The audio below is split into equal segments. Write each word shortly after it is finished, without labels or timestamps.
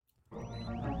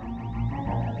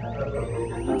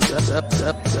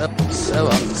So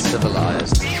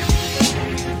uncivilized.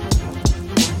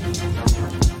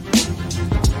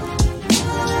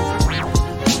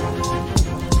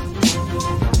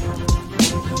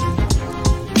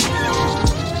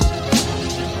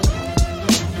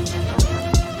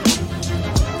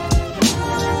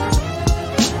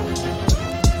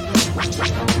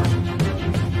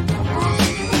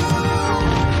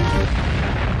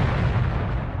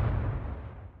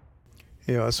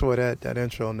 Yeah, I swear that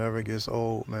intro never gets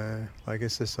old, man. Like,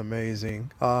 it's just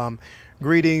amazing.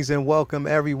 Greetings and welcome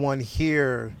everyone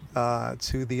here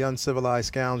to the Uncivilized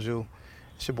Scoundrel.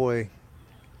 It's your boy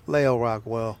Leo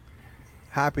Rockwell.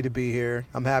 Happy to be here.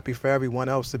 I'm happy for everyone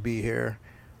else to be here.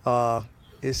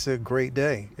 It's a great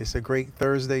day. It's a great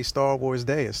Thursday Star Wars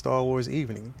day, a Star Wars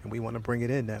evening, and we want to bring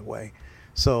it in that way.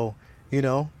 So,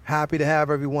 happy to have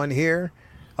everyone here.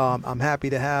 I'm happy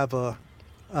to have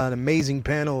an amazing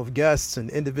panel of guests and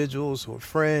individuals who are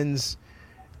friends.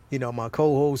 My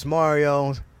co-host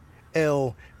Mario,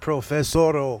 El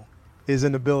Profesoro, is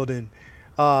in the building.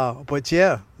 But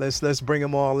yeah, let's bring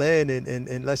them all in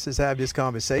and let's just have this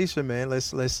conversation, man.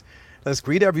 Let's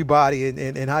greet everybody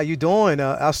and how you doing?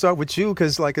 I'll start with you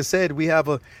because, like I said, we have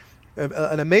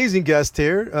an amazing guest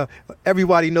here.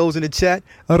 Everybody knows in the chat,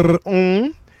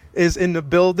 is in the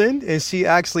building, and she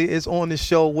actually is on the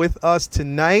show with us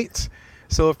tonight.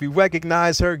 So if you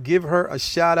recognize her, give her a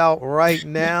shout out right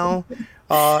now.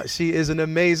 She is an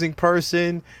amazing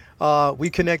person. We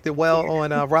connected well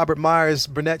on Robert Myers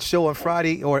Burnett show on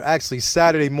Friday, or actually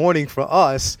Saturday morning for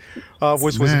us,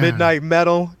 which was Midnight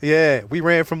Metal. Yeah, we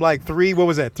ran from like 3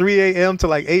 a.m. to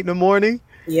like 8 in the morning.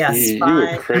 Yes, you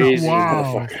were crazy.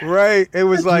 Wow. Right. It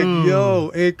was like,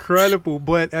 yo, incredible.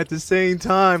 But at the same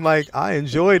time, like, I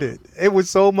enjoyed it. It was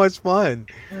so much fun.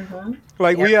 Mm-hmm.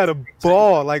 Like, we had a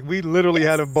ball. Like, we literally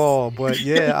had a ball. But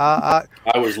yeah,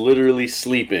 I was literally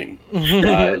sleeping. We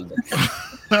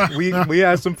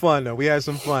had some fun, though. We had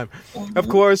some fun. Of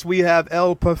course, we have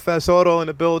El Profesoro in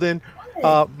the building.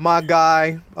 My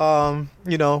guy,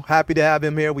 happy to have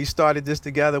him here. We started this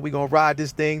together. We're going to ride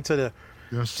this thing to the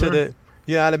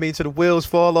to the wheels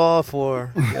fall off,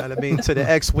 or to the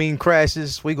X-wing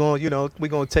crashes. We're going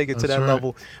to take it to that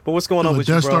level. But what's going on with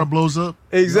you, bro? The Death Star blows up.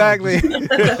 Exactly. What's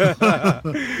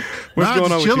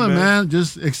going on with chilling, you, man?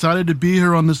 Just excited to be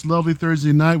here on this lovely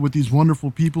Thursday night with these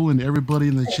wonderful people and everybody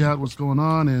in the chat. What's going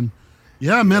on? And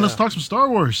yeah, man, let's talk some Star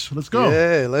Wars. Let's go.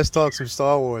 Yeah, let's talk some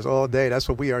Star Wars all day. That's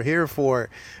what we are here for.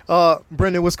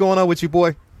 Brendan, what's going on with you,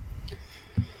 boy?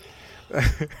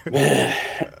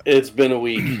 It's been a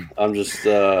week. I'm just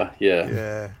I'm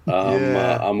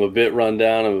a bit run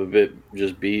down. I'm a bit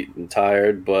just beat and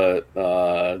tired, but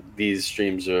these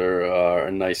streams are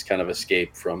a nice kind of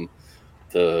escape from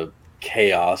the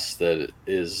chaos that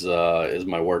is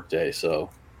my work day. So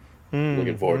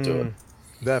looking forward to it.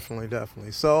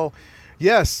 Definitely. So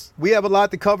yes, we have a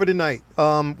lot to cover tonight.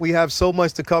 We have so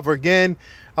much to cover. Again,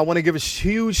 I want to give a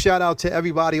huge shout out to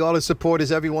everybody, all the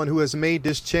supporters, everyone who has made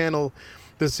this channel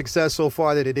the success so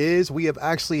far that it is. We have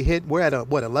actually we're at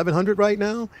 1,100 right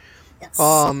now.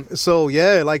 Yes. So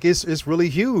yeah, like it's really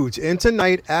huge. And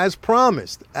tonight, as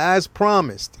promised, by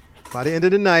the end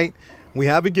of the night, we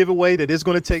have a giveaway that is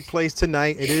going to take place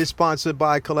tonight. It is sponsored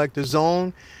by Collector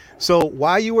Zone. So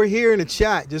while you were here in the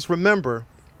chat, just remember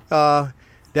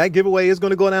that giveaway is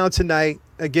going to go down tonight.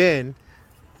 Again,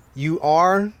 you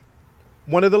are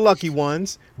one of the lucky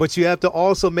ones, but you have to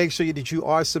also make sure that you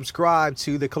are subscribed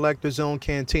to the Collector Zone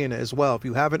Cantina as well. If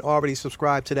you haven't already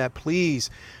subscribed to that, please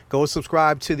go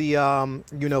subscribe to the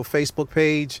Facebook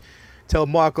page. Tell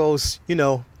Marcos,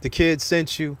 the kids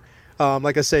sent you.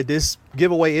 Like I said, this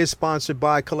giveaway is sponsored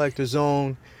by Collector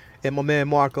Zone and my man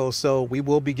Marcos, so we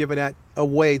will be giving that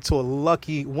away to a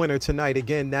lucky winner tonight.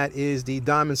 Again, that is the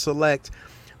Diamond Select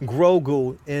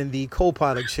Grogu in the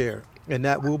co-pilot chair. And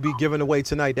that will be given away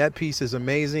tonight. That piece is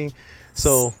amazing.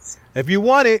 So if you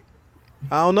want it,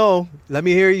 I don't know. Let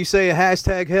me hear you say a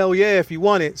hashtag hell yeah if you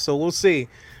want it. So we'll see.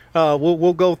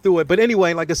 We'll go through it. But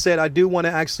anyway, like I said, I do want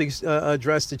to actually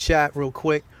address the chat real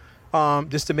quick,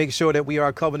 just to make sure that we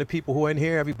are covering the people who are in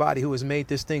here, everybody who has made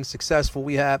this thing successful.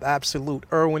 We have Absolute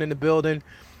Irwin in the building.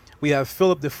 We have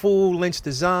Philip the Fool, Lynch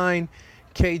Design,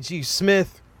 KG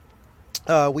Smith.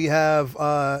 We have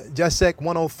Jessek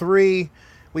 103.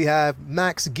 We have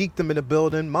Max Geekdom in the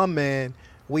building, my man.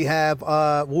 We have,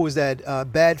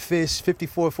 Badfish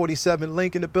 5447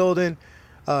 Link in the building.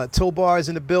 Tobar is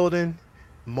in the building.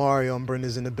 Mario and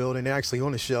Brenda's in the building. They're actually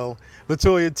on the show.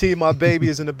 Latoya T, my baby,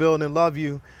 is in the building. Love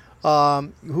you.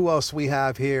 Who else we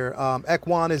have here?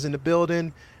 Ekwan is in the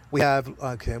building. We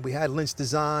had Lynch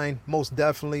Design, most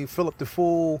definitely. Philip the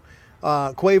Fool.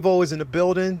 Quavo is in the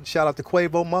building. Shout out to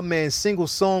Quavo. My man, Single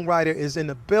Songwriter, is in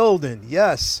the building.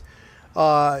 Yes.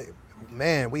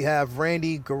 Man, we have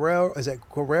Randy Guerrero. Is that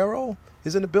Guerrero?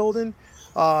 Is in the building.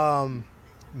 Boogie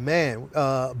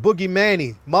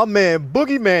Manny. My man,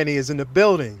 Boogie Manny, is in the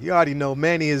building. You already know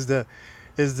Manny is the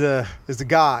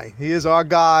guy. He is our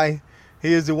guy.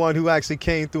 He is the one who actually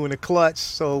came through in the clutch.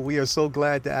 So we are so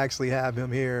glad to actually have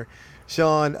him here.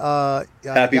 Sean,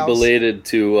 happy belated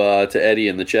to Eddie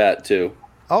in the chat too.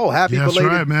 Oh, happy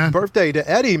belated man. Birthday to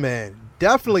Eddie, man.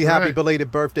 Definitely That's happy right.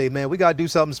 belated birthday, man. We got to do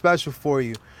something special for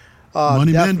you.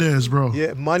 Money Mendez, bro.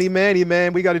 Yeah, Money Manny,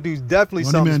 man. We got to do definitely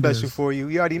Money something Mendez. special for you.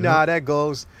 You already know how that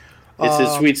goes. It's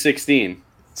his Sweet 16.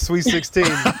 Sweet 16.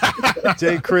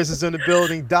 Jay Chris is in the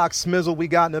building. Doc Smizzle, we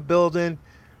got in the building.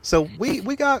 So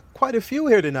we got quite a few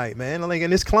here tonight, man. Like,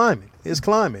 and it's climbing. It's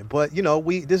climbing. But, you know,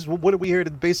 what are we here to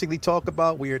basically talk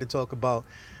about? We're here to talk about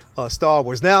Star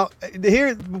Wars. Now,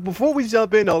 here, before we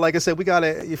jump in, though, like I said, we got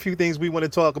a few things we want to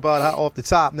talk about off the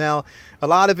top. Now, a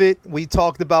lot of it we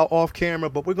talked about off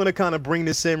camera, but we're going to kind of bring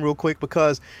this in real quick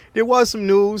because there was some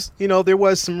news. You know, there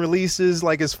was some releases,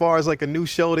 like as far as like a new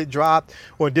show that dropped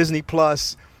on Disney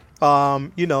Plus.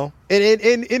 You know, and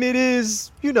it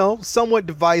is, you know, somewhat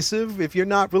divisive. If you're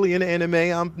not really into anime,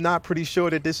 I'm not pretty sure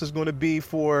that this is going to be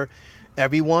for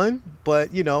everyone.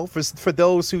 But, you know, for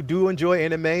those who do enjoy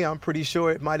anime, I'm pretty sure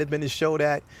it might have been a show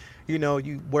that, you know,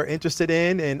 you were interested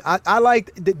in. And I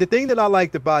liked the thing that I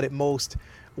liked about it most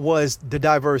was the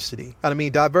diversity. I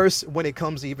mean, diverse when it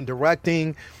comes to even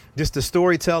directing, just the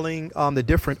storytelling, the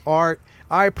different art.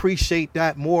 I appreciate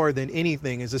that more than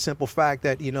anything. Is the simple fact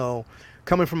that, you know,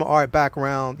 coming from an art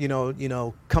background, you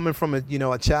know, coming from a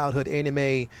childhood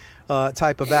anime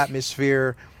type of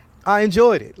atmosphere, I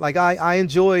enjoyed it. Like I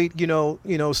enjoyed, you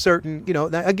know, certain, you know,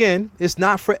 again, it's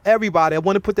not for everybody. I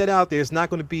want to put that out there. It's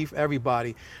not going to be for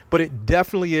everybody, but it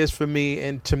definitely is for me.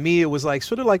 And to me, it was like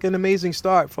sort of like an amazing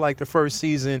start for like the first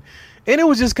season. And it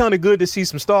was just kind of good to see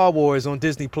some Star Wars on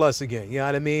Disney Plus again. You know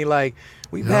what I mean? Like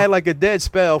we've had like a dead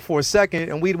spell for a second,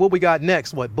 and what we got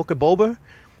next? What, Book of Boba?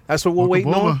 That's what we're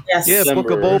waiting on. Yes. Yeah, December,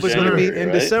 Book of Boba is going to be in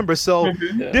right? December. So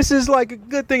Yeah. this is like a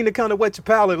good thing to kind of wet your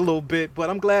palate a little bit. But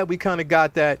I'm glad we kind of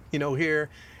got that, you know, here.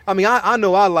 I mean, I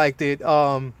know I liked it.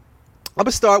 I'm going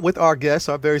to start with our guest,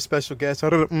 our very special guest.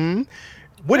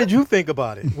 What did you think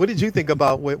about it? What did you think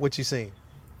about what you seen?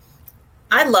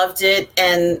 I loved it,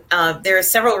 and there are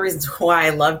several reasons why I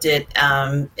loved it.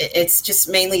 It's just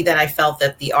mainly that I felt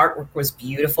that the artwork was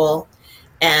beautiful.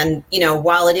 And, you know,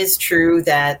 while it is true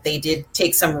that they did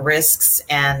take some risks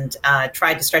and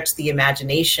tried to stretch the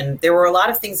imagination, there were a lot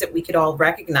of things that we could all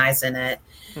recognize in it.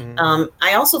 Mm-hmm.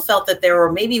 I also felt that there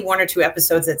were maybe one or two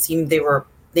episodes that seemed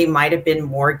they might have been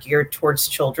more geared towards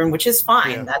children, which is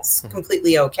fine. Yeah. That's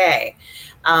completely okay.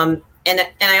 And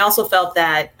I also felt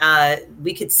that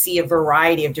we could see a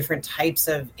variety of different types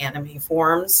of anime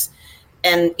forms.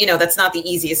 And, you know, that's not the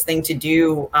easiest thing to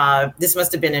do. This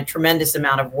must have been a tremendous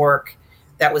amount of work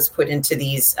that was put into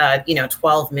these,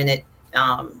 12-minute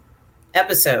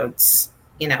episodes,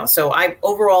 you know. So I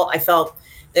felt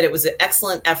that it was an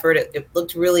excellent effort. It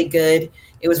looked really good.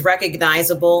 It was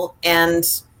recognizable, and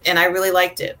I really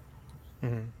liked it.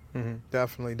 Mm-hmm. Mm-hmm.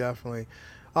 Definitely.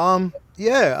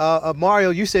 Mario,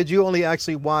 you said you only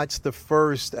actually watched the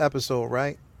first episode,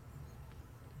 right?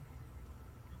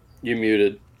 You're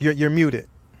muted. You're muted.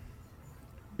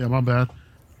 Yeah, my bad.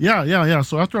 Yeah.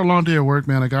 So after a long day of work,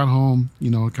 man, I got home,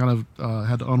 you know, kind of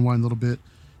had to unwind a little bit.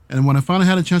 And when I finally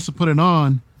had a chance to put it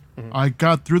on, I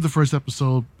got through the first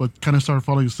episode, but kind of started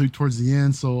falling asleep towards the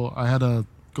end. So I had to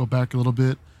go back a little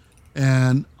bit.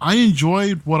 And I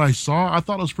enjoyed what I saw. I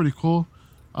thought it was pretty cool.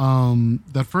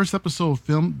 That first episode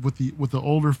filmed with the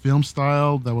older film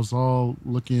style that was all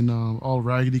looking all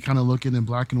raggedy, kind of looking in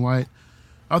black and white.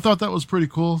 I thought that was pretty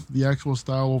cool, the actual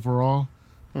style overall.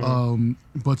 Mm-hmm.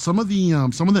 But some of the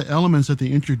elements that they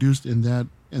introduced in that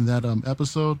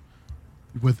episode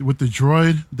with the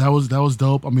droid, that was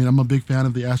dope. I mean, I'm a big fan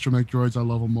of the astromech droids. I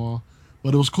love them all.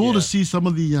 But it was cool to see some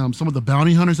of the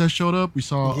bounty hunters that showed up. We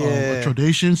saw a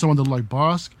Trodation, someone that like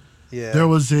Bosk. Yeah. There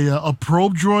was a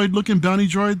probe droid looking bounty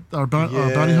droid, or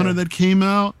bounty hunter that came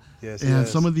out. Yes. And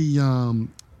some of the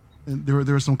and there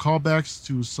were some callbacks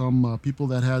to some people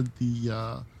that had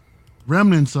the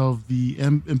remnants of the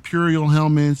Imperial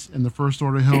helmets and the First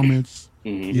Order helmets,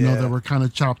 you know, that were kind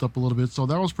of chopped up a little bit. So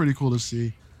that was pretty cool to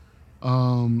see.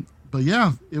 But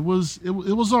yeah, it was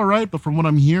all right. But from what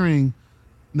I'm hearing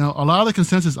now, a lot of the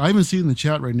consensus I even see in the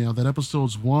chat right now that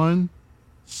episodes 1,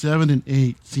 7, and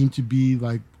 8 seem to be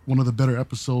like one of the better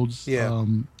episodes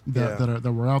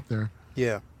that were out there.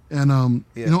 Yeah. And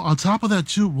you know, on top of that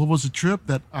too, what was a trip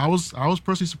that I was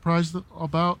personally surprised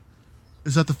about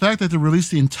is that the fact that they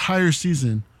released the entire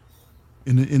season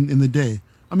in the day.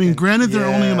 I mean, granted, they're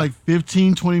only like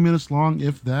 15, 20 minutes long,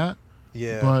 if that.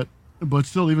 Yeah. But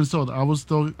still, even so, I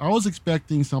was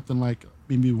expecting something like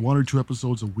maybe 1 or 2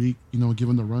 episodes a week,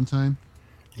 given the runtime.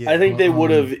 Yeah. I think they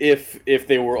would have if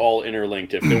they were all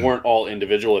interlinked, if they weren't all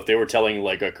individual, if they were telling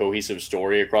like a cohesive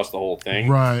story across the whole thing.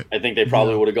 Right. I think they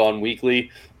probably would have gone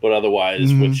weekly, but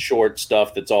otherwise with short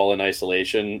stuff that's all in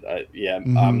isolation,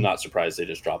 I'm not surprised they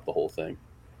just dropped the whole thing.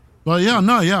 But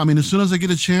I mean, as soon as I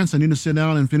get a chance, I need to sit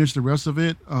down and finish the rest of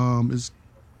it. It's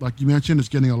like you mentioned, it's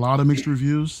getting a lot of mixed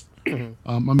reviews.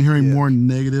 I'm hearing more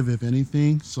negative, if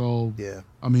anything. So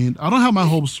I mean, I don't have my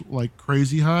hopes like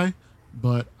crazy high,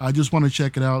 but I just want to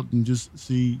check it out and just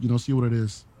see what it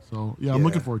is. So I'm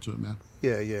looking forward to it, man.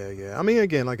 Yeah. I mean,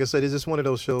 again, like I said, it's just one of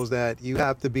those shows that you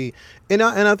have to be, and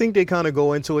I think they kind of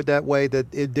go into it that way,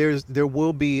 that there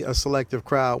will be a selective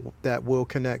crowd that will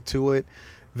connect to it.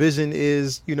 Vision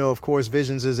is, of course,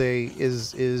 Visions is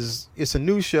it's a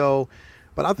new show,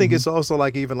 but I think it's also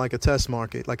like even like a test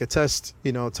market, like a test,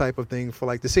 type of thing for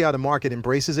like to see how the market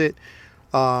embraces it,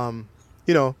 to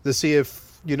see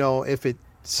if it's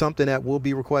something that will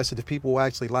be requested, if people will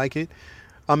actually like it.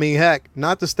 I mean, heck,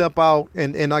 not to step out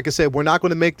and like I said, we're not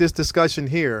going to make this discussion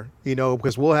here,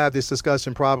 because we'll have this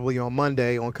discussion probably on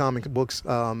Monday on Comic Books,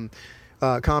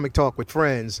 Comic Talk with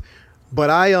Friends. But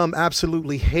I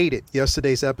absolutely hated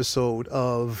yesterday's episode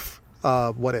of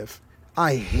What If.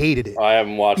 I hated it. I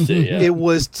haven't watched it yet. It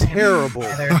was terrible.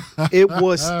 It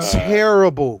was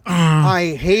terrible.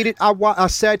 I hated. I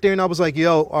sat there and I was like,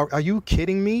 "Yo, are you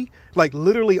kidding me? Like,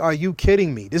 literally, are you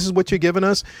kidding me? This is what you're giving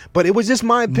us?" But it was just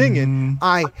my opinion.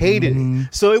 I hated it.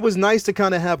 So it was nice to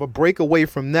kind of have a break away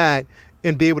from that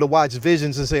and be able to watch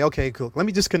Visions and say, okay, cool. Let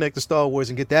me just connect to Star Wars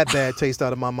and get that bad taste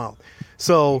out of my mouth.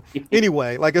 So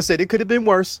anyway, like I said, it could have been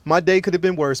worse. My day could have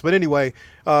been worse. But anyway,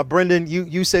 Brendan,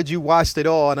 you said you watched it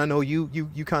all, and I know you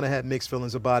kind of had mixed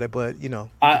feelings about it, but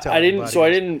I didn't. So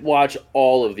I didn't watch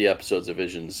all of the episodes of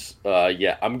Visions.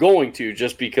 I'm going to,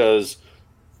 just because,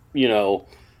 here's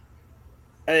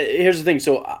the thing.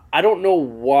 So I don't know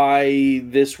why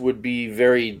this would be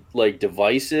very like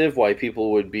divisive. Why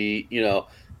people would be,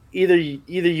 either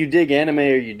you dig anime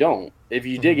or you don't. If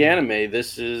you dig anime,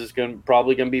 this is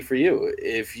probably gonna be for you.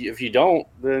 If you don't,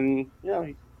 then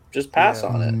just pass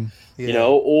on it.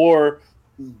 Or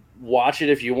watch it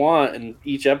if you want. And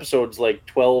each episode's like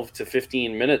 12 to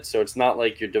 15 minutes, so it's not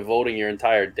like you're devoting your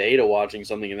entire day to watching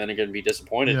something and then you're gonna be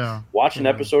disappointed. Watch an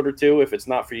episode or two. If it's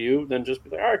not for you, then just be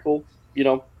like, all right, cool.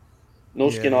 No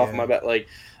skin off my back. Like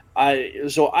I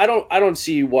don't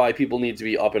see why people need to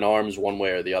be up in arms one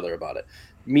way or the other about it.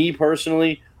 Me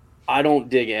personally, I don't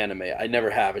dig anime. I never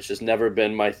have. It's just never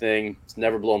been my thing. It's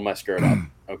never blown my skirt up.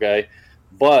 Okay.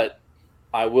 But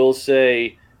I will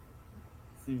say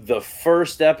the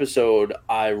first episode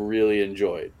I really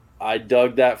enjoyed. I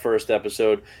dug that first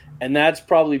episode. And that's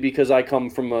probably because I come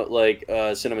from a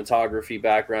cinematography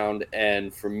background.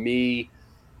 And for me,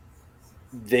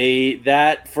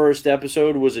 that first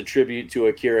episode was a tribute to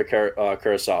Akira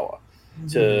Kurosawa.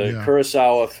 To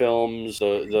Kurosawa films,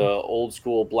 the old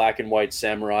school black and white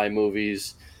samurai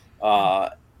movies,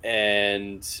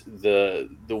 and the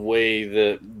way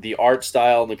the art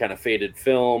style and the kind of faded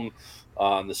film,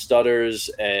 the stutters,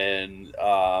 and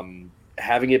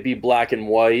having it be black and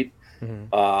white,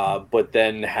 but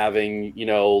then having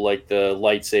like the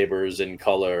lightsabers in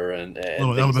color and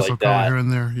little things elements like of that. color here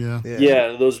and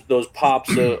there, those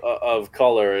pops of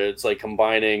color. It's like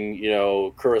combining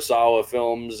Kurosawa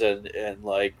films and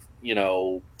like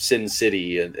Sin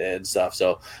City and stuff.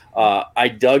 So I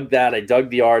dug that. I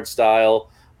dug the art style.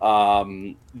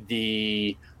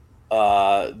 The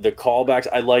callbacks.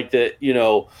 I liked it.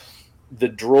 The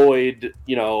droid,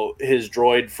 his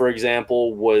droid, for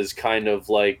example, was kind of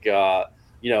like,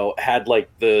 had like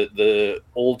the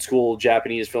old school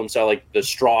Japanese film style, like the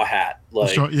straw hat.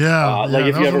 Like, like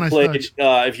if you ever played,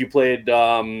 if you played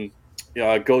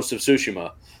Ghost of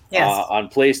Tsushima on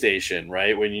PlayStation,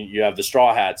 right? When you have the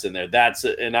straw hats in there, that's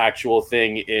an actual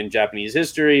thing in Japanese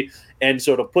history. And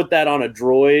so to put that on a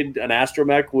droid, an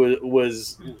astromech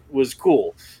was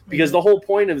cool, because the whole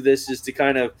point of this is to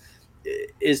kind of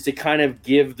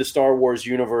give the Star Wars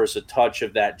universe a touch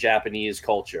of that Japanese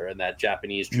culture and that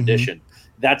Japanese tradition.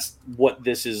 That's what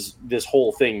this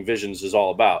whole thing, Visions, is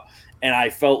all about. And I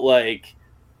felt like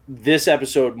this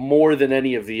episode, more than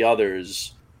any of the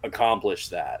others,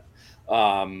 accomplished that.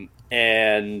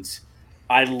 And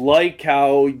I like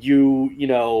how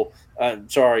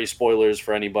sorry, spoilers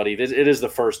for anybody. It is the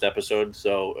first episode,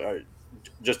 so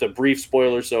just a brief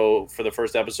spoiler. So for the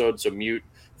first episode, so mute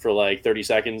for like 30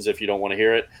 seconds if you don't want to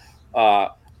hear it.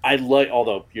 I like,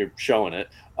 although you're showing it,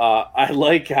 I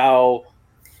like how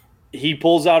he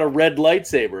pulls out a red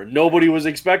lightsaber. Nobody was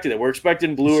expecting it. We're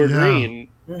expecting blue or green,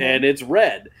 and it's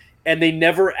red. And they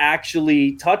never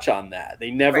actually touch on that.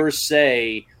 They never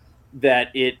say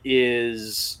that it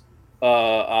is.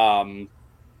 They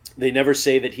never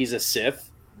say that he's a Sith,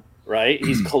 right?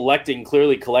 He's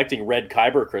clearly collecting red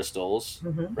kyber crystals,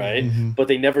 right? But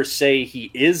they never say he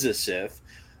is a Sith.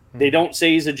 They don't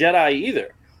say he's a Jedi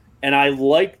either. And I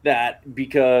like that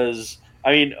because,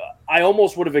 I mean, I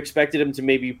almost would have expected him to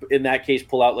maybe, in that case,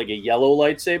 pull out like a yellow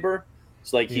lightsaber.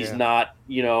 It's like he's not,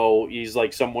 he's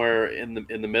like somewhere in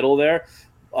the middle there.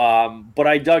 But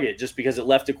I dug it just because it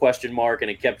left a question mark and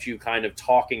it kept you kind of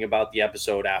talking about the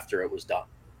episode after it was done.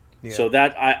 Yeah. So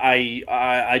that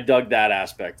I dug that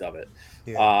aspect of it.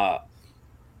 Yeah.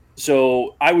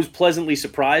 So I was pleasantly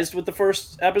surprised with the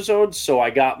first episode. So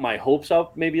I got my hopes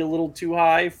up maybe a little too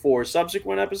high for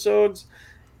subsequent episodes.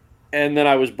 And then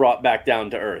I was brought back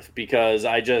down to earth because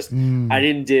I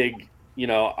didn't dig.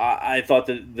 I thought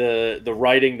that the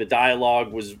writing, the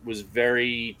dialogue was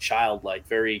very childlike,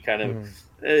 very kind of,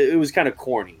 it was kind of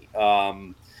corny.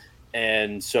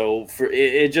 And so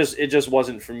it just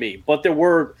wasn't for me. But there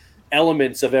were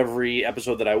elements of every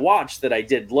episode that I watched that I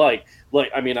did like.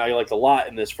 I liked a lot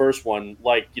in this first one,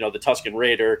 like, the Tusken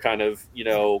Raider kind of,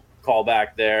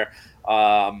 callback there.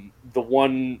 The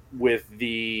one with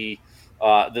the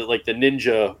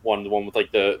ninja one, the one with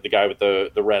like the guy with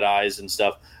the red eyes and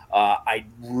stuff. I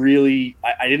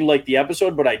didn't like the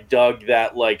episode, but I dug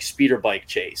that like speeder bike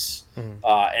chase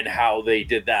and how they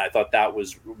did that. I thought that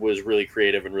was really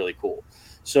creative and really cool.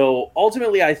 So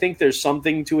ultimately, I think there's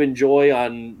something to enjoy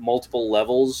on multiple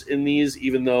levels in these,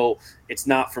 even though it's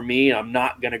not for me. I'm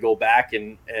not going to go back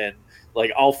and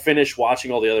like, I'll finish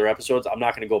watching all the other episodes. I'm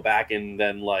not going to go back and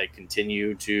then like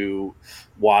continue to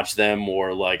watch them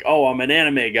or like, oh, I'm an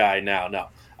anime guy now. No.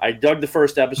 I dug the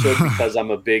first episode because I'm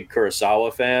a big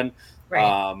Kurosawa fan.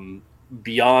 Right.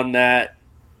 Beyond that,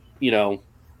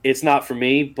 it's not for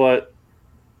me, but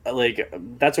like,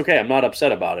 that's okay. I'm not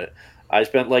upset about it. I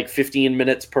spent like 15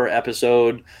 minutes per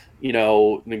episode,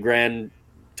 the grand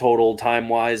total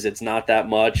time-wise, it's not that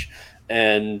much.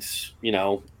 And,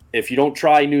 if you don't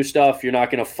try new stuff, you're not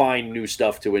going to find new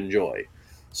stuff to enjoy.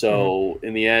 So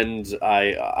in the end,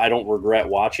 I don't regret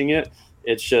watching it.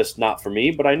 It's just not for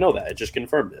me, but I know that. It just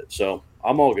confirmed it. So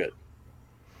I'm all good.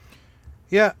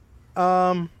 Yeah.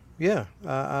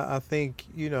 I think,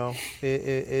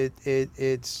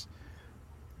 it's,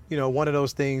 one of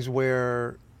those things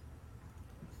where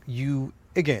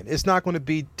it's not going to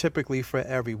be typically for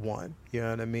everyone. You know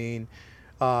what I mean?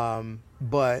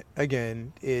 But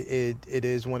again, it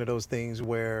is one of those things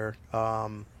where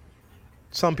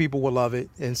some people will love it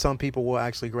and some people will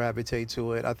actually gravitate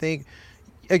to it. I think,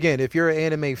 again, if you're an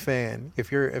anime fan,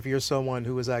 if you're someone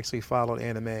who has actually followed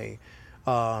anime,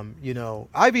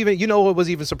 I've even, what was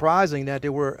even surprising that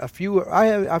there were I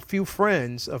have a few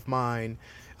friends of mine,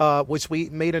 which we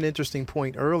made an interesting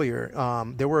point earlier.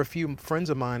 There were a few friends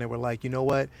of mine that were like, you know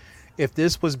what? If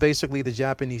this was basically the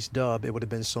Japanese dub, it would have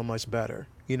been so much better.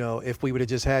 If we would have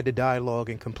just had the dialogue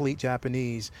in complete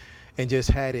Japanese and just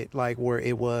had it like where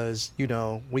it was,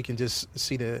 we can just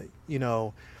see the,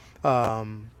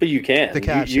 but you can. The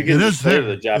caption. You can just play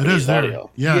the Japanese audio.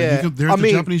 Yeah. The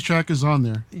Japanese track is on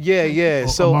there. Yeah.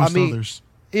 So I mean, others.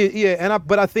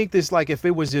 But I think this, like, if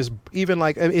it was just even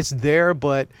like it's there,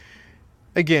 but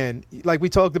again, like we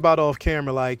talked about off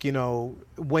camera, like,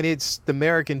 when it's the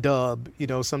American dub,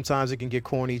 sometimes it can get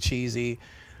corny, cheesy.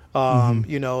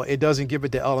 It doesn't give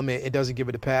it the element, it doesn't give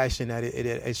it the passion that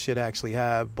it should actually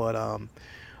have. But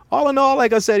all in all,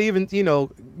 like I said, even,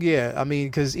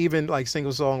 because even like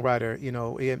Single Songwriter,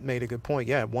 it made a good point.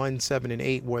 Yeah, 1, 7, and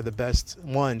 8 were the best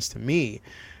ones to me.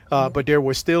 But there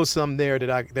were still some there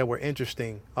that were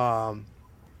interesting to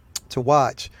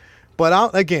watch. But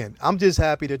I'm just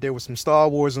happy that there was some Star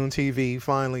Wars on TV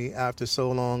finally after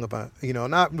so long, about,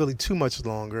 not really too much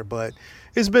longer, but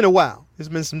it's been a while. It's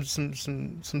been some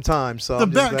time. So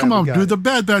come on, dude. The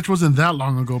Bad Batch wasn't that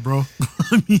long ago, bro.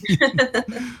 I mean,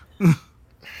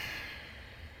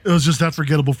 it was just that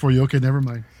forgettable for you. Okay, never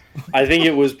mind. I think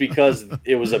it was because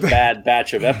it was a bad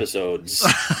batch of episodes.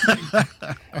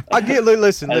 Listen.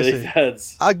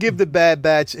 I give the Bad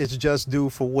Batch its just due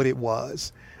for what it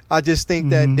was. I just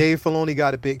think that Dave Filoni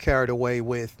got a bit carried away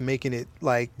with making it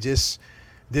like just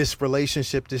this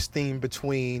relationship, this theme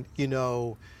between,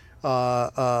 Hunter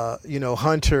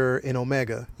and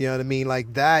Omega. You know what I mean?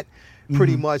 Like that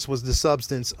pretty much was the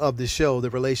substance of the show, the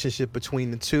relationship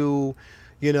between the two.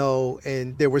 you know,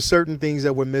 and there were certain things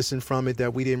that were missing from it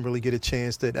that we didn't really get a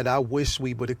chance that I wish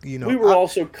we would, you know. We were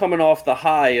also coming off the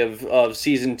high of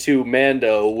season 2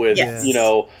 Mando with, you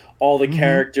know, all the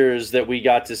characters that we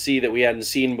got to see that we hadn't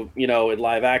seen, you know, in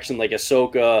live action, like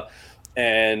Ahsoka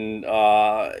and,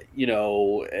 you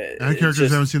know. And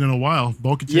characters I haven't seen in a while.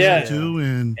 Bo-Katan too.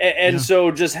 And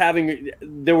so just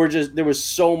there was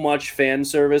so much fan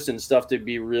service and stuff to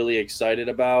be really excited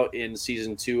about in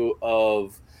season 2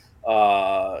 of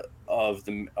the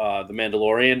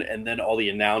Mandalorian, and then all the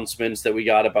announcements that we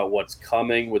got about what's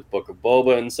coming with Book of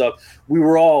Boba and stuff. We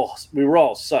were all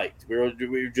psyched. We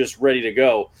were just ready to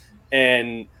go,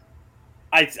 and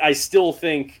I still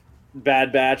think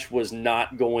Bad Batch was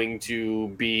not going to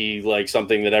be like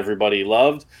something that everybody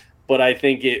loved, but I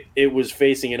think it was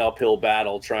facing an uphill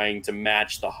battle trying to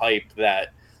match the hype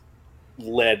that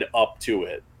led up to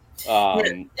it.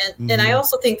 And I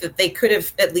also think that they could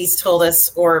have at least told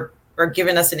us or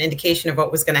given us an indication of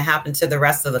what was going to happen to the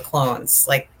rest of the clones.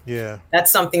 Like,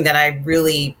 that's something that I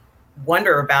really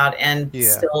wonder about and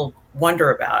still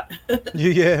wonder about.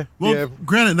 Well,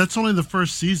 granted, that's only the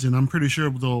first season. I'm pretty sure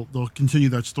they'll continue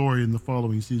that story in the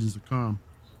following seasons to come.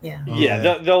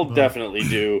 They'll definitely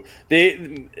do.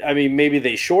 I mean, maybe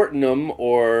they shorten them,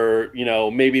 or you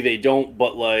know, maybe they don't.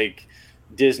 But like,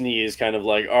 Disney is kind of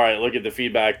like, all right, look at the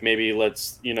feedback. Maybe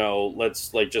let's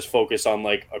like just focus on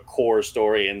like a core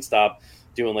story and stop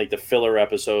doing like the filler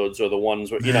episodes or the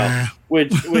ones where, you know,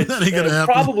 which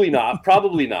probably not.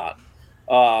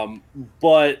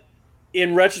 But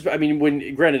in retrospect, I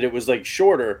mean, granted it was like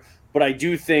shorter, but I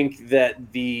do think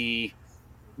that the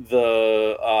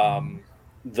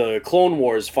Clone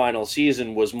Wars final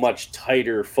season was much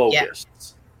tighter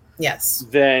focused. Yes.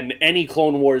 Than any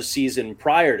Clone Wars season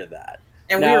prior to that.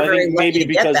 And now, we were very lucky to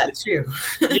get that too.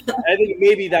 I think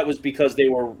maybe that was because they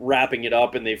were wrapping it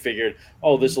up and they figured,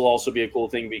 oh, this will also be a cool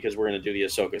thing because we're going to do the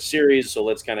Ahsoka series, so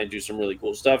let's kind of do some really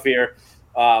cool stuff here.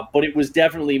 But it was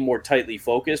definitely more tightly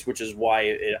focused, which is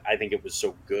why I think it was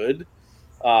so good.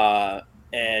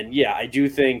 And yeah, I do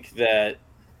think that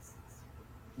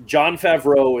Jon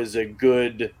Favreau is a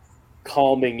good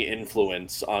calming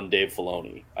influence on Dave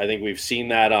Filoni. I think we've seen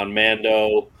that on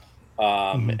Mando.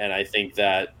 And I think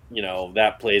that, you know,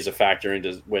 that plays a factor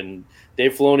into when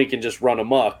Dave Filoni can just run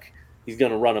amok, he's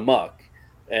going to run amok.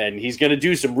 And he's going to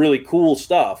do some really cool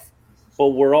stuff, but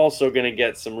we're also going to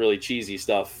get some really cheesy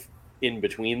stuff in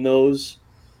between those.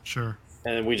 Sure.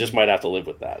 And we just might have to live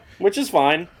with that, which is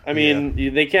fine. I mean,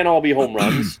 they can't all be home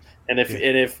runs. And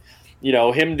if you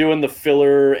know, him doing the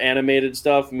filler animated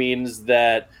stuff means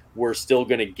that we're still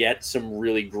going to get some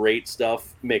really great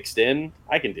stuff mixed in,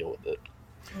 I can deal with it.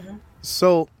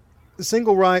 So,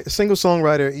 single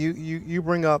songwriter, you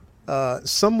bring up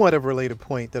somewhat of a related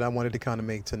point that I wanted to kind of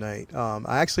make tonight.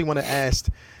 I actually want to ask,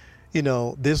 you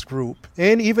know, this group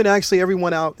and even actually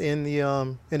everyone out in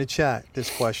the chat this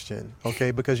question,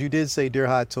 okay? Because you did say, "Dear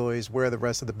Hot Toys, where are the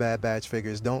rest of the Bad Batch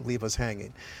figures? Don't leave us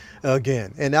hanging."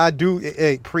 Again, and I do,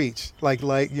 preach like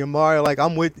Yamara, like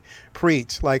I'm with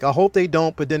preach. Like I hope they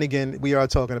don't, but then again, we are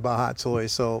talking about Hot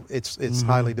Toys, so it's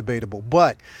highly debatable.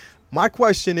 But my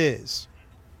question is,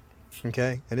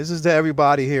 okay, and this is to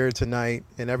everybody here tonight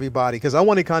and everybody, because I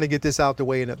want to kind of get this out the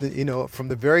way, and you know, from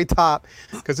the very top,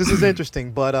 because this is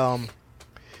interesting. But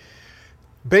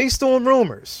based on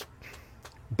rumors,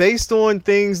 based on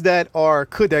things that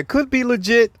could be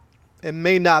legit and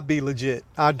may not be legit,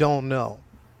 I don't know.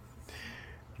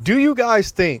 Do you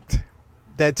guys think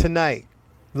that tonight,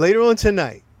 later on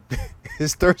tonight,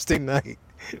 it's Thursday night,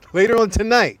 later on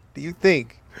tonight, do you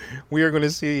think we are going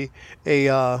to see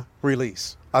a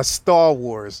release, a Star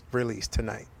Wars release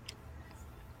tonight?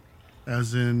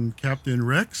 As in Captain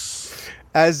Rex?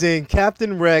 As in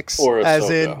Captain Rex, or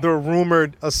as in the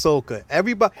rumored Ahsoka.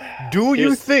 Everybody, do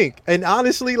you think, and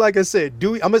honestly, like I said,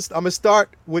 I'm gonna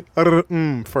start with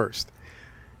first.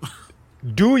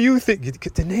 Do you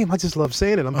think the name? I just love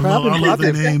saying it. I love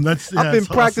the name. I've been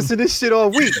practicing this shit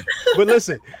all week. But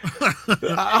listen,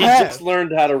 he just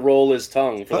learned how to roll his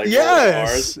tongue for like 12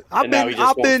 hours, and now he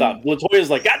just won't stop. Latoya's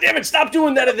like, "God damn it, stop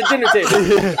doing that at the dinner table."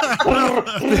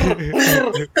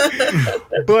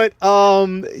 But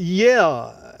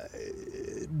yeah,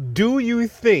 do you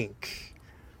think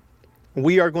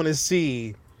we are going to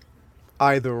see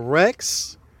either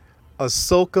Rex,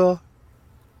 Ahsoka,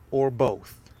 or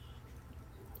both?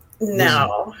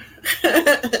 No,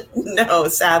 no,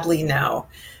 sadly, no.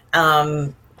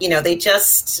 You know,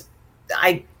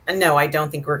 I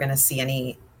don't think we're going to see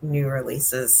any new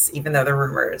releases, even though the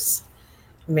rumors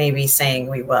may be saying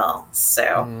we will.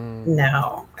 So,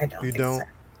 no, I don't think so.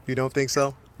 You don't think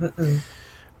so? Mm-mm.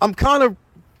 I'm kind of,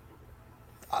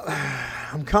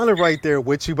 I'm kind of right there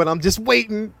with you, but I'm just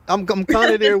waiting. I'm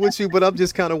kind of there with you, but I'm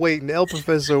just kind of waiting. El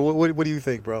Professor, what do you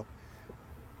think, bro?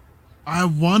 I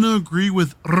want to agree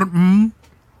with but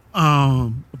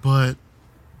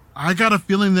I got a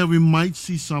feeling that we might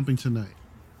see something tonight.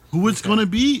 Who it's going to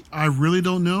be, I really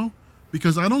don't know,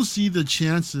 because I don't see the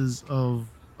chances of,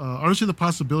 I don't see the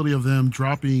possibility of them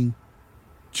dropping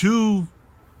two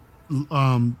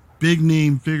big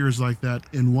name figures like that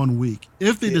in 1 week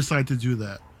if they decide to do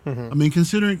that. Mm-hmm. I mean,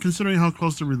 considering how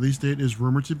close the release date is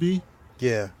rumored to be.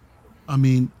 Yeah. I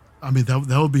mean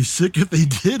that would be sick if they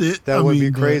did it. That would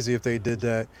be crazy if they did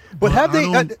that. But have they?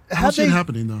 Have they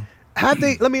happening though? Have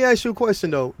they? Let me ask you a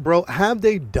question though, bro. Have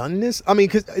they done this? I mean,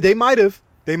 because they might have.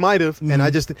 Mm-hmm. And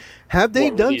I just have they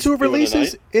done two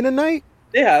releases in a night?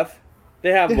 They have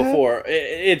before.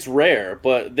 It's rare,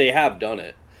 but they have done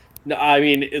it. I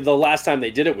mean, the last time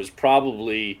they did it was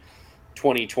probably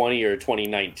 2020 or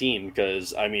 2019,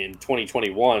 because I mean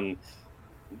 2021.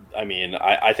 I mean,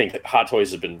 I think Hot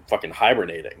Toys have been fucking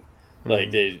hibernating.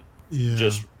 Like they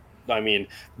just. I mean,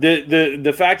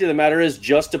 the fact of the matter is,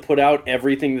 just to put out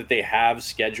everything that they have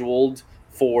scheduled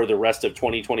for the rest of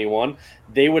 2021,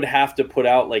 they would have to put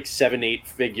out like 7-8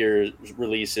 figure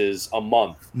releases a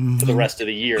month for the rest of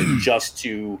the year just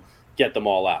to get them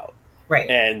all out. Right.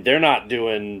 And they're not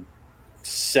doing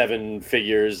 7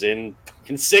 figures in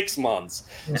 6 months.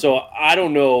 No. So I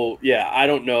don't know. Yeah, I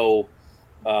don't know.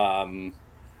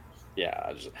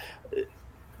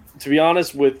 To be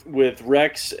honest, with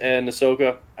Rex and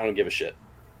Ahsoka, I don't give a shit.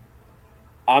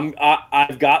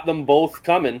 I've got them both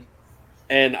coming,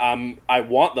 and I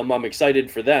want them. I'm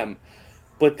excited for them,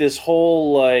 but this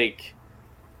whole like,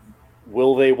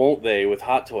 will they, won't they with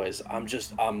Hot Toys?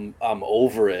 I'm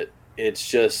over it. It's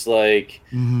just like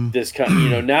this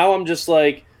kind. Now I'm just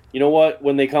like, you know what?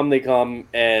 When they come,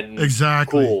 and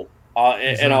exactly cool,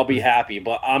 and I'll be happy.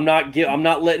 But I'm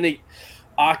not letting it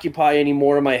occupy any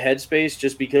more of my headspace,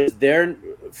 just because they're,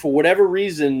 for whatever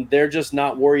reason, they're just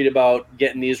not worried about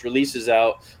getting these releases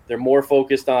out. They're more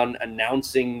focused on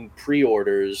announcing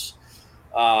pre-orders.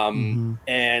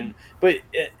 But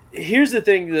here's the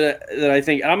thing that I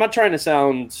think, and I'm not trying to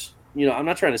sound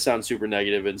super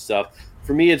negative and stuff.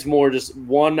 For me, it's more just,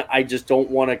 one, I just don't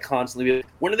want to constantly be like,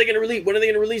 when are they going to release? When are they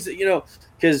going to release it?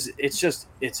 Because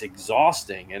it's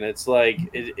exhausting, and it's like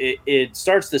it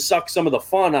starts to suck some of the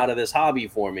fun out of this hobby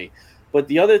for me. But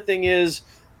the other thing is,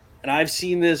 and I've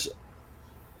seen this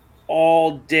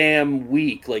all damn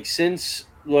week, like since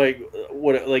like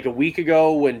a week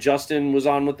ago when Justin was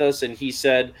on with us, and he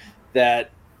said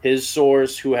that his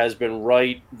source, who has been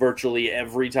right virtually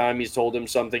every time he's told him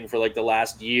something for like the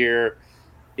last year,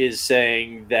 is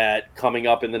saying that coming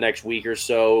up in the next week or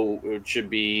so, it should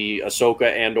be Ahsoka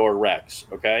and or Rex,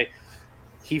 okay?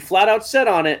 He flat out said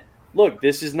on it, look,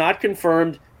 this is not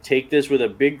confirmed. Take this with a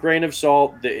big grain of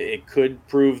salt. It could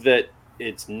prove that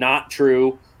it's not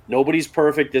true. Nobody's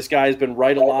perfect. This guy's been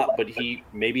right a lot, but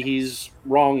maybe he's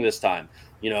wrong this time,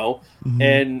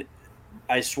 And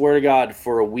I swear to God,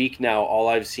 for a week now, all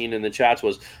I've seen in the chats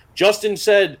was, Justin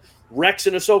said Rex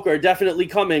and Ahsoka are definitely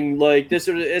coming. Like this,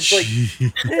 it's like,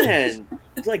 man,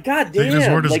 it's like, God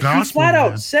damn! Like he flat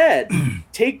out said,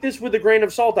 take this with a grain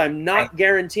of salt. I'm not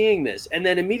guaranteeing this. And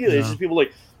then immediately, it's just people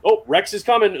like, oh, Rex is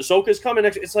coming, Ahsoka's coming.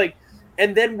 It's like,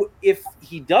 and then if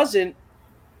he doesn't,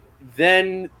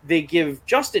 then they give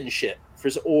Justin shit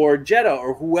or Jeddah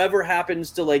or whoever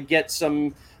happens to like get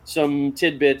some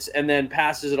tidbits and then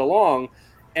passes it along.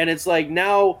 And it's like,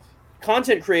 now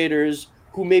content creators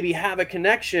who maybe have a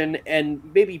connection and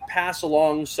maybe pass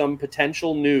along some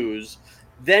potential news,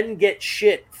 then get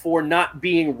shit for not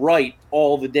being right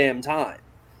all the damn time.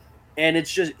 And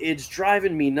it's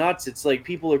driving me nuts. It's like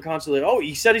people are constantly, oh,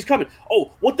 he said he's coming.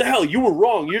 Oh, what the hell? You were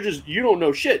wrong. You don't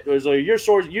know shit. It's like your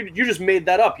source, you just made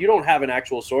that up. You don't have an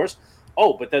actual source.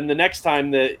 Oh, but then the next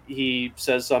time that he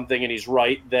says something and he's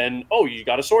right, then, oh, you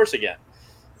got a source again.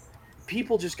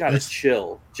 People just got to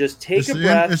chill. Just take a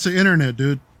breath. It's the internet,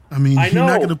 dude. I mean, you're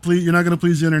not gonna please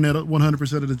the internet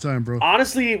 100% of the time, bro.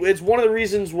 Honestly, it's one of the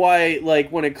reasons why,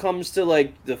 like, when it comes to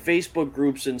like the Facebook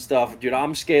groups and stuff, dude,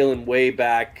 I'm scaling way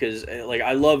back because like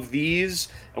I love these,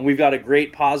 and we've got a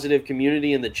great positive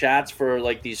community in the chats for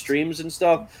like these streams and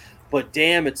stuff. But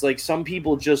damn, it's like some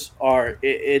people just are.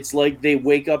 It's like they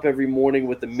wake up every morning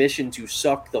with the mission to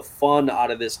suck the fun out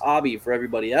of this hobby for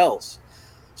everybody else.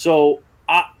 So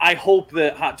I hope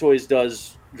that Hot Toys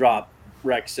does drop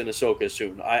Rex and Ahsoka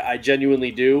soon. I genuinely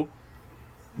do,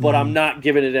 but I'm not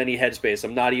giving it any headspace.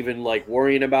 I'm not even like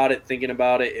worrying about it, thinking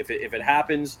about it. If it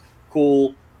happens,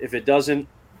 cool. If it doesn't,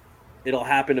 It'll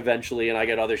happen eventually, and I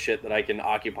got other shit that I can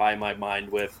occupy my mind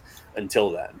with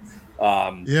until then.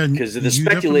 Because the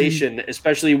speculation,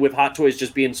 especially with Hot Toys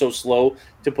just being so slow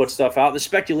to put stuff out, the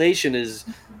speculation is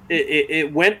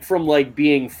it went from like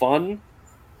being fun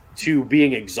to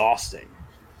being exhausting.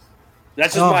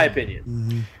 That's just my opinion.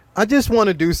 Mm-hmm. I just want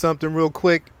to do something real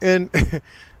quick, and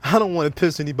I don't want to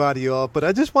piss anybody off, but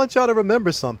I just want y'all to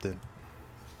remember something.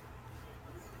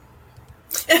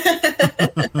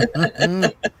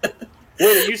 Wait, are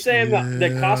you saying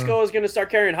that Costco is going to start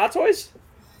carrying Hot Toys?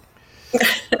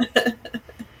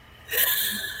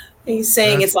 He's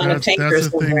saying it's on a tanker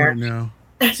somewhere. Right now.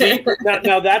 See,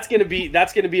 now that's gonna be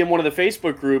in one of the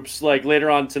Facebook groups like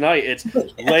later on tonight. It's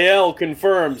Lael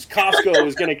confirms Costco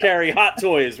is gonna carry Hot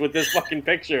Toys with this fucking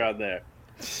picture on there.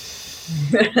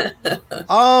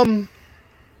 I'm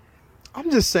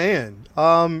just saying.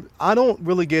 I don't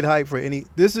really get hyped for any.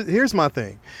 Here's my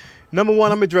thing. Number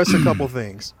one, I'm addressing a couple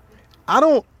things.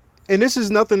 And this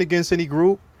is nothing against any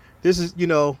group. This is,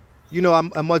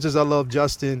 as much as I love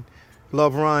Justin,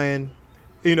 love Ryan,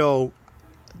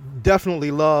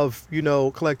 definitely love,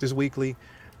 Collectors Weekly.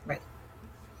 Right.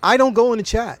 I don't go in the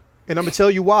chat, and I'm gonna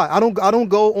tell you why. I don't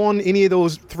go on any of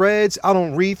those threads. I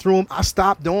don't read through them. I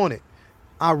stopped doing it.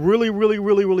 I really, really,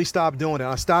 really, really stopped doing it.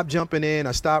 I stopped jumping in.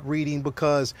 I stopped reading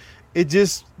because it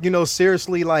just,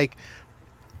 seriously, like,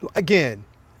 again,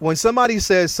 when somebody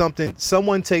says something,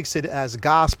 someone takes it as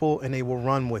gospel and they will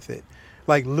run with it.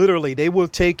 Like, literally, they will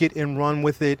take it and run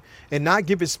with it and not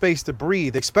give it space to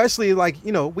breathe. Especially, like,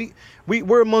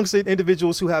 we're amongst the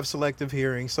individuals who have selective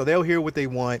hearing, so they'll hear what they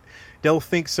want. They'll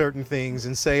think certain things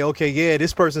and say, okay, yeah,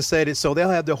 this person said it, so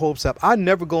they'll have their hopes up. I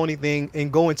never go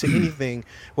into anything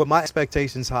with my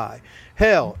expectations high.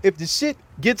 Hell, if the shit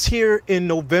gets here in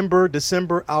November,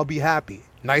 December, I'll be happy.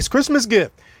 Nice Christmas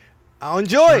gift. I'll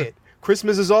enjoy it.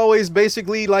 Christmas is always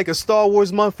basically like a Star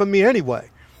Wars month for me anyway.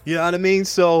 You know what I mean?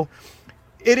 So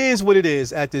it is what it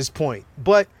is at this point.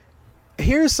 But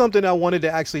here's something I wanted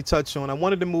to actually touch on. I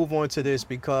wanted to move on to this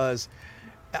because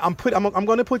I'm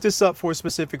going to put this up for a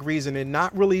specific reason, and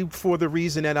not really for the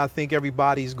reason that I think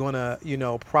everybody's going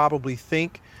to, probably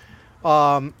think.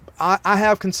 I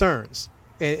have concerns,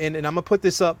 and I'm going to put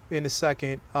this up in a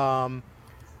second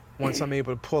once I'm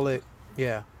able to pull it.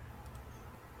 Yeah.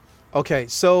 Okay,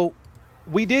 so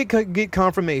we did get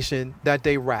confirmation that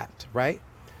they wrapped, right?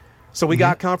 So we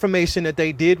got confirmation that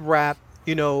they did wrap,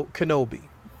 Kenobi.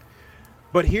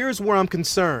 But here's where I'm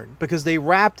concerned, because they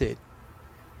wrapped it.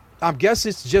 I guess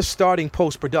it's just starting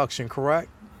post-production, correct?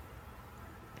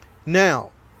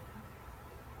 Now,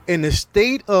 in the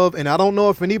state of, and I don't know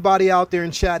if anybody out there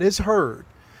in chat has heard,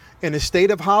 in the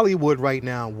state of Hollywood right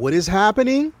now, what is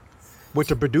happening with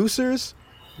the producers,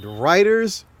 the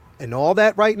writers, and all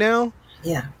that right now?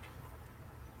 Yeah.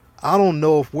 I don't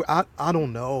know if I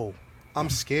don't know. I'm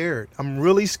scared. I'm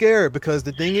really scared, because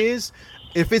the thing is,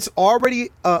 if it's already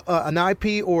an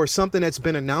IP or something that's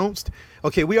been announced,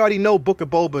 okay, we already know Book of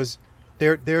Boba's,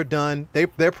 they're done.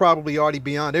 They're probably already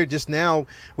beyond. They're just now.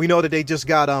 We know that they just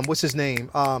got what's his name?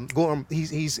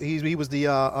 He was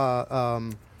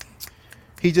the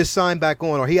he just signed back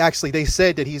on, or they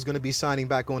said that he's going to be signing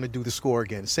back on to do the score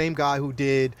again. Same guy who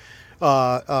did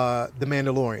The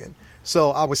Mandalorian.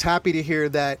 So I was happy to hear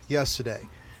that yesterday.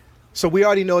 So we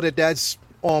already know that that's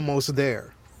almost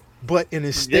there. But in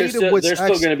the state of what's they're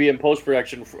still going to be in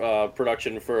production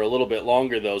for a little bit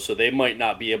longer, though, so they might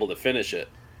not be able to finish it.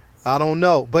 I don't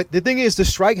know. But the thing is, the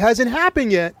strike hasn't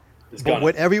happened yet. But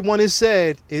what everyone has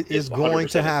said is going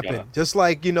to happen. Just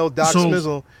like, Doc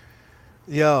Smizzle.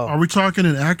 Yo. Are we talking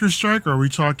an actor strike, or are we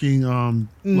talking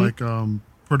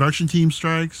production team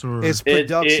strikes? Or it's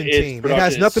production team. It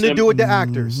has nothing to do with the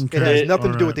actors. Okay. It has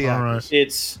nothing to do with the actors. Right.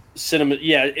 It's cinema.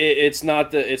 Yeah, it's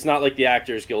not like the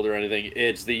Actors Guild or anything.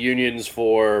 It's the unions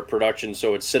for production.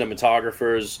 So it's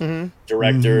cinematographers,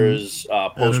 directors,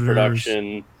 post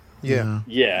production. Yeah.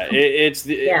 It's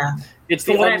the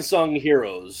unsung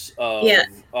heroes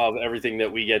of everything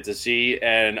that we get to see.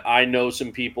 And I know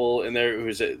some people in there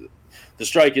who say the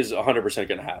strike is 100%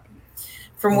 going to happen.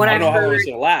 From what I don't know I've how heard, it's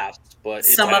going to last, but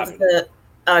some of the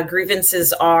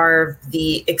grievances are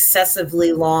the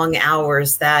excessively long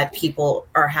hours that people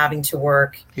are having to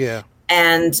work. Yeah.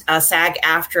 And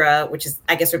SAG-AFTRA, which is,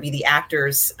 I guess, would be the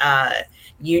actors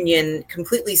union,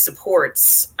 completely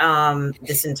supports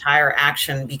this entire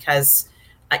action because,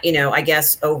 I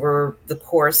guess over the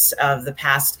course of the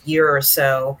past year or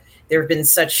so, there have been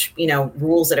such,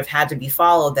 rules that have had to be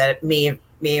followed that may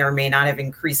or may not have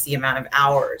increased the amount of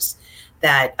hours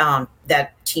that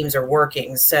that teams are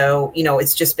working. So,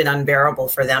 it's just been unbearable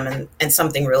for them, and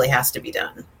something really has to be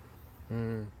done.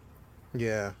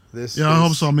 Yeah, I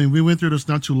hope so. I mean, we went through this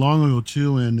not too long ago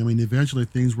too, and I mean, eventually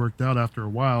things worked out after a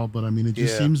while. But I mean, it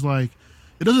just seems like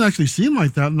it doesn't actually seem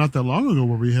like that not that long ago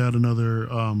where we had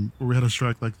a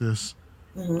strike like this.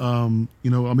 Mm-hmm.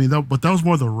 You know, I mean, that was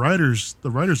more the Writers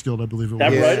Guild, I believe it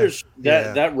was.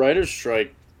 That writers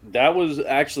strike, that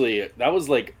was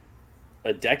like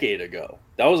a decade ago.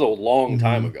 That was a long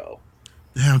time ago.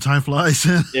 Damn, time flies.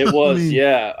 It was, I mean,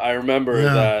 I remember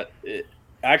that.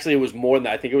 Actually, it was more than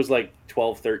that. I think it was like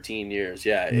 12, 13 years.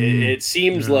 Yeah, it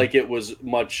seems like it was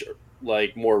much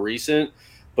like more recent,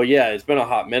 but yeah, it's been a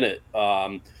hot minute.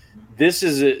 This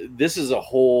is a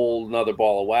whole nother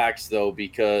ball of wax though,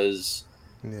 because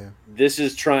this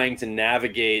is trying to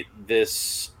navigate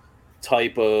this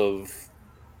type of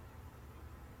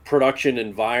production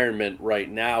environment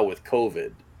right now with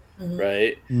COVID.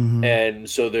 Right. Mm-hmm. And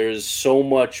so there's so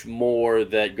much more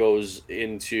that goes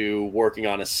into working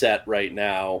on a set right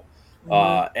now.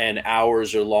 And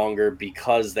hours are longer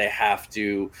because they have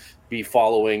to be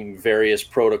following various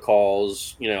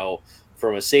protocols, you know,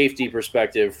 from a safety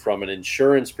perspective, from an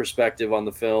insurance perspective on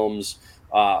the films.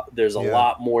 There's a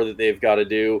lot more that they've got to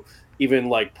do, even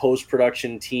like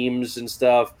post-production teams and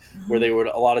stuff, where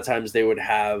a lot of times they would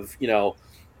have, you know,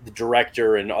 the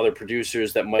director and other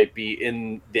producers that might be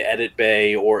in the edit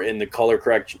bay or in the color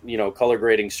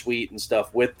grading suite and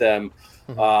stuff with them.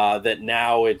 That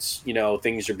now it's, you know,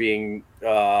 things are being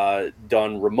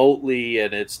done remotely,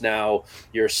 and it's now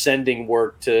you're sending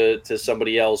work to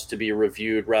somebody else to be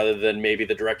reviewed rather than maybe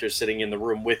the director sitting in the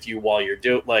room with you while you're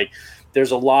doing. Like,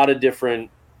 there's a lot of different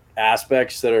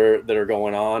aspects that are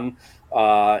going on,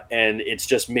 and it's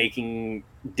just making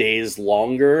days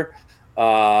longer.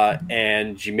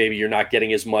 And maybe you're not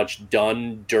getting as much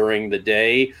done during the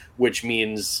day, which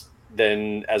means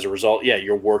then as a result,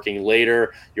 you're working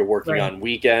later, you're working on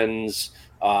weekends.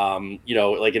 You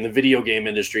know, like in the video game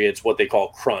industry, it's what they call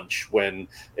crunch, when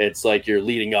it's like you're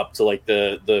leading up to like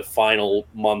the final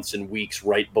months and weeks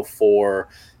right before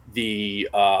a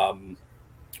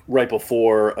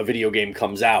video game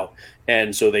comes out.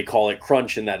 And so they call it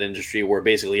crunch in that industry, where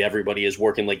basically everybody is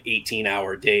working like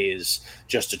 18-hour days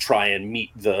just to try and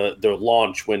meet the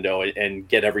launch window and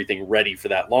get everything ready for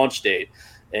that launch date.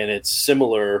 And it's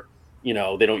similar, you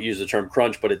know, they don't use the term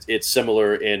crunch, but it's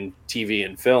similar in TV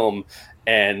and film.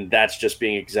 And that's just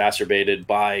being exacerbated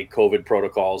by COVID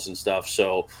protocols and stuff.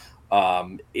 So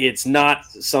it's not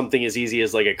something as easy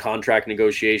as like a contract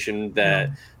negotiation that,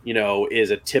 you know,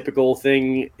 is a typical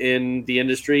thing in the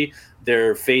industry.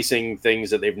 They're facing things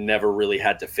that they've never really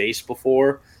had to face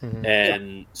before.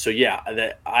 And so,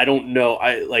 I don't know.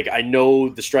 I know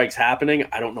the strike's happening.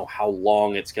 I don't know how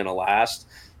long it's going to last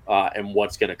and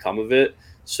what's going to come of it.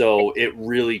 So it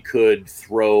really could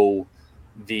throw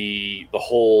the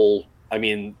whole, I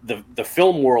mean, the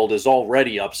film world is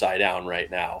already upside down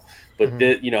right now. But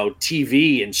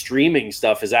TV and streaming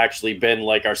stuff has actually been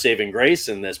like our saving grace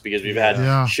in this, because we've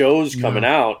had shows coming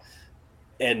out,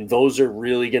 and those are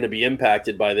really going to be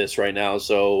impacted by this right now.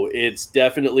 So it's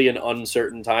definitely an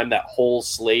uncertain time. That whole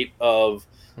slate of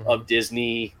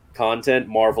Disney content,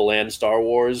 Marvel and Star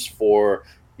Wars, for,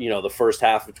 you know, the first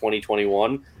half of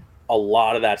 2021, a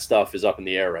lot of that stuff is up in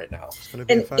the air right now.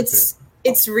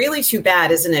 It's really too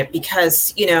bad, isn't it?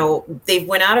 Because, you know, they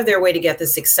went out of their way to get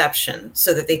this exception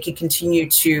so that they could continue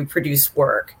to produce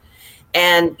work.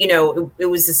 And, you know, it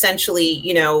was essentially,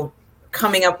 you know,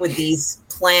 coming up with these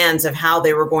plans of how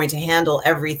they were going to handle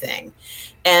everything.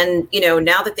 And, you know,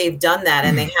 now that they've done that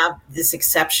and they have this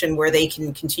exception where they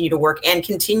can continue to work and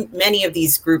many of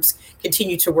these groups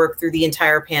continue to work through the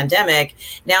entire pandemic.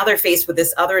 Now they're faced with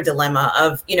this other dilemma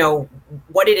of, you know,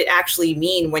 what did it actually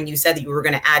mean when you said that you were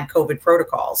going to add COVID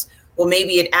protocols? Well,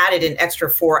 maybe it added an extra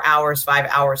 4 hours, 5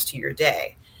 hours to your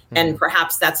day. And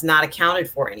perhaps that's not accounted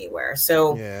for anywhere.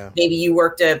 So maybe you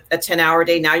worked a 10-hour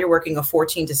day. Now you're working a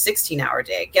 14 to 16-hour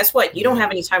day. Guess what? You don't have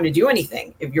any time to do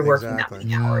anything if you're working that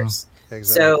many hours.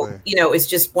 Exactly. So, you know, it's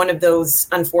just one of those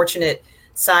unfortunate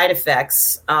side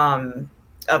effects of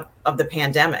the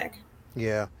pandemic.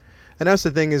 Yeah. And that's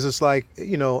the thing, is it's like,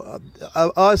 you know,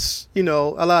 us, you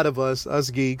know, a lot of us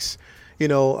geeks, you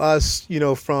know, us, you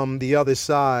know, from the other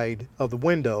side of the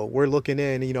window, we're looking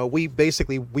in, you know, we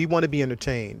want to be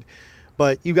entertained.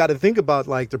 But you got to think about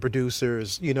like the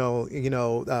producers,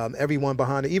 everyone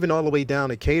behind it, even all the way down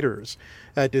to caterers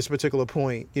at this particular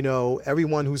point, you know,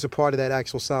 everyone who's a part of that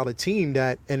actual solid team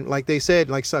that, and like they said,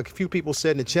 like a few people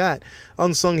said in the chat,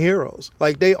 unsung heroes,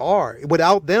 like they are.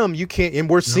 Without them, you can't, and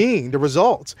we're seeing the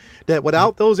results that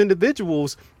without those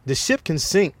individuals, the ship can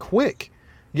sink quick.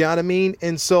 You know what I mean?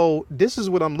 And so this is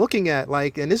what I'm looking at,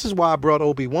 like, and this is why I brought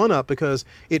Obi-Wan up, because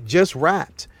it just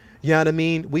wrapped. You know what I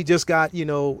mean? We just got, just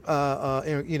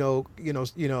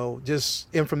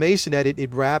information that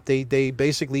it wrapped. They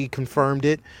basically confirmed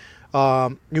it.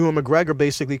 Ewan McGregor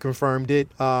basically confirmed it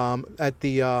at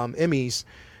the Emmys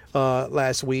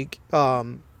last week.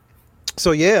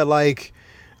 So yeah, like,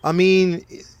 I mean,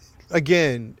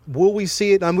 again, will we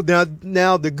see it?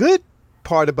 Now the good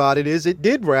part about it is it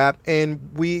did wrap, and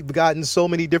we've gotten so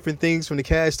many different things from the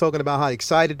cast talking about how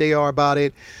excited they are about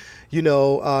it.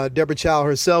 Deborah Chow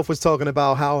herself was talking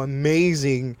about how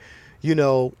amazing,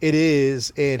 it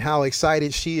is, and how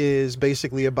excited she is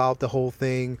basically about the whole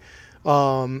thing. You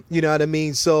know what I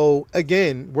mean? So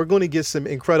again, we're going to get some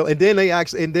incredible. And then the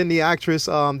actress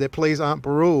that plays Aunt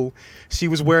Beru, she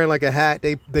was wearing like a hat.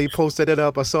 They posted it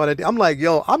up. I saw that. I'm like,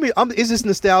 yo, is this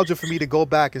nostalgia for me to go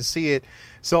back and see it?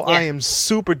 So yeah. I am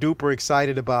super duper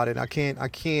excited about it. I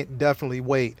can't definitely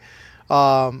wait.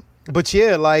 But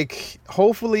yeah, like,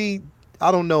 hopefully,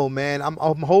 I don't know, man. I'm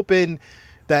hoping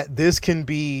that this can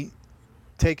be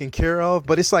taken care of,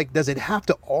 but it's like, does it have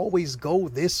to always go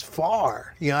this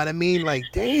far? You know what I mean? Like,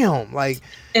 damn, like,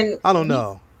 and I don't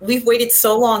know. We've waited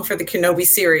so long for the Kenobi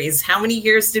series. How many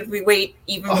years did we wait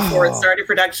even before it started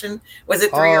production? Was it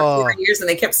 3 or 4 years? And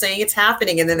they kept saying it's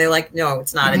happening, and then they're like, no,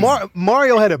 it's not.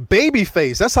 Mario had a baby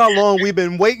face. That's how long we've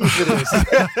been waiting for this.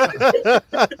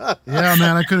 Yeah,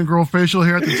 man, I couldn't grow facial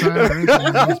hair at the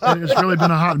time. It's really been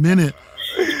a hot minute.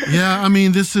 Yeah, I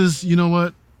mean, this is, you know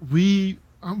what,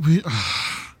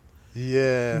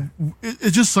 yeah,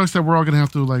 it just sucks that we're all gonna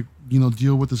have to, like,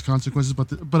 deal with these consequences.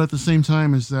 But at the same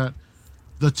time, is that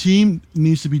the team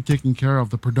needs to be taken care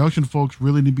of. The production folks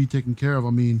really need to be taken care of.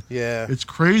 I mean, yeah, it's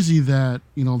crazy that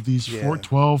these 12,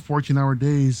 14-hour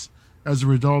days as a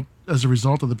result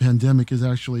of the pandemic is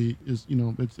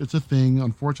it's a thing,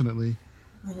 unfortunately.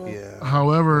 Yeah.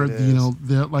 However,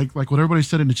 they're like what everybody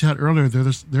said in the chat earlier.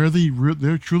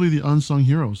 They're truly the unsung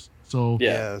heroes. So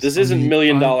yeah, this isn't $1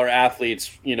 million athletes,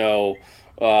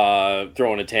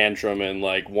 throwing a tantrum and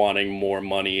like wanting more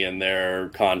money in their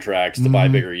contracts to buy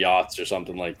bigger yachts or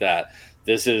something like that.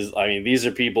 These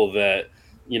are people that,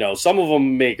 some of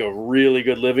them make a really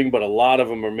good living, but a lot of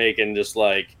them are making just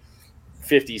like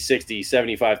 50, 60,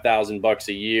 75,000 bucks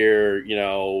a year,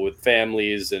 with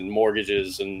families and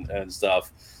mortgages and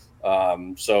stuff.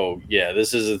 So yeah,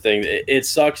 this is the thing. It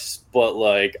sucks, but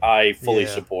like, I fully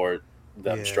support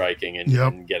them striking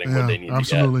and getting what they need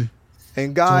absolutely. to get.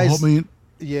 And guys, so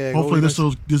hopefully this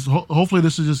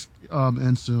will just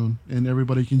end soon, and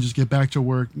everybody can just get back to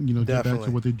work. Get back to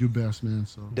what they do best, man.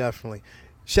 So definitely.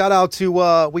 Shout out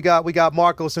to we got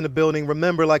Marcos in the building.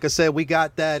 Remember, like I said, we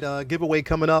got that giveaway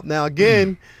coming up. Now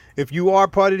again, if you are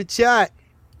part of the chat,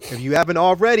 if you haven't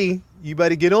already, you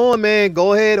better get on, man.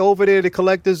 Go ahead over there to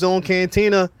Collector Zone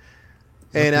Cantina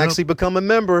and actually become a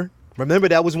member. Remember,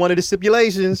 that was one of the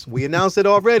stipulations. We announced it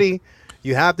already.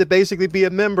 You have to basically be a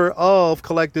member of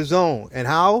Collector Zone. And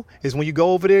how is when you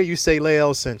go over there, you say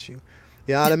Lael sent you.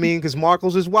 You know what I mean? Because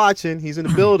Marcos is watching. He's in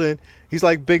the building. He's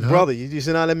like big brother. You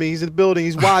know what I mean? He's in the building.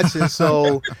 He's watching.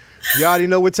 So you already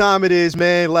know what time it is,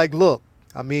 man. Like, look,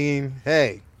 I mean,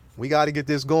 hey, we got to get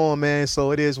this going, man.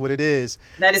 So it is what it is.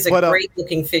 That is a great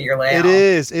looking figure layout. It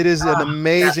is. It is an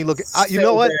amazing looking. You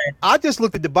know what? Good. I just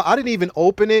looked at I didn't even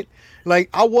open it.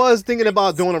 Like, I was thinking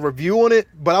about doing a review on it,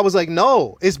 but I was like,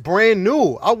 no, it's brand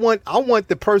new. I want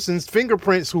the person's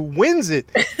fingerprints who wins it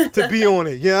to be on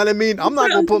it. You know what I mean? I'm not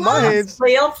gonna put my hands.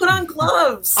 I'll put on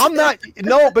gloves. I'm not.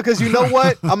 No, because you know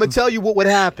what? I'm gonna tell you what would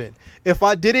happen. If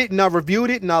I did it and I reviewed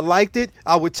it and I liked it,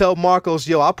 I would tell Marcos,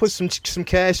 yo, I'll put some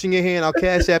cash in your hand. I'll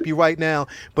cash app you right now.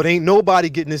 But ain't nobody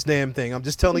getting this damn thing. I'm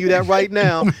just telling you that right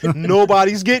now.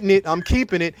 Nobody's getting it. I'm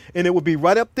keeping it. And it would be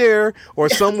right up there or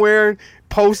somewhere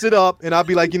posted up. And I'll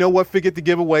be like, you know what? Forget the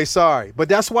giveaway. Sorry. But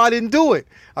that's why I didn't do it.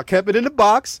 I kept it in the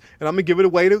box and I'm going to give it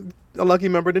away to a lucky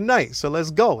member tonight. So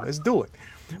let's go. Let's do it.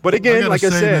 But again, like I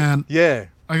said, man, yeah.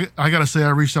 I gotta say, I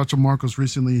reached out to Marcos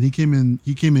recently, and he came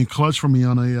in clutch for me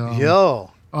on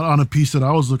on a piece that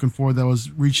I was looking for that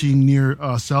was reaching near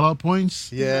sellout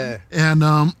points. Yeah, and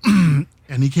and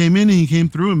he came in and he came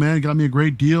through, and man, got me a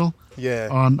great deal. Yeah,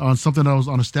 on something that was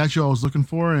on a statue I was looking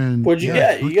for. And what'd you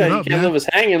get? You can't leave us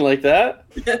hanging like that.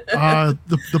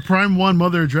 The Prime 1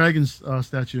 Mother of Dragons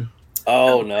statue.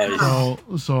 Oh, nice.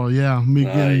 So yeah, me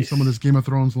getting some of this Game of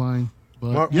Thrones line.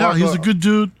 But he's a good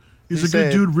dude. He's a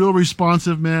good dude, real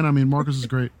responsive, man. I mean, Marcos is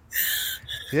great.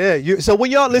 Yeah. So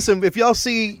when y'all listen, if y'all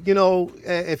see,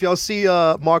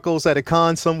 Marcos at a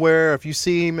con somewhere, if you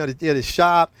see him at his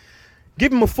shop,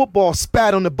 give him a football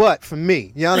spat on the butt for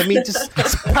me. You know what I mean? Just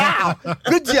pow.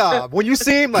 Good job. When you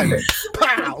see him, like,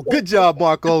 pow. Good job,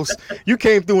 Marcos. You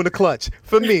came through in the clutch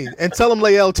for me. And tell him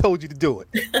Lael told you to do it.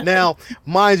 Now,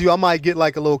 mind you, I might get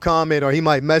like a little comment, or he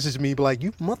might message me, be like,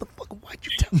 you motherfucker, why'd you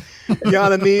tell me? You know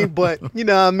what I mean? But you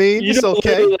know what I mean? It's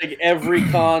okay. Like every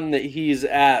con that he's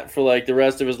at for like the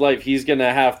rest of his life, he's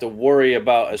gonna have to worry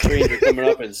about a stranger coming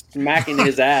up and smacking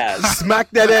his ass.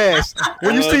 Smack that ass.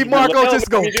 When you see Marco,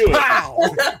 just go pow.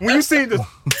 When you see the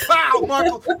pow,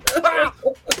 Marco, pow,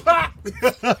 pow.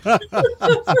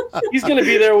 He's gonna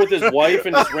be there with his wife,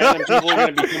 and just random people are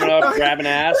gonna be coming up grabbing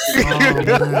ass.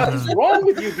 What's wrong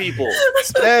with you people?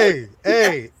 Hey,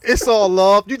 it's all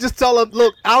love. You just tell him,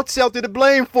 look, I'll shelter the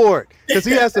blame for it, because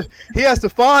he has to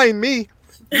find me.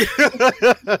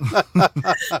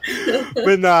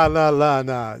 But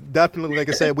nah. Definitely, like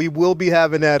I said, we will be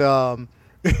having that.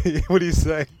 What do you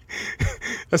say?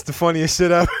 That's the funniest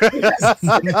shit ever. But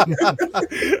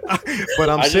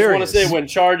I just want to say, when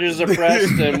charges are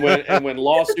pressed and when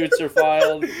lawsuits are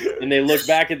filed, and they look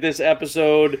back at this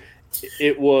episode,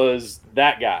 it was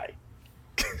that guy.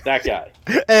 That guy.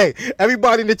 Hey,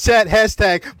 everybody in the chat,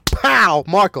 hashtag pow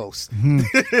Marcos.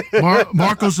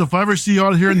 Marcos, if I ever see you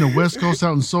out here in the West Coast,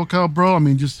 out in SoCal, bro, I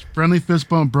mean, just friendly fist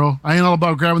bump, bro. I ain't all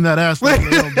about grabbing that ass.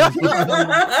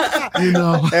 You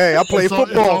know. Hey, I play football.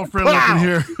 It's all friendly in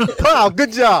here. Pow,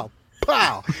 good job.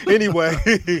 Pow. Anyway,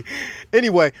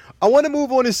 I want to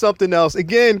move on to something else.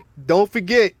 Again, don't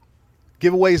forget,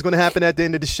 giveaway is going to happen at the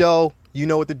end of the show. You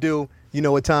know what to do. You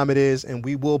know what time it is, and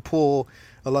we will pull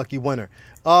a lucky winner.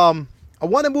 I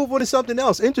want to move on to something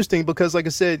else interesting, because like I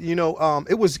said, you know,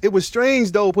 it was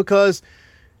strange though, because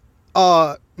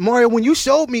Mario, when you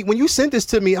sent this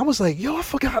to me, I was like, yo, I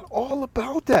forgot all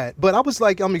about that. But I was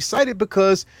like, I'm excited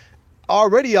because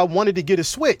already I wanted to get a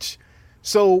Switch.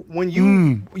 So when you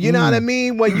know what I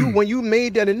mean, when you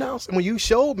made that announcement, when you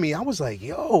showed me, I was like,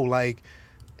 yo, like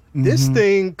this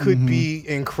thing could be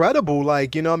incredible.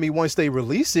 Like, you know what I mean, once they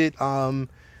release it, because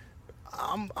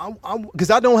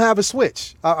I don't have a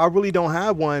Switch. I really don't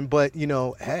have one, but you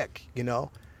know, heck, you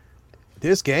know,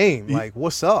 this game, like,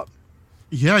 what's up?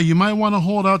 Yeah, you might want to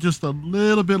hold out just a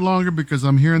little bit longer, because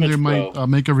I'm hearing they might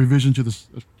make a revision to the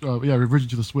revision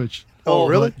to the Switch. Oh,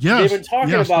 really? Yeah, they've been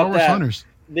talking about Star Wars that. Hunters.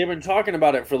 They've been talking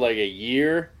about it for like a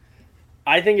year.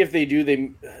 I think if they do,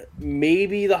 they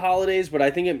maybe the holidays, but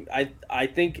I think I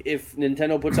think if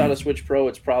Nintendo puts out a Switch Pro,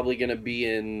 it's probably going to be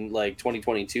in like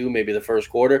 2022, maybe the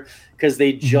first quarter, because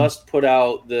they just put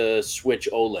out the Switch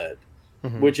OLED,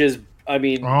 which is, I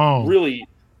mean, really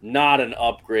not an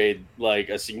upgrade, like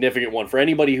a significant one for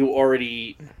anybody who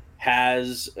already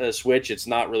has a Switch. It's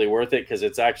not really worth it, because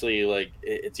it's actually like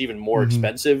it's even more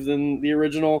expensive than the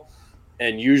original.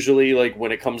 And usually, like,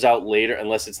 when it comes out later,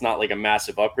 unless it's not like a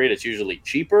massive upgrade, it's usually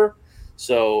cheaper.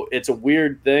 So it's a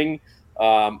weird thing.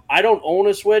 I don't own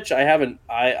a Switch. I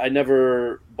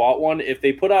never bought one. If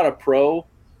they put out a Pro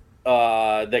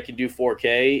that can do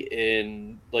 4K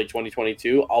in like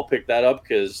 2022, I'll pick that up,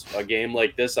 because a game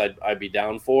like this, I'd be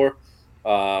down for.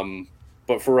 But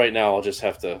for right now, I'll just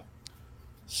have to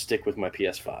stick with my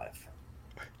PS5.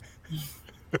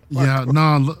 Yeah,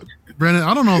 no, Brandon,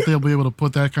 I don't know if they'll be able to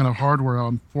put that kind of hardware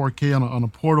on 4K on a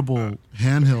portable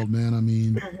handheld, man. I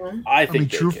mean, I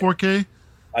think true 4K.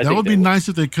 That would be nice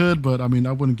if they could, but I mean,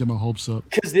 I wouldn't get my hopes up.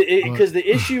 Because the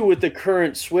issue with the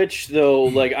current Switch, though,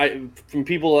 like from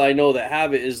people I know that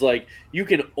have it, is like you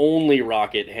can only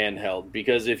rock it handheld,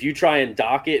 because if you try and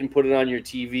dock it and put it on your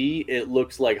TV, it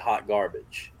looks like hot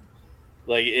garbage.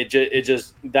 Like it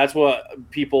just that's what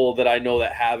people that I know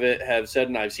that have it have said,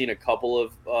 and I've seen a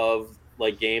couple of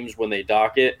like games when they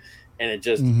dock it, and it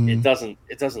just it doesn't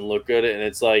look good. And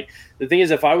it's like, the thing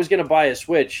is, if I was gonna buy a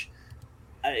Switch,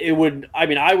 I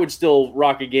would still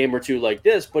rock a game or two like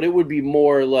this, but it would be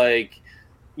more like,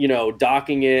 you know,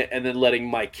 docking it and then letting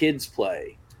my kids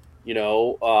play. You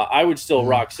know, I would still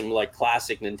rock some like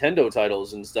classic Nintendo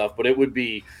titles and stuff, but it would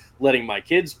be letting my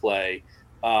kids play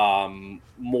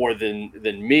more than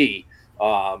me.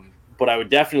 But I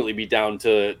would definitely be down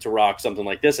to rock something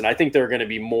like this. And I think there are going to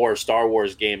be more Star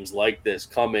Wars games like this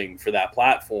coming for that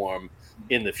platform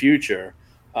in the future.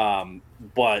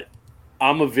 But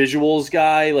I'm a visuals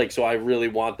guy, like, so I really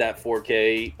want that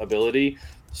 4K ability.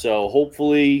 So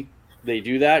hopefully they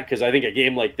do that, because I think a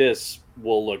game like this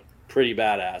will look pretty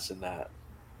badass in that.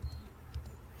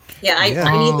 Yeah, I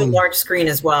need the large screen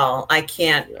as well. I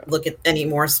can't look at any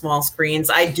more small screens.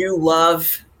 I do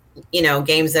love, you know,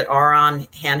 games that are on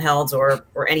handhelds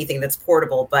or anything that's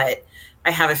portable, but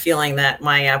I have a feeling that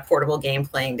my portable game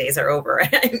playing days are over.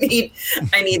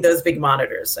 I need those big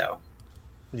monitors. So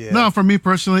Yeah. No, for me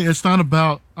personally, it's not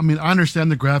about. I mean, I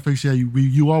understand the graphics. Yeah,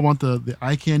 you all want the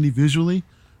eye candy visually.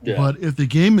 Yeah. But if the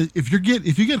game, if you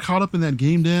get caught up in that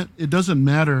game, Dan, it doesn't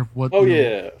matter what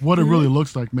what it really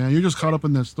looks like, man. You're just caught up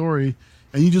in that story,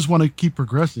 and you just want to keep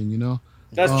progressing.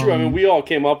 That's true. I mean, we all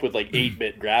came up with like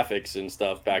 8-bit graphics and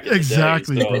stuff back in the day. So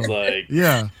it's like,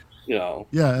 yeah.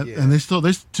 Yeah, and they still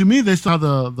to me they still have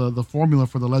the formula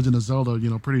for the Legend of Zelda,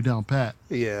 pretty down pat.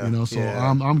 Yeah. So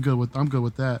I'm good with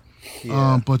that.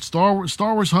 Yeah. But Star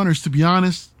Wars Hunters, to be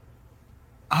honest,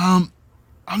 I'm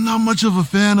not much of a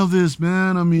fan of this,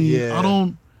 man. I mean, I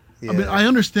don't. Yeah. I mean, I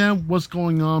understand what's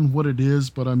going on, what it is,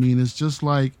 but I mean, it's just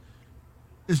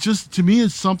to me,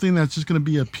 it's something that's just going to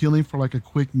be appealing for like a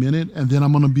quick minute, and then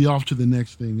I'm going to be off to the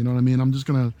next thing. You know what I mean? I'm just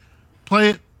going to play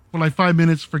it for like 5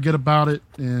 minutes, forget about it,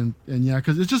 and yeah,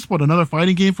 because it's just another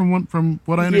fighting game from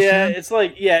what I understand. Yeah, it's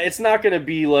like it's not going to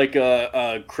be like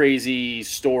a crazy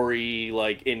story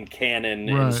like in canon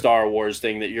in Star Wars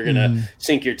thing that you're going to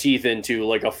sink your teeth into,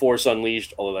 like a Force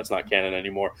Unleashed, although that's not canon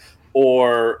anymore,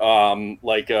 or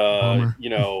like Fallen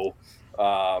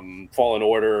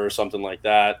Order or something like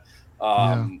that.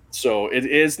 So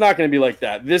it's not going to be like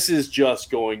that. This is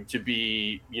just going to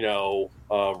be,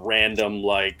 random,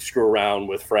 like screw around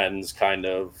with friends kind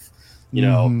of,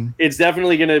 it's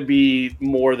definitely going to be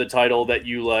more the title that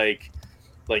you like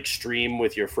stream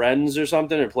with your friends or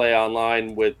something or play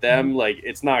online with them. Like,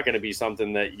 it's not going to be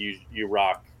something that you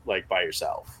rock like by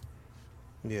yourself.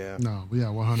 Yeah. No,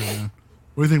 100, man.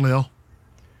 What do you think, Leo?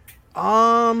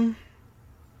 I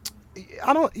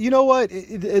don't. You know what?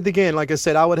 Again, like I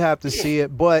said, I would have to see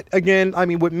it. But again, I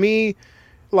mean, with me,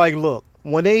 like, look,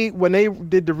 when they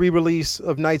did the re-release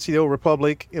of Knights of the Old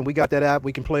Republic, and we got that app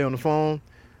we can play on the phone,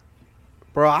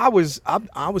 bro, I was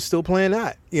still playing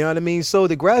that. You know what I mean? So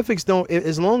the graphics don't.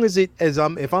 As long as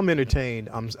if I'm entertained,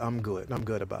 I'm good. I'm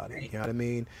good about it. You know what I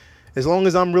mean? As long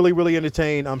as I'm really, really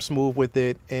entertained, I'm smooth with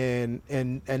it, and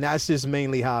that's just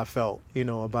mainly how I felt,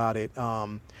 about it.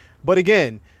 But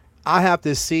again, I have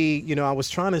to see, I was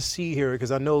trying to see here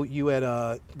because I know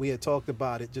we had talked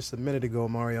about it just a minute ago,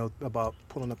 Mario, about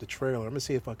pulling up the trailer. Let me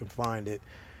see if I can find it.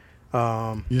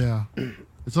 Yeah,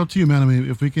 it's up to you, man. I mean,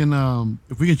 if we can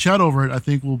chat over it, I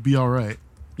think we'll be all right.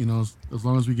 As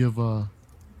long as we give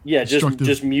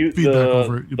just mute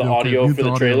the audio for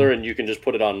the trailer, and you can just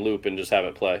put it on loop and just have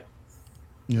it play.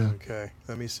 Yeah. Okay.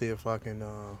 Let me see if I can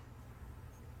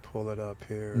pull it up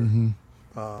here. Mm-hmm.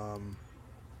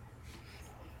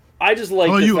 I just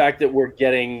like the fact that we're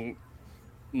getting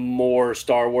more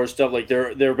Star Wars stuff. Like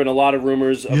there have been a lot of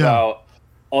rumors about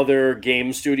other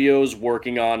game studios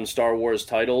working on Star Wars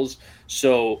titles.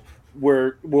 So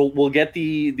we'll get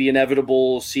the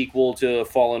inevitable sequel to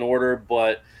Fallen Order,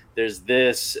 but there's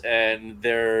this, and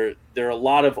there are a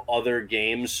lot of other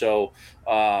games. So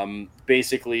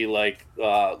basically, like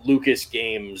Lucas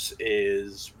Games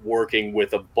is working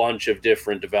with a bunch of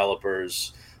different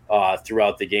developers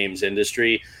throughout the games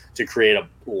industry to create a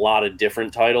lot of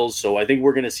different titles. So I think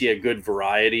we're going to see a good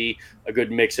variety, a good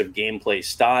mix of gameplay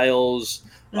styles,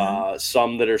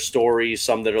 some that are stories,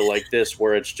 some that are like this,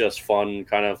 where it's just fun,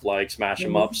 kind of like smash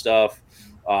 'em up stuff,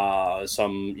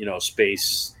 some,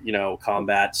 space,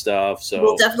 combat stuff. So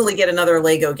we'll definitely get another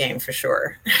Lego game for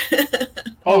sure. They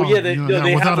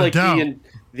have like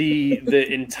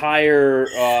the entire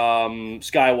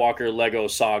Skywalker Lego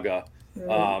saga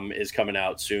is coming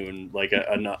out soon, like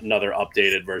another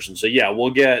updated version. So yeah,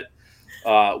 we'll get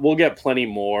plenty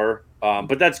more,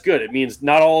 but that's good. It means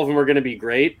not all of them are going to be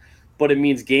great, but it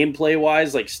means gameplay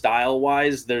wise, like style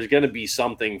wise, there's going to be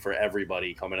something for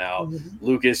everybody coming out.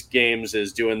 Lucas Games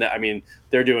is doing that. I mean,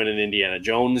 they're doing an Indiana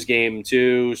Jones game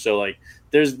too, so like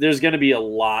there's going to be a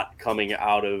lot coming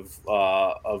out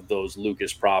of those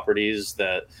Lucas properties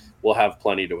that we'll have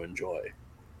plenty to enjoy.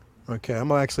 Okay, I'm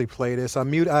gonna actually play this. I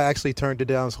actually turned it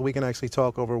down so we can actually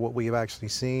talk over what we've actually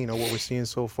seen or what we're seeing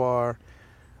so far.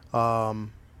 I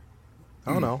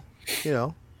don't know,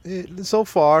 so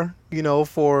far,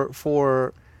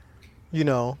 for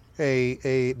a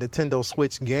Nintendo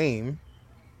Switch game.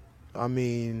 I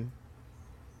mean,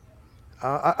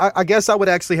 I guess I would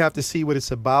actually have to see what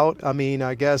it's about. I mean,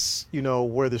 I guess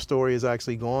where the story is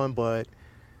actually going, but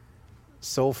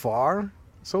so far,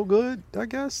 so good. I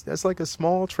guess that's like a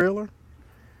small trailer.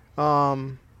 I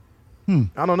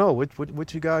don't know.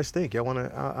 What you guys think? Y'all want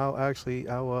to?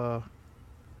 I'll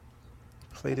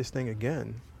play this thing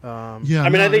again. I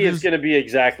think it's going to be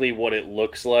exactly what it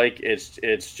looks like. It's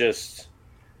just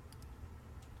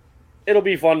it'll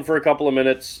be fun for a couple of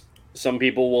minutes. Some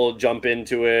people will jump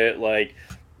into it, like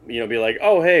be like,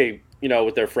 oh hey,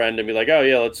 with their friend, and be like, oh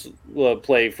yeah, let's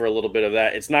play for a little bit of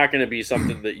that. It's not going to be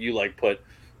something that you like put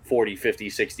 40, 50,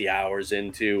 60 hours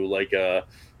into like a,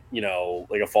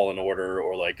 like a Fallen Order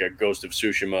or like a Ghost of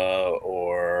Tsushima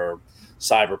or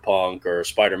Cyberpunk or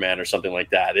Spider-Man or something like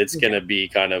that. It's going to be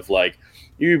kind of like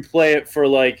you play it for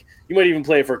like, you might even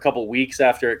play it for a couple weeks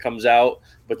after it comes out,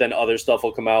 but then other stuff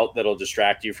will come out that'll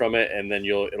distract you from it. And then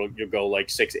you'll go like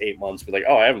 6-8 months, be like,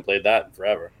 oh, I haven't played that in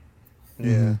forever.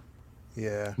 Yeah.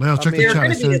 Yeah. Well, check there the are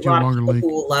chat. going to be a lot of people link.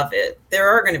 who will love it. There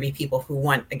are going to be people who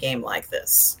want a game like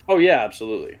this. Oh yeah,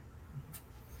 absolutely.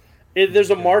 There's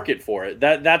a market for it.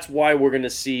 That's why we're going to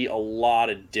see a lot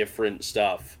of different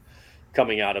stuff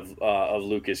coming out of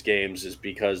Lucas Games, is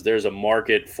because there's a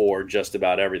market for just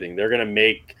about everything. They're going to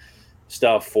make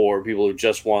stuff for people who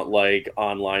just want like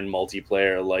online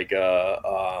multiplayer, like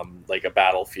a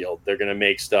Battlefield. They're going to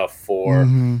make stuff for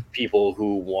people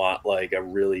who want like a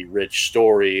really rich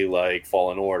story, like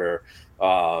Fallen Order.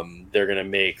 They're going to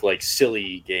make like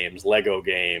silly games, Lego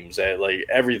games, like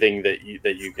everything that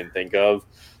you can think of.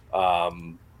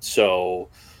 So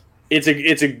it's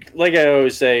a like I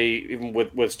always say, even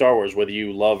with Star Wars, whether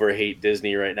you love or hate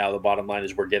Disney right now, the bottom line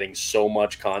is we're getting so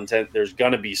much content. There's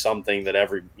going to be something that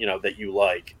that you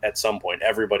like at some point.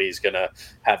 Everybody's going to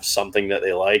have something that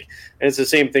they like. And it's the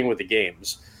same thing with the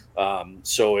games.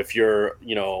 So if you're,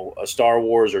 a Star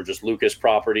Wars or just Lucas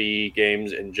property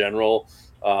games in general,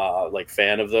 like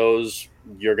fan of those,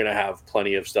 you're going to have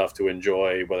plenty of stuff to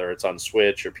enjoy, whether it's on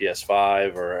Switch or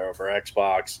PS5 or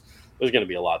Xbox. There's going to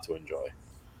be a lot to enjoy.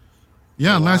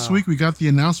 Yeah, last week we got the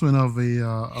announcement of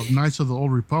of Knights of the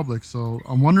Old Republic, so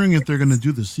I'm wondering if they're going to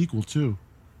do the sequel too.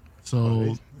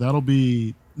 So that'll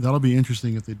be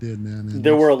interesting if they did, man. And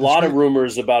there were a lot of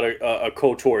rumors about a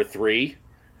KOTOR 3,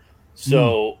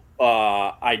 so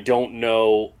I don't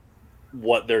know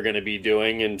what they're going to be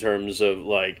doing in terms of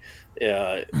like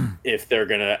if they're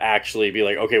going to actually be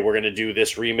like, okay, we're going to do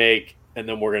this remake and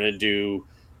then we're going to do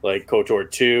like KOTOR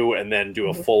 2 and then do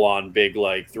a full-on big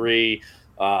like 3.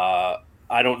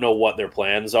 I don't know what their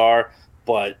plans are,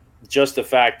 but just the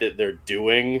fact that they're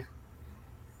doing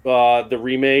the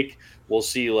remake, we'll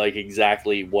see like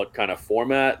exactly what kind of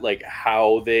format, like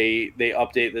how they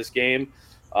update this game.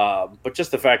 But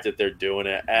just the fact that they're doing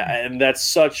it, and that's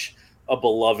such a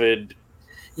beloved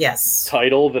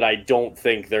title that I don't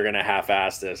think they're going to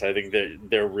half-ass this. I think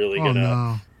they're really going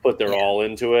to put their all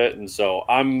into it, and so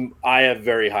I have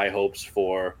very high hopes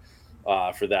for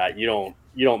that.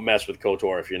 You don't mess with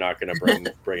KOTOR if you're not going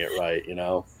to bring it right,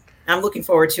 I'm looking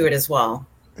forward to it as well.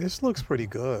 This looks pretty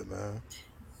good, man.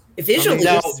 Visually,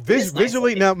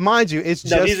 visually, now mind you, it's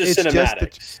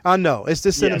cinematics. I know it's the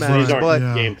cinematics, but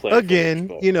gameplay again,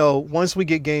 once we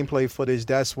get gameplay footage,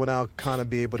 that's when I'll kind of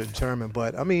be able to determine.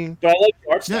 But I mean, I like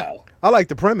the art style. I like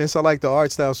the premise. I like the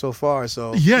art style so far.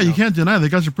 So you can't deny they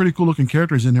got some pretty cool looking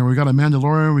characters in here. We got a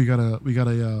Mandalorian, we got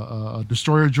a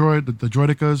destroyer droid, the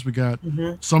droidicas. We got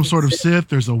some sort of Sith.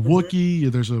 There's a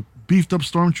Wookiee. There's a beefed up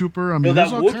stormtrooper. I mean,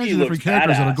 there's all kinds of different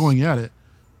characters that are going at it.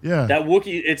 Yeah, that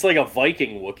Wookiee, it's like a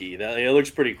Viking Wookiee. It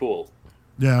looks pretty cool.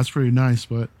 Yeah, that's pretty nice.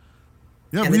 But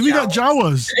yeah, we got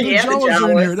Jawas. The Jawas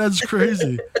are in here. That's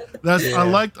crazy. I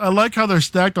like how they're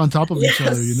stacked on top of each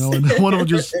other, and one of them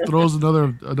just throws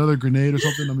another grenade or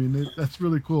something. I mean, that's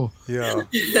really cool. Yeah,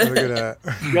 look at that.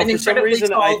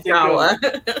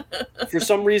 For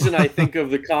some reason, I think of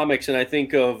the comics, and I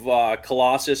think of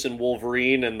Colossus and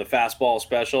Wolverine and the fastball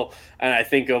special, and I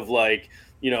think of like,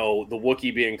 the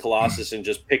Wookiee being Colossus and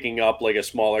just picking up like a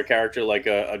smaller character like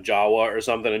a Jawa or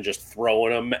something and just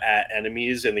throwing them at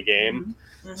enemies in the game.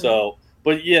 So,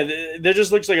 but yeah, there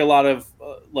just looks like a lot of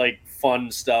like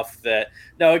fun stuff that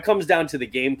now it comes down to the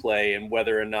gameplay and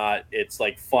whether or not it's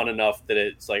like fun enough that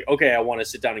it's like, okay, I want to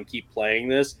sit down and keep playing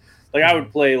this. Like I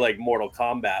would play like Mortal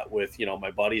Kombat with,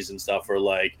 my buddies and stuff, or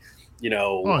like,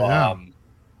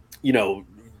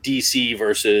 DC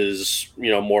versus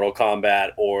Mortal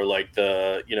Kombat, or like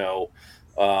the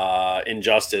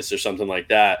Injustice or something like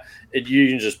that. You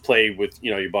can just play with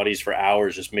your buddies for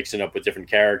hours, just mixing up with different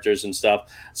characters and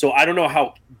stuff. So I don't know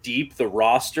how deep the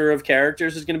roster of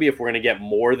characters is going to be, if we're going to get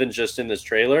more than just in this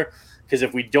trailer. Because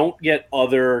if we don't get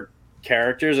other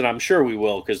characters, and I'm sure we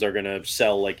will, because they're going to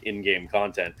sell like in-game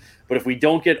content, but if we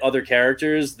don't get other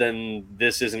characters, then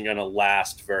this isn't going to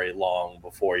last very long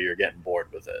before you're getting bored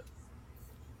with it.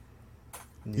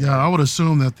 Yeah, I would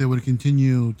assume that they would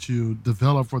continue to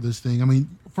develop for this thing. I mean,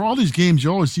 for all these games,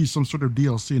 you always see some sort of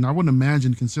DLC, and I wouldn't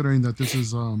imagine, considering that this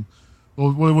is,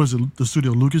 what was it, the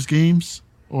studio Lucas Games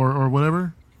or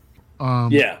whatever. I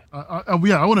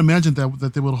would imagine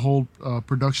that they would hold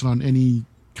production on any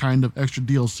kind of extra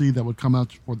DLC that would come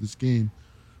out for this game.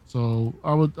 So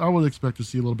I would expect to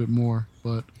see a little bit more,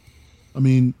 but I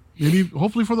mean, maybe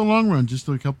hopefully for the long run, just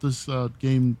to help this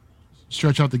game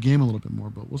stretch out the game a little bit more,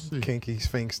 but we'll see. Kinky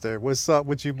Sphinxter. What's up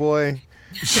with you, boy?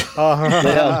 It's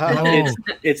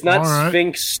not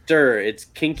Sphinxter. It's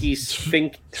Kinky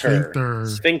Sphincter. Sphincter.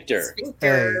 Sphincter.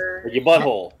 Your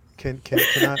butthole. Can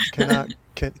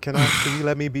you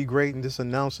let me be great and just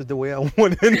announce it the way I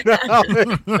want it now?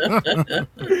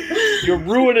 You're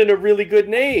ruining a really good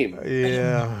name.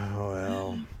 Yeah,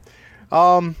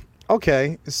 well.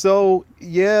 Okay. So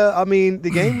yeah, I mean the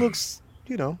game looks,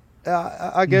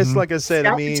 I guess like I said,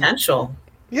 It's got potential.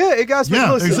 Yeah, it got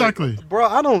exactly. Bro,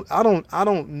 I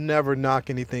don't never knock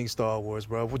anything Star Wars,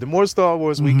 bro. The more Star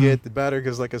Wars we get, the better,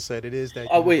 because like I said, it is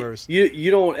that universe. Wait,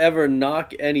 you don't ever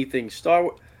knock anything Star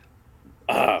Wars?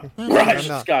 Rise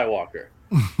of Skywalker.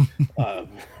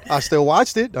 I still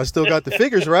watched it. I still got the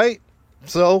figures, right?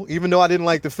 So even though I didn't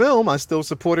like the film, I still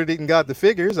supported it and got the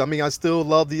figures. I mean, I still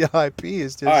love the IP.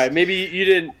 It's just... All right, maybe you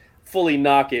didn't fully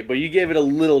knock it, but you gave it a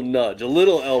little nudge, a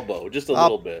little elbow, just a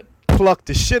little bit. Plucked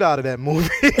the shit out of that movie.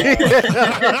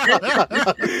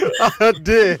 I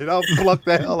did. I plucked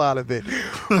the hell out of it.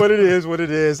 But it is what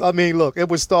it is. I mean, look, it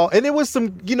was and it was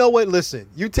some. You know what? Listen,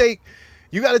 you got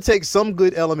to take some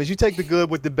good elements. You take the good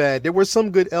with the bad. There were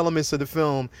some good elements of the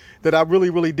film that I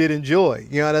really, really did enjoy.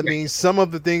 You know what I mean? Some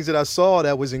of the things that I saw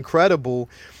that was incredible.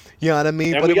 You know what I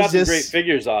mean? And we got some great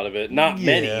figures out of it. Not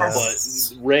many, but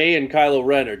Rey and Kylo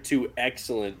Ren are two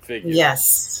excellent figures.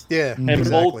 Yes. Yeah. And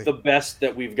both the best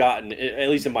that we've gotten, at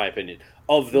least in my opinion,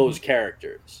 of those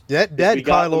characters. That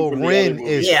Kylo Ren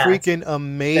is freaking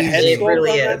amazing. The head sculpt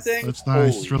really on is. that thing? It's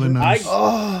nice. It's really nice.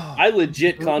 I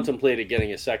legit contemplated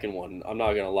getting a second one. I'm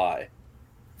not going to lie.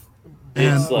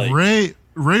 And Rey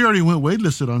already went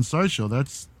waitlisted on Sideshow.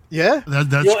 That's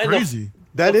crazy.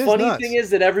 The funny thing is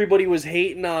that everybody was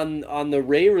hating on the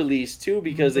Rey release too,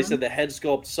 because they said the head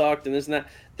sculpt sucked and this and that.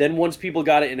 Then once people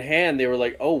got it in hand, they were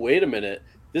like, "Oh, wait a minute,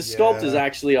 this sculpt is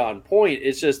actually on point."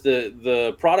 It's just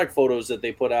the product photos that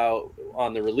they put out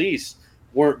on the release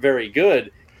weren't very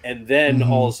good, and then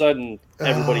all of a sudden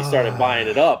everybody started buying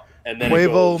it up. And then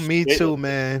Quavo, me too,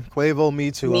 man. Quavo,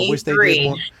 me too. I wish they did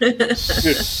more. Dude,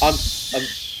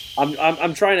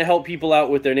 I'm trying to help people out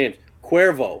with their names.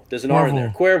 Cuervo. There's an R in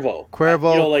there. Cuervo.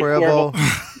 Cuervo.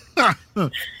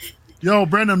 Yo,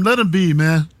 Brandon, let him be,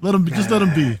 man. Let him be. Just let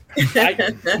him be.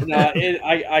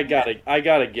 I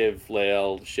gotta give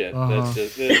Lael shit. That's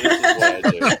just this is what I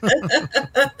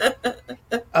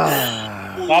do.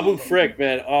 Babu Frick,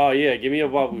 man. Oh yeah, give me a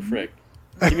Babu Frick.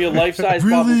 Give me a life-size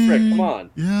Babu Frick. Come on.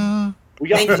 Yeah. We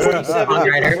got 47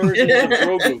 versions of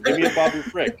Grogu. Give me a Babu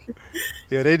Frick.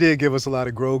 Yeah, they did give us a lot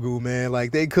of Grogu, man.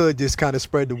 Like, they could just kind of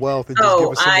spread the wealth and just give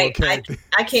us some more character.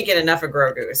 I can't get enough of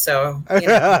Grogu, so. I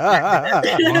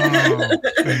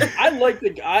like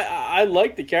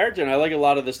the character, and I like a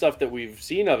lot of the stuff that we've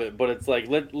seen of it. But it's like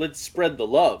let's spread the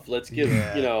love. Let's give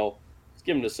let's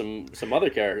give him to some other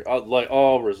character like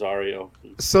Rosario.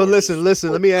 So listen.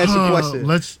 Let me ask you a question.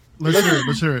 Let's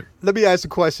hear it. Let me ask a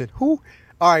question. Who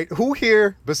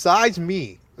here besides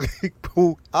me,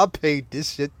 who I paid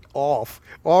this shit off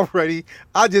already?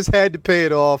 I just had to pay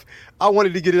it off. I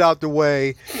wanted to get it out the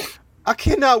way. I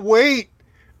cannot wait,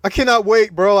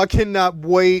 bro. I cannot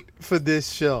wait for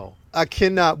this show. I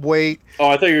cannot wait. Oh,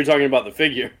 I thought you were talking about the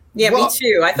figure. Yeah, me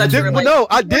too. I thought you were like... No,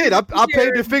 I did. I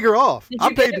paid the figure off. Did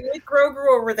you get it with Grogu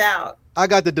or without? I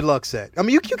got the deluxe set. I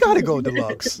mean, you got to go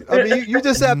deluxe. I mean, you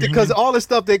just have to, because all the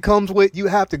stuff that comes with, you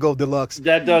have to go deluxe.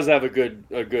 That does have a good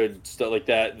stuff like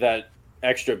that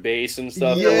extra base and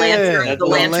stuff. Yeah, the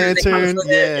lantern.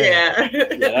 Yeah,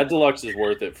 that deluxe is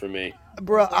worth it for me,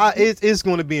 bro. It's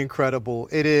going to be incredible.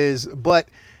 It is, but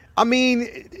I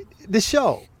mean, the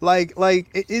show,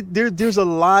 there's a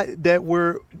lot that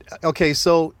we're okay.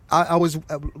 So I was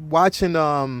watching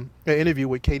an interview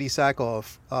with Katie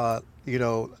Sackhoff,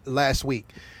 last week,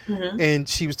 and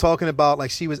she was talking about,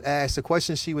 like, she was asked, the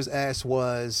question she was asked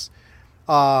was,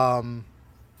 will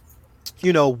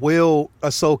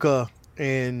Ahsoka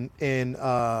and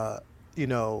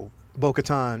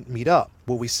Bo-Katan meet up?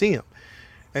 Will we see him?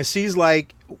 And she's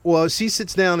like, well, she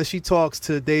sits down and she talks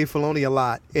to Dave Filoni a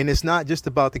lot, and it's not just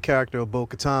about the character of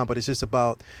Bo-Katan, but it's just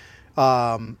about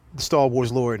the Star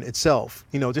Wars lore in itself,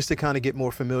 just to kind of get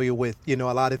more familiar with, a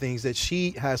lot of things that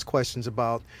she has questions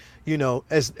about,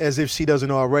 as if she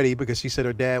doesn't already, because she said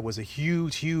her dad was a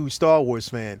huge Star Wars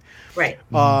fan. Right.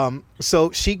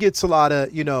 So she gets a lot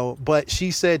of, but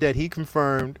she said that he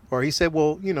confirmed, or he said,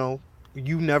 well, you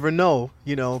never know,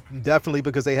 definitely,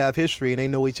 because they have history and they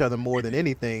know each other more than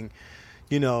anything,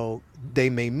 they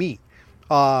may meet.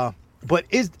 But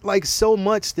it's like so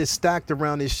much that's stacked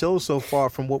around this show so far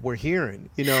from what we're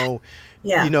hearing,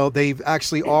 they've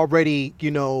actually already,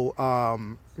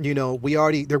 you know, we're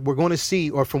going to see,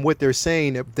 or from what they're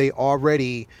saying, that we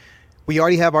already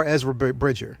have our Ezra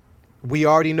Bridger. We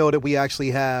already know that we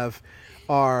actually have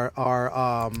our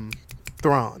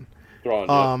Thrawn.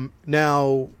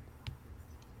 Now,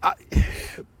 I'm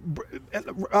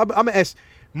gonna ask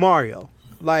Mario,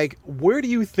 like, where do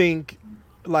you think,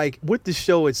 like, with the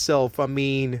show itself? I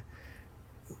mean,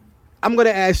 I'm gonna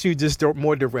ask you just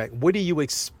more direct. What do you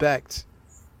expect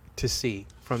to see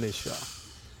from this show?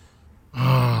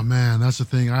 Oh man, that's the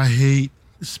thing. I hate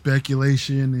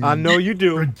speculation. And I know you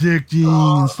do. Predicting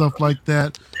and stuff like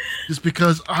that, just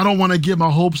because I don't want to get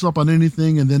my hopes up on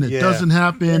anything, and then it doesn't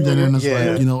happen. Then it's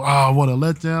like, you know, what a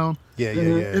letdown.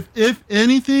 Yeah. If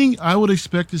anything, I would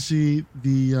expect to see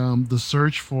the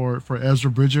search for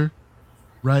Ezra Bridger,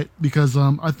 right? Because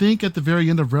I think at the very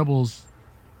end of Rebels,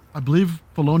 I believe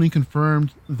Filoni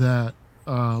confirmed that.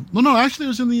 No, actually, it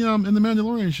was in the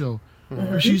Mandalorian show.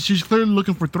 Mm-hmm. She's clearly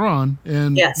looking for Thrawn,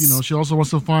 and you know, she also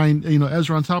wants to find, you know,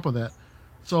 Ezra on top of that.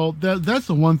 So that's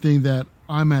the one thing that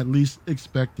I'm at least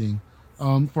expecting.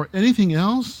 For anything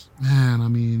else, man, I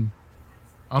mean,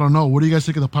 I don't know. What do you guys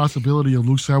think of the possibility of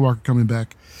Luke Skywalker coming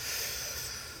back?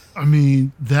 I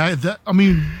mean, that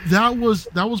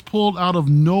was pulled out of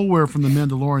nowhere from the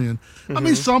Mandalorian. Mm-hmm. I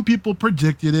mean, some people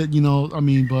predicted it, you know. I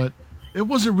mean, but it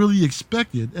wasn't really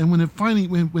expected. And when it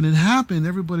happened,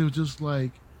 everybody was just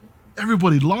like,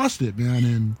 everybody lost it, man.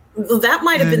 And that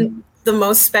might have been the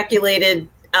most speculated,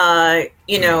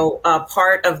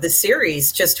 part of the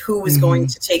series, just who was going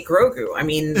to take Grogu. I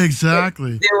mean,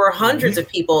 exactly. There were hundreds of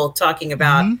people talking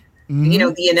about, you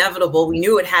know, the inevitable. We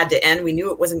knew it had to end. We knew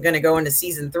it wasn't going to go into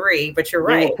season 3, but you're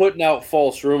right. They were putting out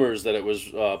false rumors that it was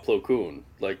Plo Koon.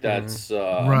 Like, that's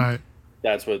right.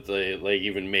 That's what they, like,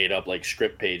 even made up, like,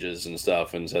 script pages and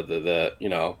stuff, and said that you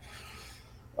know.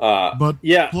 But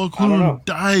Plo Koon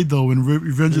died though in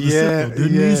Revenge of the Sith,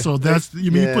 didn't he? So that's,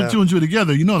 you put 2 and 2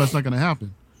 together, you know that's not going to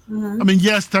happen. Mm-hmm. I mean,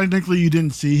 yes, technically you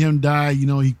didn't see him die. You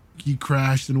know, he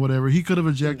crashed and whatever. He could have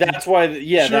ejected. That's why,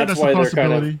 that's why they're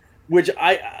kind of. Which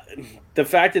the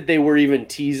fact that they were even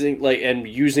teasing, like, and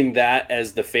using that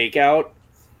as the fake out,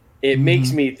 it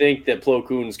makes me think that Plo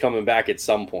Koon's coming back at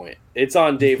some point. It's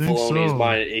on Dave Filoni's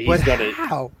mind.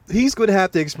 He's going to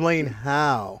have to explain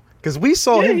how, because we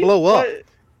saw him blow up.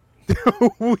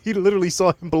 We literally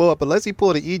saw him blow up. Unless he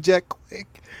pulled an eject quick,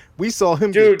 we saw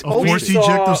him get force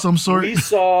eject of some sort. We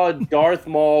saw Darth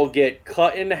Maul get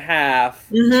cut in half.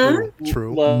 Mm-hmm.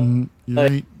 True.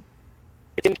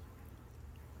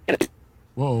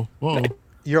 Whoa.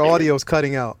 Your audio's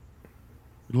cutting out.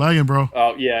 You're lagging, bro.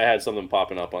 Oh, yeah, I had something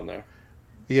popping up on there.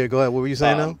 Yeah, go ahead. What were you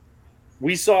saying now?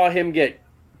 We saw him get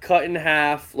cut in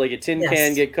half, like a tin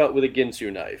can get cut with a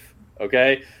Ginsu knife.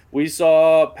 Okay? We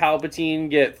saw Palpatine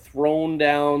get thrown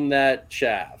down that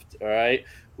shaft, all right?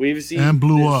 We've seen and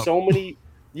blew up. So many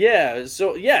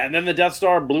and then the Death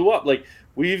Star blew up. Like,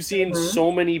 we've seen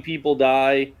so many people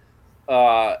die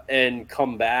and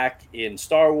come back in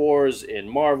Star Wars, in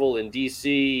Marvel, in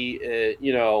DC,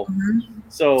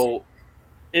 so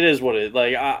it is what it is.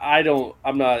 Like,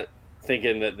 I'm not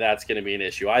thinking that that's going to be an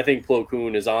issue. I think Plo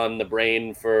Koon is on the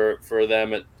brain for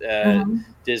them at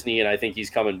Disney, and I think he's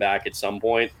coming back at some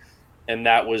point. And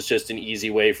that was just an easy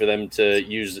way for them to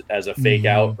use as a fake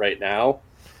out right now.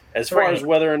 As far as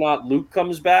whether or not Luke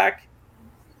comes back,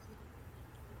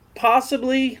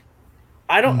 possibly.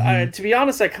 I don't. To be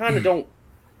honest, I kind of don't.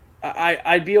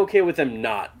 I'd be okay with them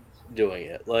not doing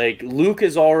it. Like, Luke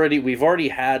is we've already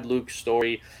had Luke's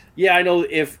story. Yeah, I know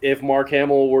if Mark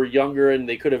Hamill were younger and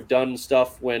they could have done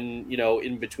stuff when, you know,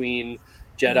 in between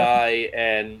Jedi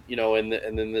and, you know, and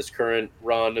then this current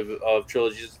run of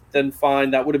trilogies, then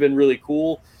fine, that would have been really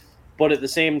cool. But at the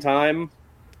same time,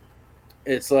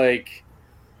 it's like,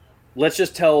 let's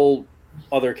just tell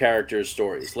other characters'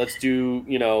 stories. Let's do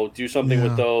something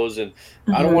with those. And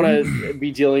I don't want to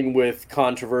be dealing with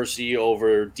controversy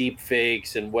over deep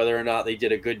fakes and whether or not they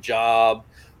did a good job,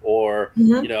 or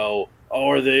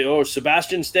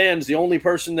Sebastian Stan's the only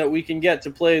person that we can get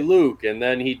to play Luke, and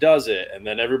then he does it, and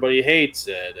then everybody hates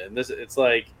it, and it's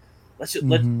like,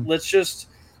 let's just.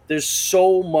 There's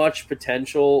so much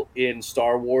potential in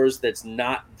Star Wars that's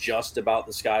not just about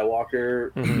the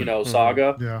Skywalker,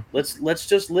 saga. Yeah. Let's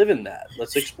just live in that.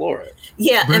 Let's explore it.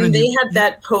 Yeah, and they had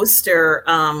that poster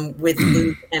with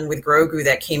Luke and with Grogu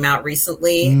that came out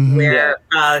recently, where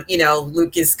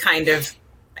Luke is kind of.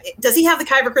 Does he have the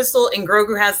Kyber crystal and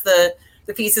Grogu has the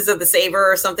pieces of the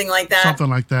saber or something like that? Something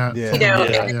like that.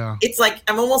 Yeah. It's like,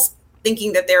 I'm almost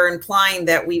thinking that they're implying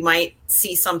that we might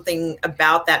see something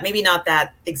about that. Maybe not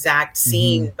that exact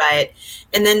scene, but,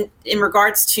 and then in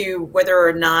regards to whether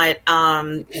or not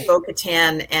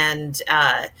Bo-Katan and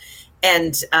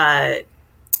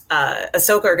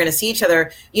Ahsoka are going to see each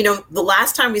other. You know, the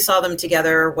last time we saw them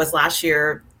together was last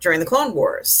year during the Clone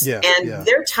Wars. Yeah, and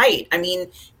they're tight. I mean,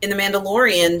 in The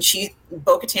Mandalorian,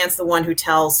 Bo-Katan's the one who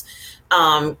tells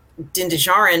Din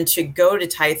Djarin to go to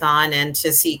Tython and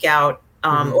to seek out,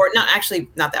 or not actually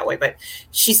not that way, but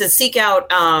she says seek out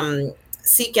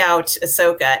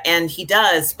Ahsoka, and he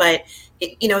does. But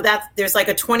that there's like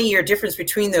a 20-year difference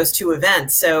between those two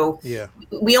events. So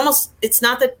it's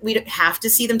not that we don't have to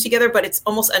see them together, but it's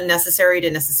almost unnecessary to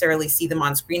necessarily see them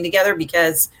on screen together,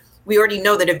 because we already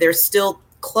know that if they're still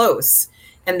close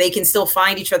and they can still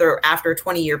find each other after a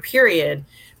 20-year period,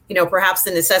 perhaps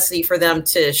the necessity for them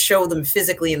to show them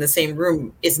physically in the same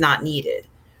room is not needed.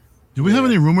 Do we have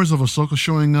any rumors of Ahsoka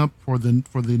showing up for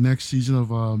the next season of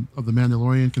The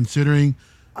Mandalorian, considering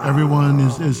everyone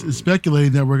is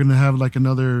speculating that we're going to have like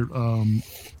another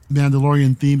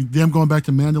Mandalorian theme, them going back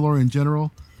to Mandalorian in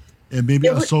general, and maybe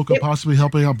Ahsoka possibly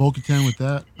helping out Bo-Katan with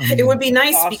that? It would be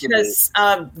nice because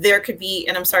there could be,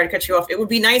 and I'm sorry to cut you off, it would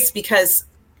be nice because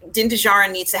Din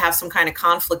Djarin needs to have some kind of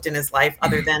conflict in his life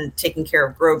other than taking care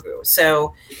of Grogu.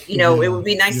 So, it would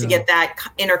be nice to get that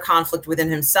inner conflict within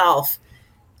himself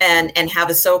and have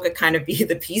Ahsoka kind of be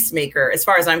the peacemaker, as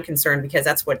far as I'm concerned, because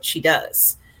that's what she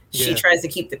does. She tries to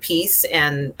keep the peace,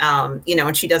 and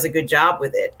and she does a good job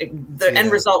with it. The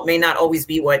end result may not always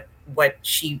be what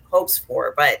she hopes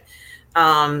for, but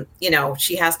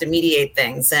she has to mediate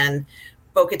things. And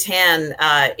Bo-Katan,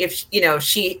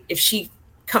 if she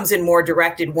comes in more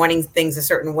directed, wanting things a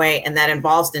certain way, and that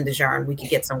involves Din Djarin, we could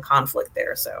get some conflict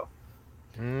there. So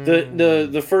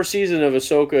the first season of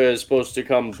Ahsoka is supposed to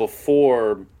come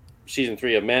before season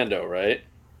 3 of Mando, right?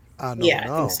 I don't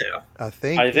know. I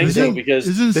think so. I think so,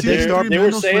 because they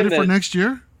were saying that for next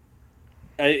year.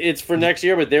 It's for next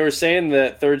year, but they were saying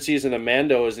that third season of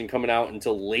Mando isn't coming out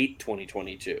until late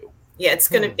 2022. Yeah, it's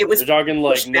gonna. It was. They're talking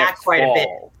like next quite fall. A bit.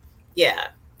 Yeah,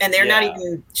 and they're not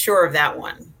even sure of that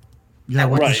one. Yeah,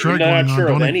 with the strike going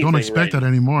on, don't expect that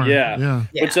anymore. Yeah.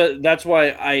 But that's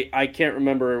why I can't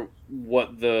remember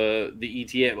what the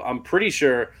ETA. I'm pretty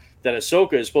sure that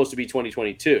Ahsoka is supposed to be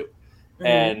 2022,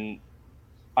 and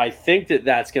I think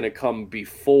that's going to come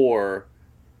before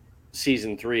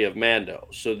season 3 of Mando.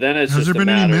 So then it's has there been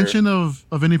any mention of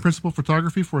any principal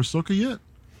photography for Ahsoka yet?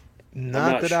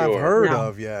 Not that I've heard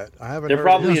of yet. I haven't. They're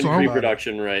probably in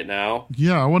pre-production right now.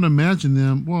 Yeah, I want to imagine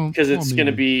them. Well, because it's going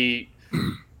to be.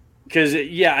 Because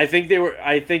I think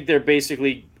they're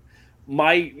basically.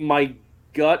 My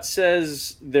gut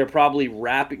says they're probably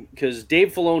wrapping, because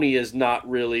Dave Filoni is not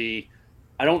really.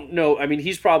 I don't know. I mean,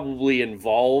 he's probably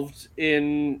involved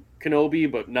in Kenobi,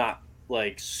 but not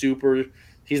like super.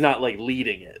 He's not like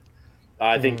leading it.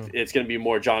 I think it's going to be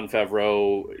more Jon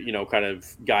Favreau, kind of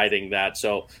guiding that.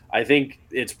 So I think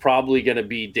it's probably going to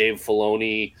be Dave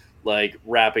Filoni, like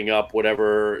wrapping up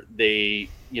whatever they,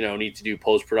 need to do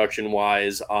post-production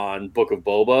wise on Book of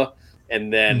Boba.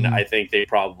 And then I think they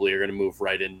probably are going to move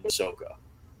right into Ahsoka.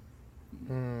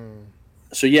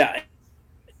 So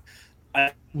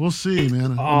we'll see,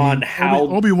 man. How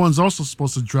Obi-Wan's also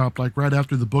supposed to drop like right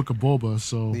after the Book of Boba.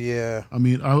 So I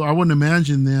mean, I wouldn't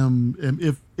imagine them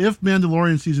if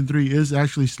Mandalorian season 3 is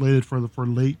actually slated for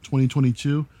late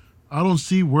 2022. I don't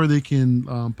see where they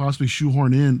can possibly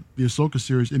shoehorn in the Ahsoka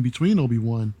series in between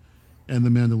Obi-Wan and the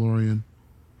Mandalorian.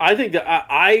 I think that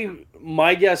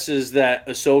my guess is that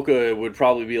Ahsoka would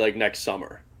probably be like next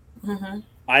summer.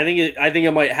 I think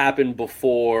it might happen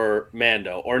before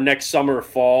Mando, or next summer,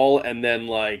 fall, and then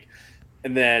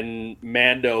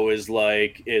Mando is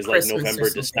like November,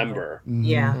 December.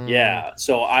 Yeah.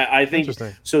 So I think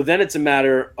so. Then it's a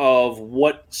matter of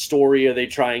what story are they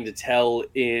trying to tell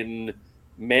in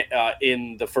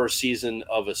the first season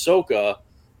of Ahsoka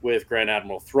with Grand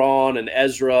Admiral Thrawn and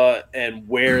Ezra, and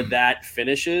where that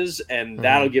finishes, and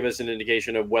that'll give us an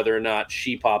indication of whether or not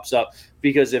she pops up.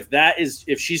 Because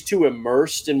if she's too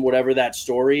immersed in whatever that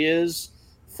story is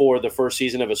for the first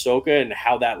season of Ahsoka and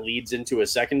how that leads into a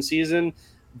second season,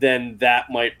 then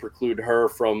that might preclude her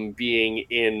from being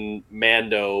in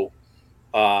Mando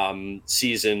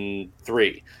season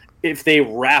 3. If they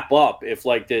wrap up, they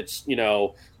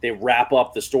wrap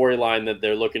up the storyline that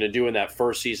they're looking to do in that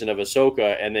first season of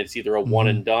Ahsoka, and it's either a one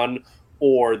and done,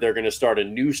 or they're going to start a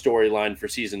new storyline for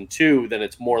season 2, then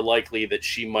it's more likely that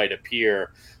she might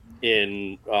appear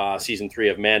in season 3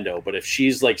 of Mando. But if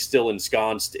she's like still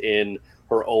ensconced in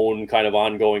her own kind of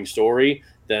ongoing story,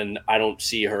 then I don't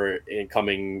see her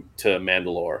coming to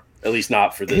Mandalore, at least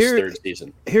not for this third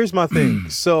season. Here's my thing.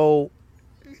 So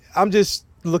I'm just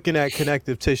looking at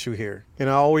connective tissue here, and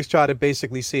I always try to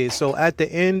basically see it. So at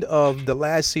the end of the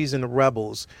last season of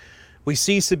Rebels, We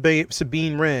see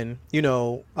Sabine Wren, you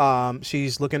know,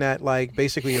 she's looking at like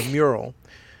basically a mural,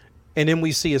 and then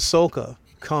we see Ahsoka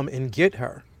come and get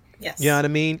her. Yes. You know what I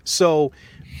mean? So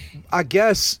I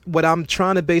guess what I'm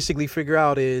trying to basically figure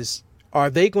out is, are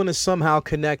they going to somehow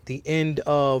connect the end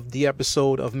of the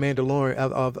episode of Mandalorian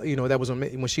of you know, that was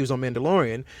when she was on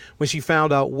Mandalorian, when she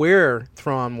found out where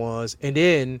Thrawn was, and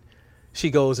then she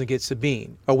goes and gets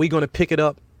Sabine? Are we going to pick it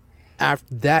up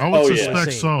after that? I would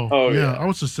suspect so. Oh, yeah, I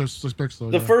would suspect so.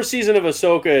 The first season of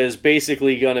Ahsoka is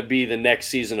basically going to be the next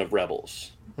season of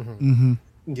Rebels,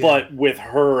 but with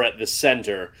her at the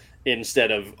center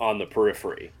instead of on the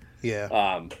periphery. Yeah.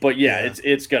 But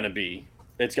it's going to be.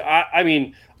 I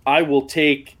mean, I will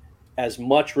take as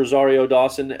much Rosario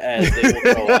Dawson as they will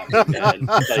throw up.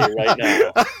 I'll tell you right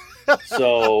now.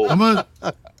 So I'm gonna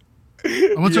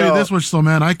tell you this much, though,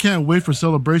 man. I can't wait for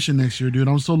Celebration next year, dude.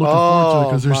 I'm so looking forward to it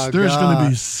because there's going to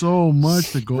be so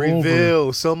much to go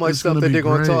over. So much stuff that they're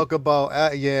going to talk about.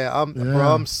 Bro,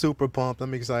 I'm super pumped.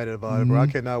 I'm excited about it, bro. I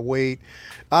cannot wait.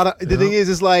 The thing is,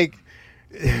 it's like,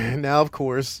 now, of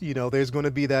course, you know, there's going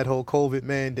to be that whole COVID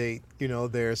mandate, you know,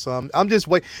 there. So I'm just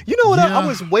waiting. You know what? I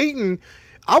was waiting.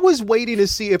 I was waiting to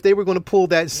see if they were going to pull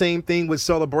that same thing with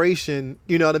Celebration,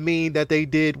 you know what I mean, that they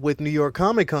did with New York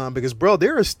Comic Con, because, bro,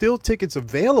 there are still tickets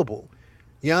available.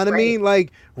 You know what I mean?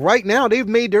 Like, right now, they're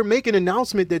making an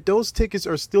announcement that those tickets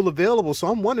are still available. So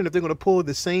I'm wondering if they're going to pull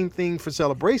the same thing for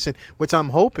Celebration, which I'm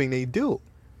hoping they do.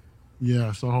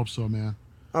 Yeah, so I hope so, man.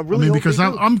 I mean, because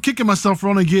I'm kicking myself for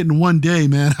only getting one day,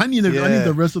 man. I need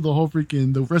the rest of the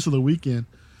rest of the weekend.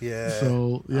 Yeah.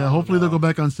 So hopefully they'll go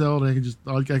back on sale and I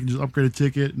can just upgrade a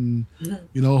ticket, and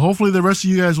you know, hopefully the rest of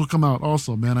you guys will come out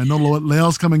also, man. I know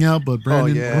Lael's coming out, but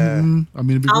Brandon, I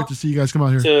mean, it'd be great to see you guys come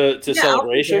out here to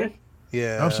Celebration.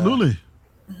 Yeah, absolutely.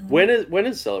 When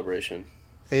is Celebration?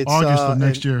 It's August of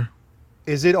next year.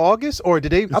 Is it August, or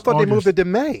did they? I thought they moved it to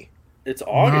May. It's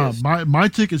August. Nah, my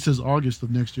ticket says August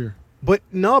of next year. But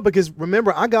no, because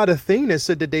remember, I got a thing that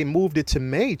said that they moved it to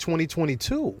May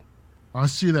 2022. I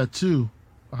see that too.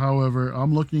 However,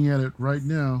 I'm looking at it right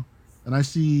now, and I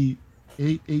see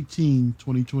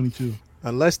 8/18/2022.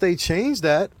 Unless they change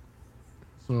that,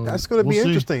 so that's going to be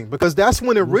interesting, because that's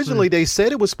when originally they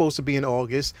said it was supposed to be in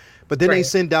August, but then they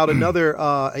sent out another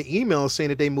email saying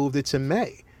that they moved it to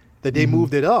May, that they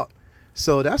moved it up.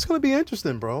 So that's going to be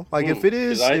interesting, bro. Like if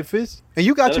it's, and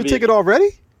you got your ticket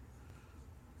already?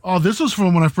 Oh, this was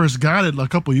from when I first got it a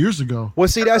couple years ago. Well,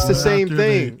 see, that's the same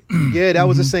thing. Yeah, that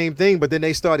was the same thing. But then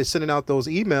they started sending out those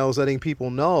emails letting people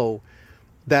know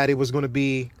that it was going to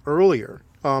be earlier,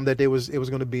 that it was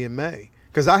going to be in May.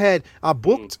 Because I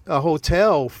booked a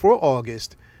hotel for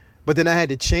August, but then I had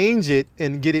to change it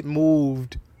and get it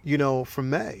moved, you know, from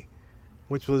May,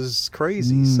 which was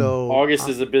crazy. So August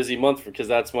is a busy month because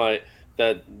that's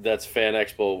that's Fan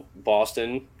Expo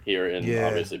Boston here in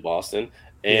obviously Boston,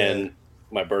 and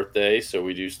my birthday, so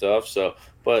we do stuff. So,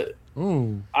 but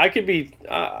I could be.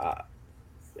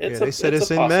 It's a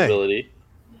possibility.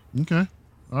 May. Okay,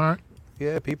 all right.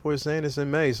 Yeah, people are saying it's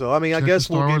in May, so I mean, I guess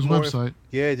we'll get more. Website.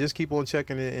 Yeah, just keep on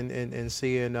checking it and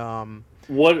seeing.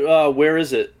 What? Where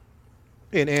is it?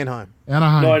 In Anaheim.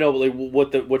 Anaheim. No, I know, but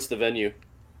like, what's the venue?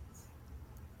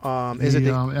 Is it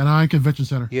the Anaheim Convention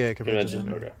Center? Yeah, Convention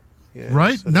Center. Okay. Yeah,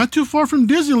 right, so not too far from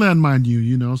Disneyland, mind you.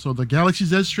 You know, so the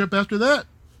Galaxy's Edge trip after that.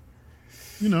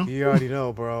 You know, you already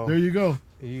know, bro. There you go.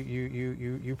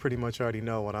 You pretty much already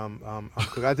know what I'm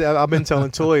I've been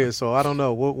telling Toya, so I don't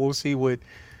know. We'll see what,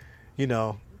 you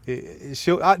know.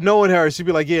 Knowing her, she'd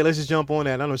be like, yeah, let's just jump on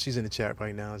that. I know she's in the chat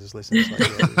right now, just listening.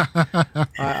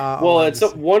 Well, it's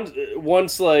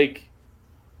once like,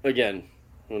 again,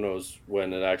 who knows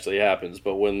when it actually happens,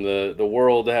 but when the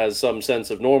world has some sense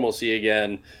of normalcy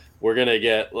again, we're gonna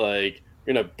get like,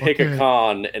 we're gonna pick a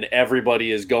con and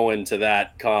everybody is going to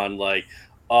that con, like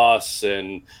us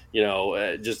and, you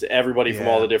know, just everybody from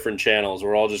all the different channels.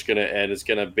 We're all just gonna, and it's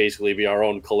gonna basically be our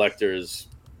own collectors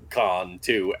con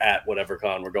too at whatever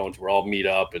con we're going to. We're all meet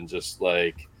up and just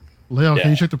like. Leo,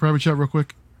 can you check the private chat real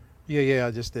quick? Yeah,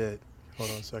 I just did. Hold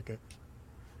on a second.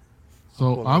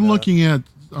 So I'm looking at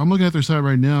their site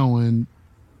right now, and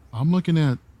I'm looking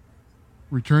at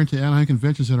return to Anaheim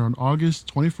Convention Center on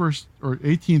August 21st or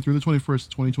 18th through the 21st,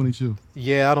 2022.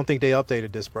 Yeah, I don't think they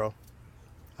updated this, bro.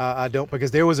 I don't,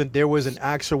 because there was an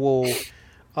actual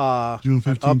June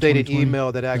 15, updated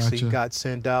email that actually got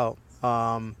sent out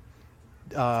not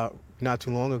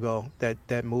too long ago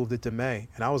that moved it to May,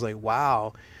 and I was like,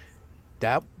 wow,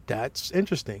 that's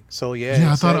interesting. So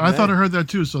I thought I heard that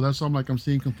too. So that's why I'm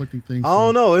seeing conflicting things. I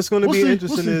don't know. It's going to be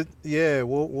interesting.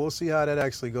 We'll see how that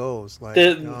actually goes. Like,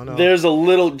 there's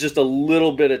just a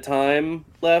little bit of time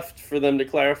left for them to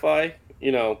clarify.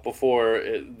 before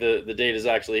the date is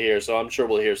actually here. So I'm sure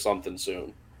we'll hear something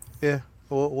soon. Yeah,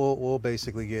 we'll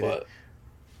basically get it.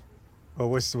 Oh,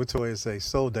 what's Toya say?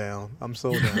 So down. I'm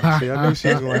so down. See, I knew she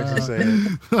was going to say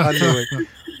it. I knew it.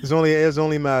 It's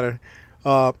only matter.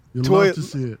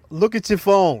 Toya, look at your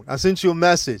phone. I sent you a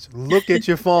message. Look at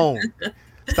your phone.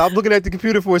 Stop looking at the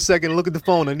computer for a second and look at the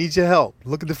phone. I need your help.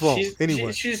 Look at the phone.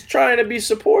 She's trying to be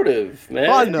supportive, man.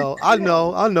 I know.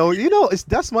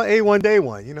 That's my A1 day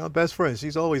one. Best friend.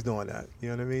 She's always doing that. You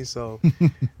know what I mean? So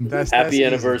that's happy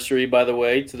anniversary, by the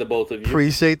way, to the both of you.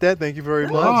 Appreciate that. Thank you very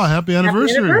much. Oh, happy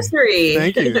anniversary. Happy anniversary.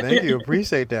 Thank you.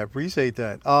 Appreciate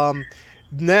that.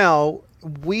 Now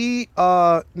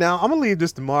I'm gonna leave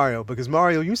this to Mario, because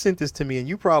Mario, you sent this to me and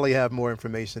you probably have more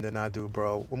information than I do,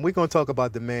 bro. When we're gonna talk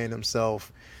about the man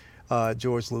himself,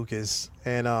 George Lucas,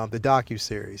 and the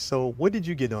docu-series. So what did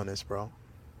you get on this, bro?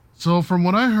 So from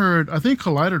what I heard, I think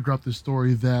Collider dropped this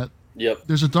story that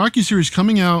there's a docu-series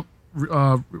coming out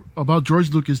about George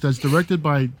Lucas that's directed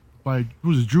by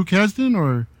who's it, Drew Kasdan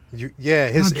or is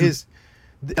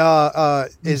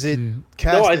it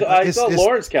Kasdan? No, I thought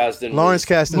Lawrence Kasdan. Lawrence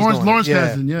Kasdan. Lawrence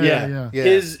Kasdan. Yeah.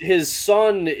 His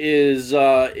son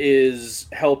is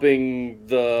helping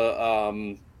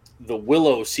the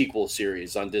Willow sequel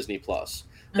series on Disney Plus.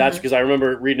 That's because I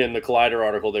remember reading in the Collider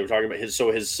article they were talking about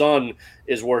his son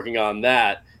is working on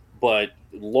that, but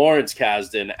Lawrence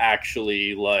Kasdan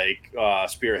actually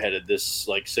spearheaded this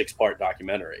 6-part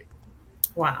documentary.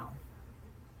 Wow.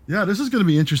 Yeah, this is going to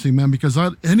be interesting, man, because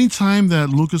anytime that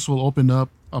Lucas will open up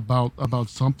about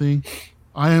something,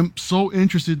 I am so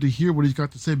interested to hear what he's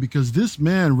got to say, because this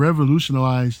man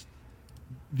revolutionized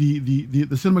the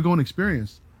cinema going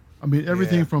experience. I mean,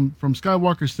 everything from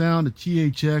Skywalker Sound to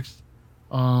THX,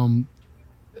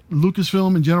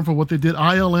 Lucasfilm in general for what they did,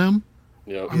 ILM.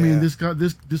 Yep. I mean,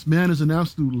 this man is an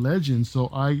absolute legend. So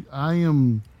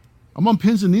I'm on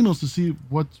pins and needles to see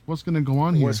what's going to go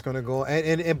on here. What's going to go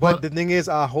on. But the thing is,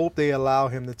 I hope they allow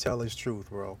him to tell his truth,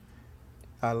 bro.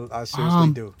 I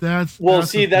seriously do. That's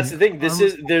the thing.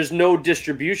 There's no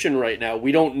distribution right now.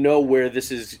 We don't know where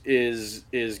this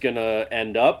is gonna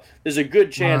end up. There's a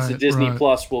good chance that Disney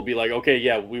Plus will be like, okay,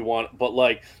 yeah, we want,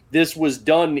 but this was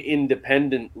done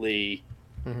independently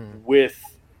with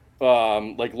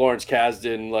Lawrence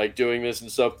Kasdan doing this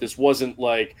and stuff. This wasn't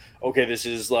okay, this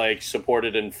is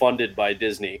supported and funded by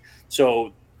Disney.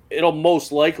 So it'll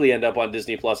most likely end up on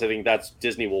Disney Plus. I think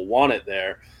Disney will want it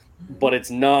there, but it's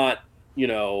not.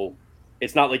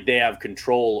 It's not like they have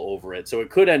control over it. So it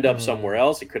could end up somewhere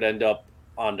else. It could end up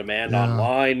on demand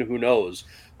online. Who knows?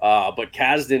 But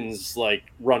Kasdan's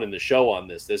running the show on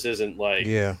this. This isn't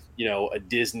a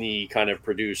Disney kind of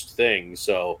produced thing.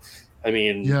 So, I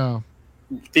mean,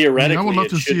 theoretically, I would love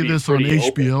to see this on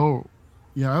HBO. Open.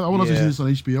 Yeah, I would love to see this on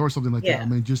HBO or something like that. I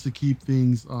mean, just to keep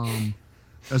things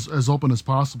as open as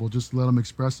possible. Just let him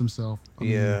express himself.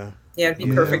 It'd be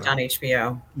perfect on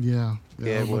HBO. Yeah,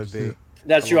 it would be.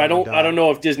 That's true. I don't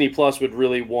know if Disney Plus would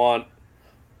really want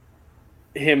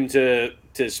him to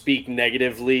speak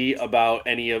negatively about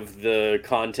any of the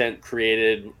content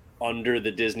created under the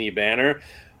Disney banner.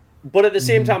 But at the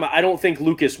same time, I don't think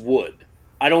Lucas would.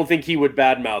 I don't think he would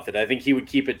badmouth it. I think he would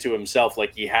keep it to himself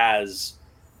like he has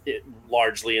it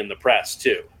largely in the press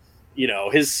too.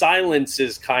 His silence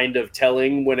is kind of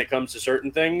telling when it comes to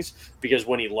certain things, because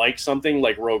when he likes something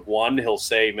like Rogue One, he'll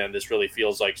say, man, this really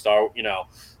feels like Star,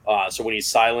 so when he's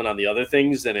silent on the other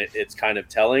things, then it's kind of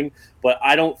telling. But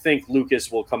I don't think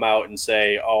Lucas will come out and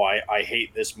say, oh, I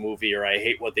hate this movie, or I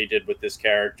hate what they did with this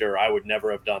character. I would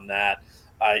never have done that.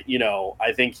 I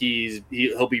think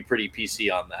he'll be pretty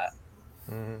PC on that.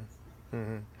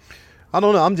 I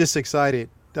don't know. I'm just excited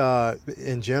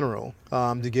in general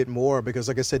to get more, because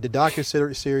like I said, the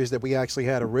docu-series that we actually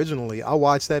had originally, I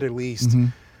watched that at least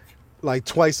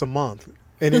twice a month,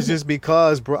 and it's just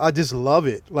because, bro, I just love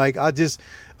it.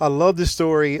 I love the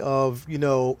story of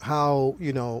how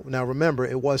now remember,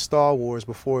 it was Star Wars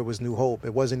before it was New Hope.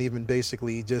 It wasn't even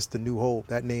basically just the New Hope.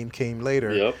 That name came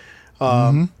later.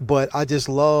 But I just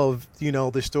love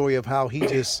the story of how he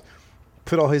just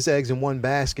put all his eggs in one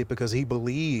basket because he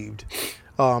believed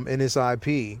in his IP,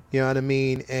 you know what I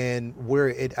mean? And where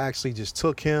it actually just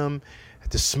took him,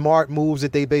 the smart moves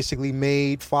that they basically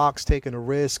made, Fox taking a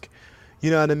risk, you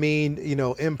know what I mean?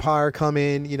 Empire come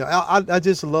in, I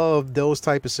just love those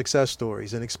type of success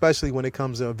stories. And especially when it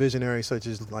comes to a visionary such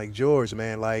as George,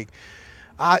 man,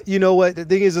 you know what? The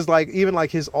thing is even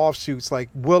his offshoots, like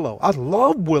Willow. I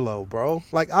love Willow, bro.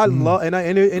 Love, and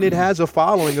it has a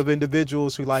following of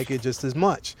individuals who like it just as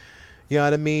much. You know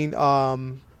what I mean?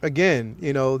 Again,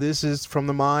 this is from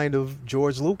the mind of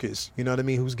George Lucas, you know what I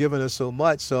mean, who's given us so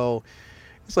much. So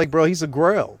it's bro, he's a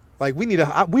grail. Like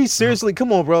we seriously,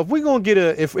 come on, bro. If we're gonna get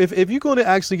if you're gonna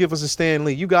actually give us a Stan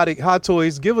Lee, you got it. Hot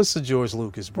Toys, give us a George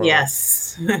Lucas, bro.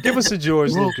 Yes, give us a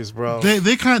George Lucas, bro. They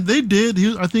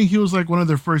did. I think he was like one of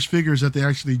their first figures that they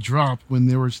actually dropped when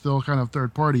they were still kind of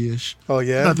third party ish. Oh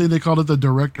yeah, I think they called it the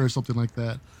director or something like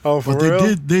that. Oh, for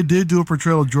real? They did do a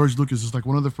portrayal of George Lucas. It's like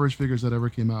one of the first figures that ever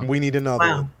came out. We need another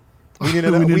one. We need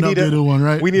an updated one,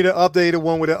 right? We need an updated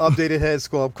one with an updated head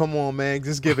sculpt. Come on, man.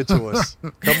 Just give it to us.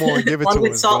 Come on, give it to us. One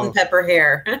with salt and pepper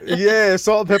hair. Yeah,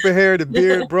 salt and pepper hair, the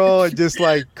beard, bro. And just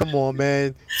like, come on,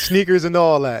 man. Sneakers and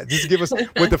all that. Just give us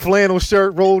with the flannel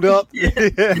shirt rolled up.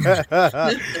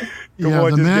 The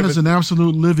man is an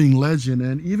absolute living legend.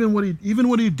 And even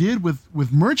what he did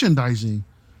with merchandising.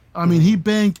 I mean, he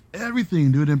banked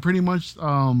everything, dude, and pretty much he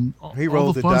rolled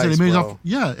all the funds dice, that he made off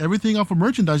everything off of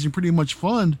merchandising pretty much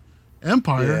fund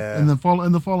Empire and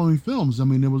the following films. I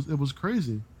mean, it was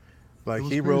crazy. Like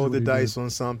he rolled the dice on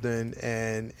something,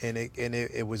 and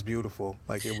it was beautiful.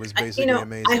 Like it was basically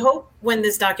amazing. I hope when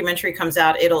this documentary comes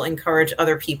out, it'll encourage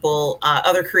other people,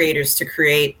 other creators, to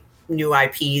create new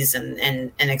IPs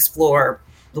and explore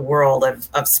the world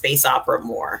of space opera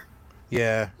more.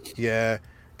 Yeah.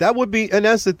 That would be, and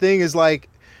that's the thing is like,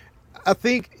 I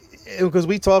think. Because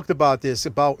we talked about this,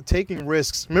 about taking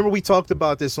risks. Remember, we talked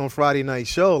about this on Friday Night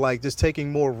Show, like just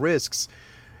taking more risks,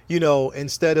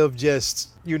 instead of just,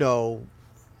 doing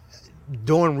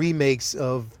remakes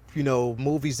of,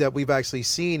 movies that we've actually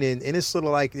seen. And it's sort of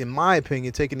like, in my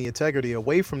opinion, taking the integrity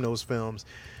away from those films,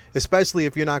 especially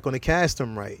if you're not going to cast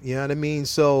them right. You know what I mean?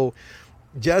 So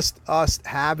just us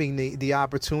having the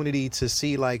opportunity to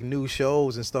see like new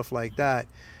shows and stuff like that.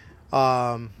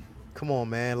 Come on,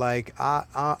 man. Like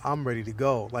I'm ready to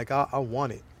go. Like I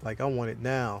want it. Like I want it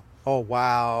now. Oh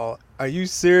wow. Are you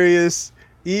serious?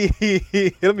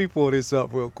 Let me pull this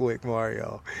up real quick,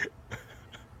 Mario.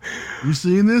 You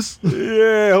seen this?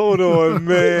 Yeah, hold on,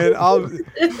 man. Are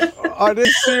they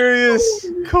serious?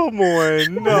 Come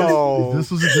on, no. This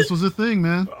was a thing,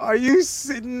 man. Are you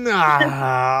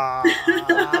nah?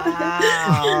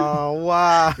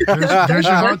 Wow. There's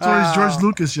your Hot Toys George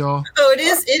Lucas, y'all. Oh,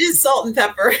 it is salt and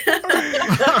pepper.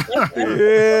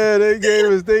 Yeah,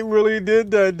 they really did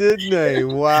that, didn't they?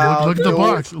 Wow. Look at the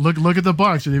box. Look at the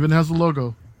box. It even has the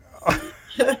logo.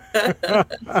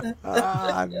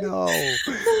 No.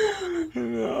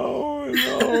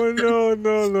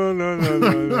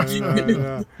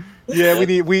 Yeah,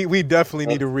 we definitely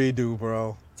need a redo,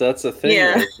 bro. That's a thing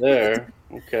right there.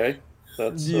 Okay.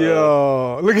 That's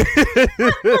look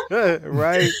at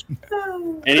right.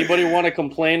 Anybody want to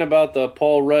complain about the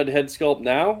Paul Rudd head sculpt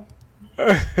now?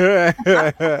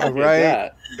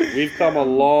 Right. We've come a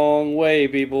long way,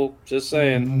 people. Just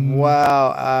saying.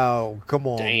 Wow. Ow. Come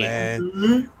on,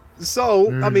 man.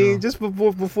 So, I mean, just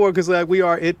before, because like we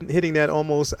are hitting that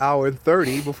almost hour and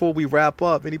 30. Before we wrap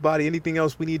up, anything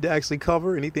else we need to actually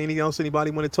cover? Anything else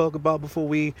anybody want to talk about before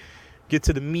we get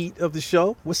to the meat of the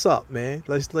show? What's up, man?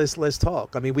 Let's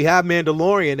talk. I mean, we have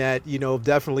Mandalorian that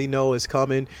definitely know is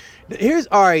coming.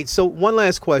 All right. So one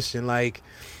last question, like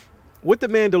with the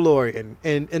Mandalorian,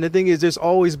 and the thing is, there's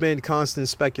always been constant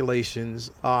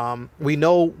speculations. We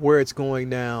know where it's going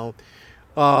now.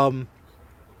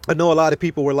 I know a lot of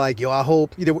people were like, I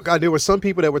hope, there were some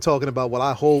people that were talking about, well,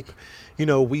 I hope,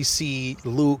 we see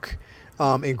Luke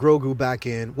and Grogu back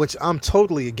in, which I'm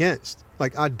totally against.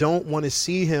 Like, I don't want to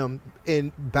see him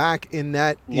back in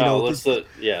that, just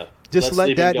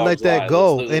let that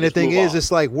go. And the thing is,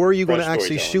 it's like, where are you going to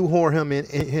actually shoehorn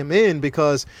him in?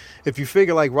 Because if you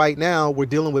figure like right now, we're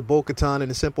dealing with Bo-Katan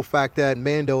and the simple fact that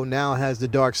Mando now has the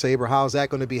Darksaber. How's that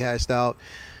going to be hashed out?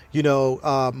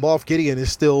 Moff Gideon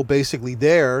is still basically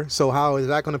there. So how is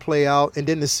that going to play out? And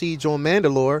then the siege on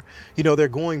Mandalore, they're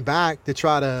going back to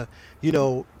try to,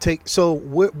 take. So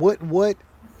what,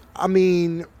 I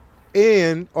mean,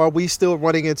 and are we still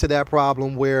running into that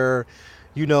problem where,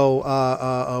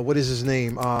 what is his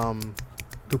name?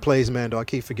 Who plays Mando? I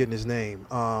keep forgetting his name.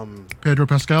 Pedro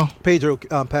Pascal.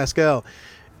 Pascal.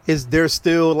 Is there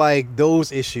still like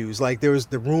those issues? Like there's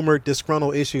the rumored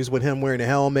disgruntled issues with him wearing a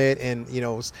helmet, and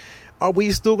are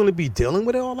we still going to be dealing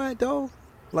with all that though?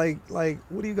 Like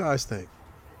what do you guys think?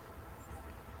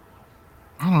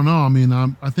 I don't know. I mean,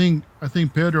 I think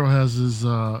Pedro has his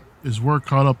work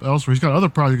caught up elsewhere. He's got other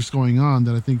projects going on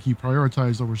that I think he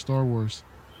prioritized over Star Wars.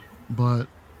 But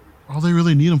all they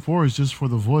really need him for is just for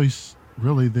the voice.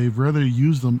 Really, they've rarely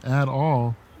used them at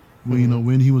all.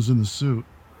 When he was in the suit.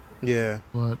 Yeah.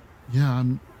 But yeah, I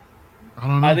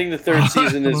don't know. I think the third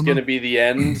season is going to be the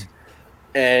end,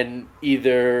 and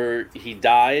either he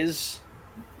dies,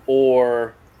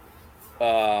 or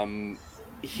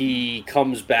he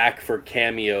comes back for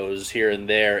cameos here and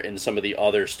there in some of the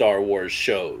other Star Wars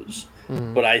shows.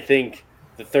 But I think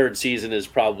the third season is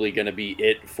probably going to be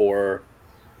it for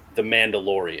The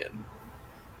Mandalorian.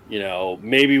 You know,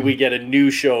 maybe we get a new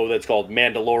show that's called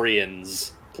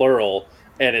Mandalorians, plural,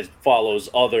 and it follows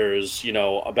others, you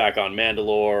know, back on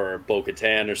Mandalore or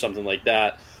Bo-Katan or something like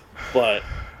that. But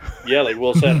yeah, like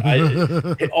Will said,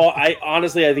 I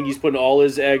honestly, I think he's putting all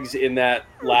his eggs in that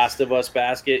Last of Us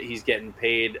basket. He's getting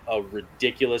paid a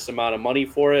ridiculous amount of money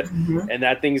for it, and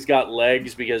that thing's got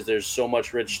legs because there's so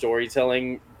much rich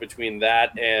storytelling between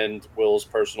that and Will's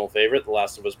personal favorite, The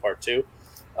Last of Us Part 2.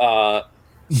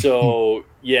 So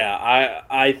yeah,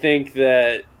 I think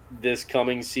that this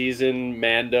coming season,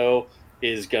 Mando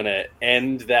is gonna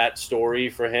end that story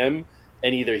for him.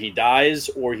 And either he dies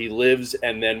or he lives,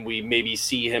 and then we maybe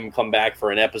see him come back for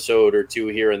an episode or two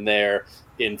here and there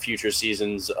in future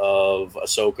seasons of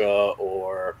Ahsoka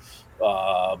or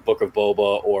Book of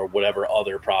Boba or whatever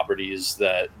other properties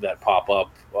that pop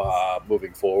up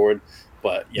moving forward.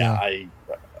 But yeah,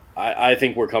 I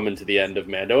think we're coming to the end of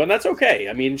Mando, and that's okay.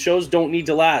 I mean, shows don't need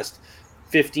to last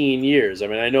 15 years. I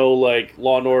mean, I know like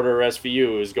Law and Order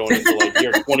SVU is going into like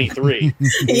year 23.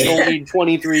 We don't need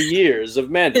 23 years of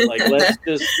Mando. Like, let's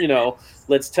just, you know,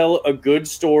 let's tell a good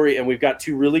story. And we've got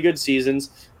 2 really good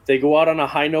seasons. If they go out on a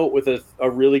high note with a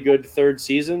really good third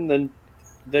season,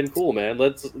 then cool, man.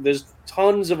 There's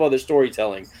tons of other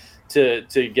storytelling to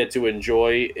get to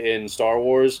enjoy in Star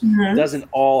Wars. It doesn't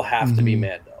all have to be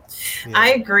Mando. Yeah.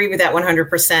 I agree with that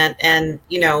 100%. And,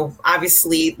 you know,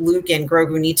 obviously Luke and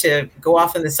Grogu need to go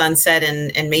off in the sunset,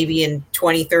 and maybe in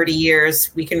 20, 30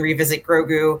 years, we can revisit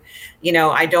Grogu. You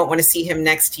know, I don't want to see him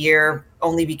next year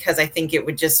only because I think it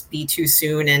would just be too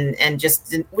soon and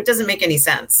just it doesn't make any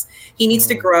sense. He needs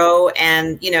to grow,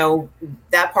 and, you know,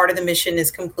 that part of the mission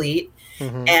is complete.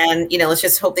 And, you know, let's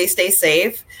just hope they stay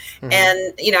safe.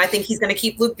 And, you know, I think he's going to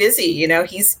keep Luke busy. You know,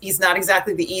 he's not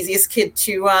exactly the easiest kid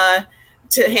to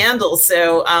handle.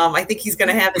 So I think he's going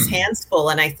to have his hands full.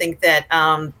 And I think that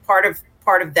part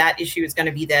of that issue is going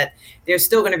to be that there's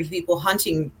still going to be people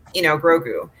hunting, you know,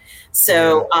 Grogu.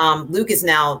 So Luke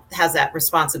has that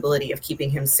responsibility of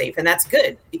keeping him safe. And that's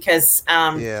good because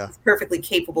he's perfectly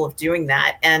capable of doing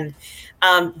that. And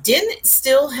Din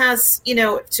still has, you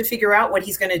know, to figure out what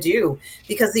he's going to do,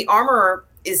 because the Armorer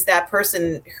is that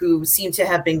person who seemed to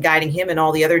have been guiding him and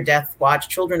all the other Death Watch,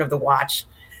 Children of the Watch,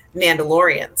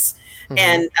 Mandalorians.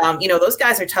 And, you know, those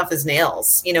guys are tough as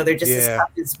nails. You know, they're just as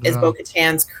tough as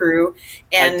Bo-Katan's crew.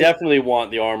 And I definitely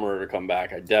want the Armorer to come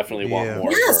back. I definitely want more.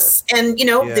 Yes. And, you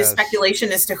know, there's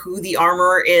speculation as to who the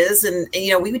Armorer is. And,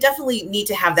 you know, we would definitely need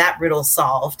to have that riddle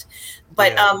solved.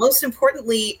 But most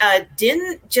importantly,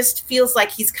 Din just feels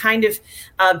like he's kind of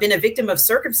been a victim of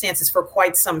circumstances for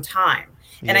quite some time.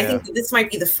 And I think that this might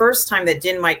be the first time that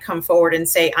Din might come forward and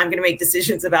say, I'm going to make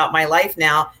decisions about my life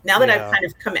now that I've kind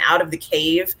of come out of the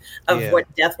cave of what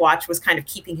Death Watch was kind of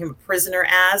keeping him a prisoner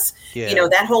as. You know,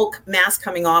 that whole mask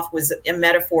coming off was a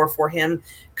metaphor for him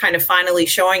kind of finally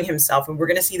showing himself. And we're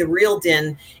going to see the real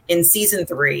Din in season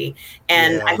 3.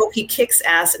 And I hope he kicks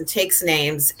ass and takes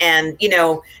names and, you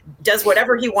know, does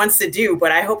whatever he wants to do.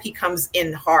 But I hope he comes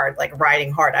in hard, like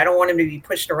riding hard. I don't want him to be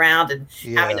pushed around and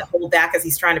having to hold back as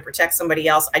he's trying to protect somebody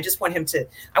else. I just want him to,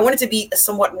 I want it to be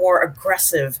somewhat more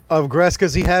aggressive.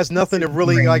 Because he has nothing to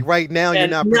really, like right now, you're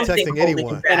not protecting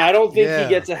anyone. And I don't think he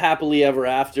gets a happily ever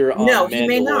after on Mandalore he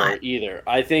may not either.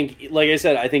 I think, like I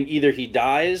said, I think either he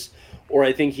dies or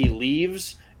I think he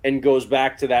leaves and goes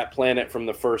back to that planet from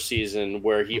the first season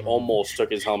where he almost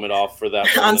took his helmet off for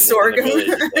that on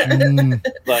Sorghum.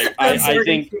 Like I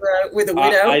think with a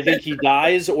widow. I think he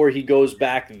dies or he goes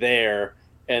back there,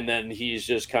 and then he's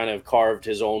just kind of carved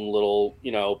his own little,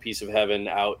 you know, piece of heaven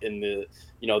out in the,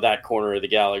 you know, that corner of the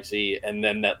galaxy, and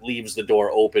then that leaves the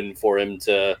door open for him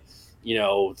to, you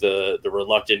know, the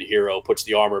reluctant hero puts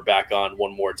the armor back on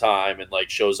one more time and like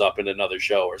shows up in another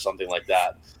show or something like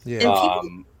that.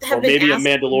 Or maybe a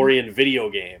Mandalorian video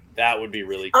game. That would be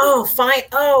really cool. Oh, fine.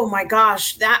 Oh my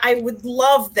gosh. That I would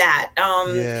love that.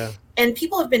 And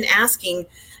people have been asking,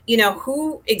 you know,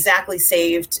 who exactly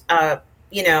saved,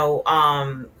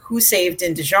 who saved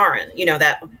Din Djarin, you know,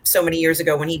 that so many years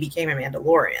ago when he became a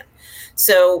Mandalorian.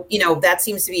 So, you know, that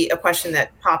seems to be a question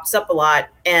that pops up a lot.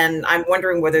 And I'm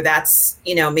wondering whether that's,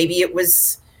 you know, maybe it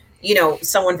was, you know,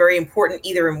 someone very important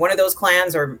either in one of those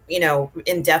clans or, you know,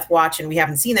 in Death Watch. And we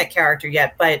haven't seen that character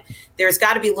yet. But there's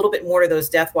got to be a little bit more to those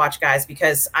Death Watch guys,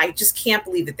 because I just can't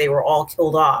believe that they were all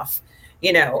killed off,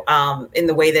 you know, in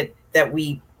the way that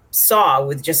we saw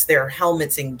with just their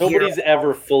helmets and gear. Nobody's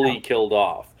ever fully killed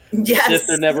off. Yes. The Sith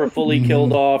are never fully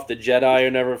killed off. The Jedi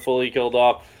are never fully killed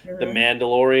off. The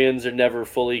Mandalorians are never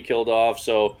fully killed off.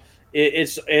 So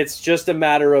it's just a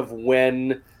matter of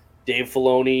when Dave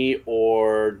Filoni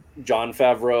or Jon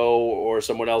Favreau or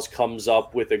someone else comes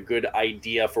up with a good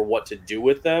idea for what to do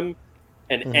with them,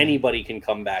 and anybody can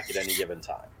come back at any given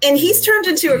time. And he's turned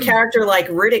into a character like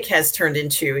Riddick has turned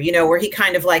into, where he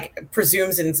kind of like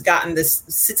presumes and has gotten this,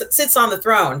 sits on the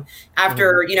throne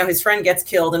after, his friend gets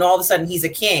killed, and all of a sudden he's a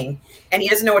king and he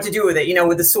doesn't know what to do with it,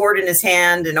 with the sword in his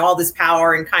hand and all this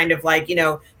power and kind of like,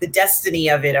 the destiny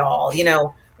of it all,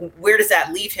 where does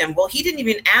that leave him? Well, he didn't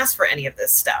even ask for any of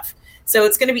this stuff. So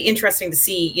it's going to be interesting to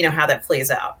see, how that plays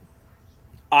out.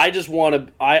 I just want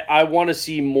to, I want to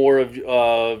see more of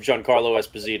Giancarlo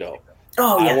Esposito.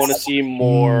 Oh, yes. I want to see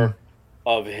more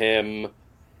of him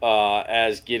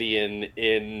as Gideon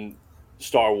in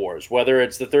Star Wars, whether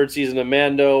it's the third season of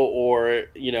Mando or,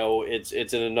 it's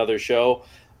in another show.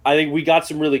 I think we got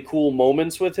some really cool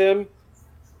moments with him.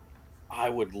 I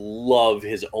would love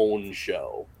his own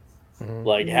show.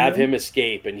 Like, have him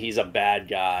escape and he's a bad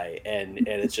guy and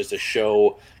it's just a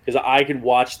show, because I could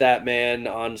watch that man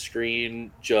on screen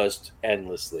just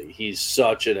endlessly. He's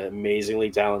such an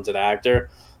amazingly talented actor.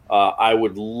 I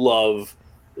would love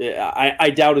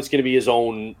I doubt it's going to be his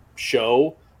own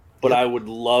show, but I would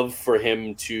love for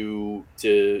him to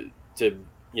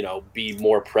be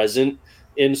more present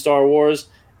in Star Wars.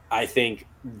 I think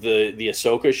the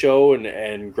Ahsoka show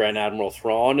and Grand Admiral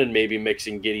Thrawn and maybe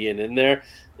mixing Gideon in there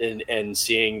and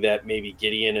seeing that maybe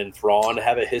Gideon and Thrawn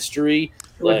have a history.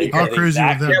 Like, how crazy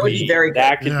that would be very good.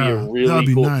 That could be a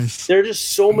really cool. Nice. There are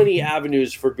just so many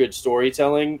avenues for good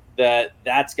storytelling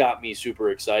that's got me super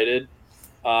excited.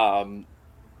 So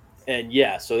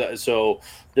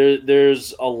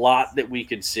there's a lot that we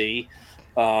could see.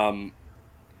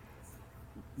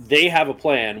 They have a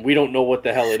plan. We don't know what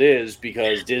the hell it is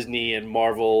because Disney and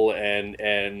Marvel and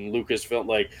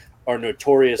Lucasfilm are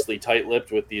notoriously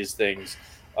tight-lipped with these things.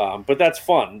 But that's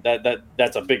fun.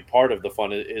 That's a big part of the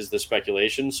fun is the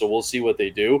speculation. So we'll see what they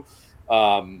do.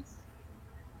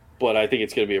 But I think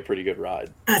it's going to be a pretty good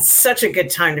ride. It's such a good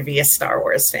time to be a Star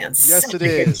Wars fan. Yes, it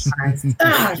is.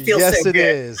 It feels yes, so it good.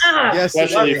 is. Yes,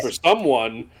 especially it is. for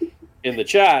someone in the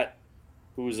chat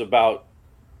who's about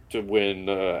to win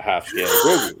half scale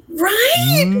Grogu.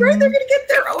 Right, they're going to get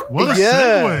their own. What a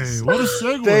segue! What a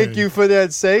segue! Thank you for that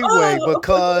segue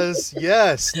because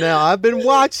yes, now I've been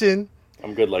watching.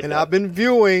 I'm good like and that. I've been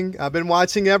viewing. I've been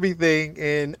watching everything,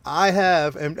 and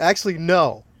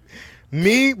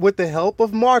me with the help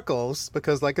of Marcos,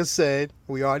 because like I said,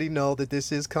 we already know that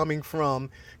this is coming from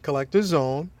Collector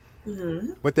Zone.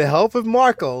 With the help of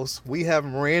Marcos, we have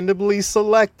randomly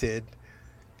selected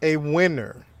a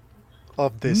winner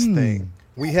of this thing.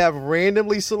 We have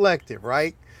randomly selected,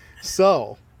 right?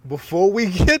 So before we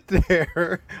get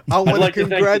there, I want to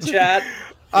congratulate.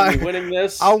 Winning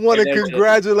this. I want to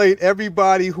congratulate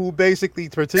everybody who basically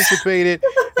participated,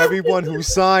 everyone who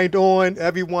signed on,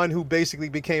 everyone who basically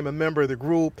became a member of the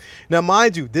group. Now,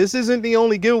 mind you, this isn't the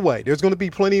only giveaway. There's going to be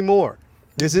plenty more.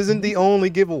 This isn't the only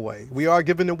giveaway. We are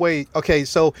giving away. Okay,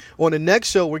 so on the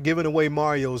next show, we're giving away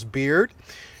Mario's beard.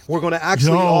 We're going to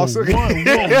actually also. What?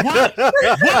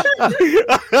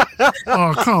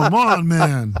 Oh, come on,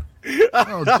 man.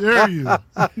 How dare you?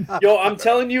 Yo, I'm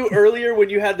telling you, earlier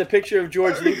when you had the picture of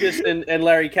George Lucas and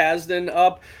Larry Kasdan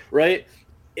up, right?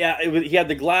 Yeah, he had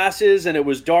the glasses and it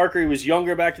was darker. He was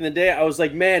younger back in the day. I was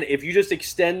like, man, if you just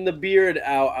extend the beard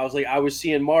out, I was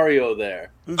seeing Mario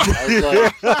there.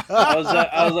 I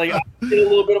was like, I see a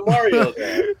little bit of Mario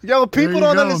there. Yo, people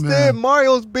don't understand. Man.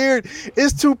 Mario's beard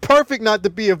is too perfect not to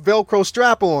be a Velcro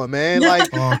strap on, man. Like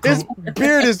his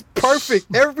beard is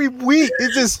perfect every week.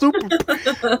 It's just super.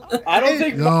 I don't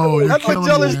think. I'm a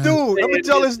jealous dude. I'm a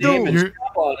jealous dude. In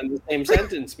the same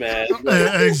sentence, man.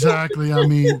 Exactly. I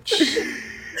mean.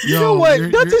 You know what?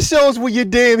 That just shows where your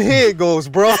damn head goes,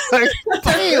 bro. Like,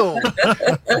 damn.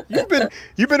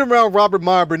 You've been around Robert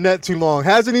Meyer Burnett too long,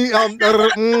 hasn't he?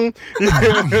 Dude,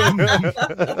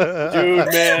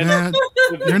 man,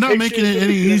 you're not making it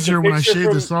any easier when I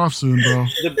shave this off soon, bro.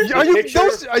 Are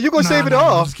you gonna shave it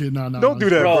off? Just kidding. No, don't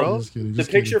do that, bro. The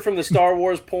picture from the Star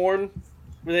Wars porn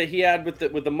that he had with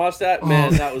the mustache,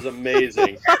 man, that was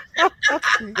amazing.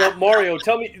 Well, Mario,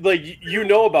 tell me, you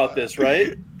know about this,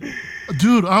 right?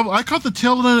 Dude, I caught the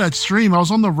tail end of that stream. I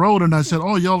was on the road and I said,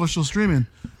 "Oh, y'all are still streaming."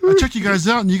 I checked you guys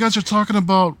out, and you guys are talking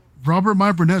about Robert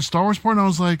Meyer Burnett Star Wars porn. And I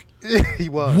was like, "He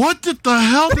was. What the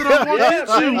hell did I walk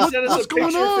into? What's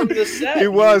going on?" He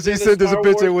was. He said there's a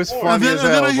picture. It was funny as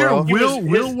hell, and then I hear bro.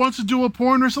 Will wants to do a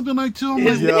porn or something like too.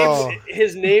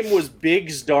 His name was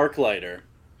Biggs Darklighter.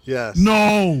 Yes.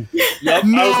 No. Yep.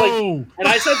 No. I was like, and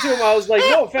I said to him, I was like,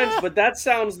 no offense, but that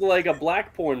sounds like a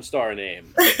black porn star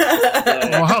name.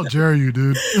 Oh, how dare you,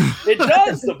 dude? It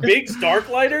does. The Big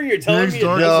Starklighter? You're telling me it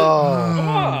doesn't? Oh, Come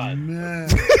on. Man.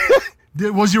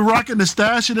 Was you rocking the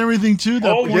stash and everything too?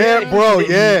 Yeah, bro.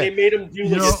 Yeah. They made him do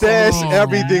the stash,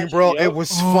 everything, bro. Yep. It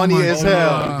was funny as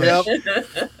hell. Yep.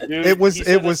 Dude, it was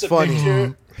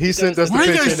funny. He sent us the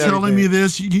picture. Why are you guys telling me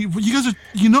this? You guys are,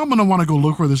 I'm gonna want to go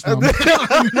look for this now.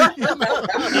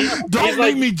 Don't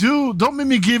make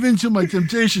me give in to my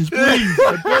temptations, please.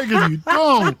 I beg of you,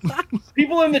 don't.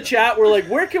 People in the chat were like,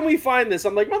 "Where can we find this?"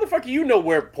 I'm like, "Motherfucker, you know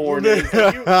where porn is.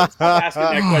 Like, you stop asking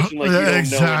that question like you don't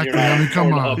exactly. know." And you're not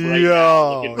come on,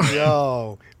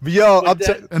 yo.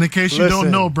 And in case you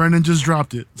don't know, Brendan just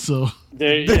dropped it. So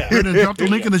Brendan, drop the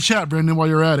link in the chat, Brendan, while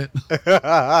you're at it.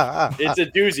 It's a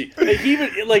doozy. Like, he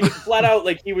even like flat out,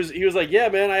 like he was like, "Yeah,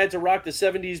 man, I had to rock the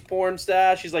 '70s porn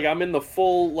stash." He's like, "I'm in the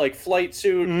full like flight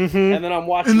suit, and then I'm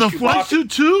watching in the Chewbacca. Flight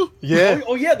suit too." Yeah.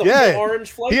 Oh yeah, the full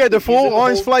orange flight. He had the full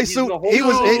orange flight suit. suit. He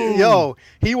was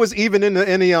he was even in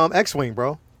the X-wing,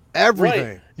 bro. Everything.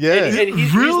 Right. Yeah. And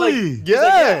he's really? Like,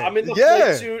 yeah. I'm in the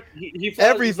flight suit. He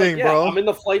everything, bro. I'm in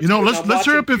the flight suit. Let's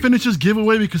hurry up and finish this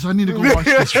giveaway because I need to go watch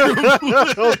this.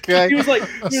 Okay. He was like,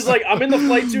 I'm in the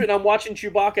flight suit and I'm watching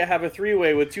Chewbacca have a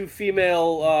 3-way with 2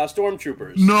 female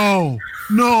stormtroopers. No.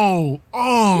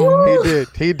 Oh.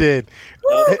 He did.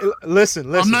 Hey,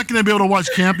 listen. I'm not gonna be able to watch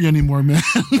Campy anymore, man.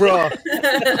 Bro.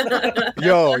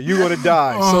 Yo, you gonna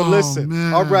die. So listen.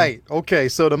 Man. All right. Okay.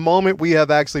 So the moment we have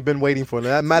actually been waiting for.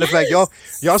 Matter of fact, y'all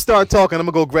start talking. I'm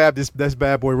gonna go grab this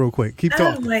bad boy real quick. Keep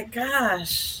talking. Oh my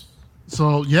gosh.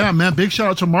 So yeah, man, big shout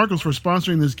out to Marcos for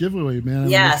sponsoring this giveaway, man.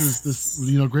 Yes. This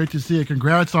great to see it.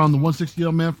 Congrats on the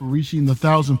 160L man for reaching the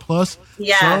 1,000+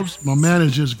 yes. subs. My man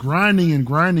is just grinding and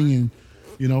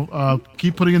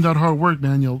keep putting in that hard work,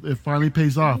 man. It finally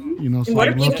pays off. So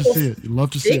I'd love to see it. You'd love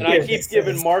to see it. And I keep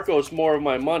giving Marcos more of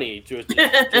my money to the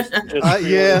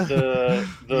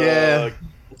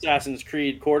Assassin's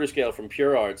Creed quarter scale from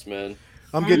Pure Arts, man.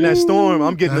 I'm getting that storm.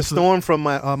 I'm getting the storm from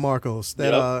my Marcos.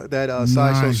 That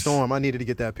sideshow Nice. storm. I needed to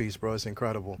get that piece, bro. It's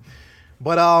incredible.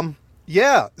 But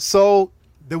yeah. So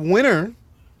the winner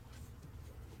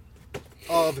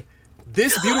of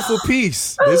this beautiful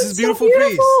piece. This is beautiful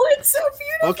piece. It's so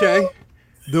beautiful. Okay.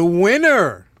 The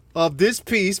winner of this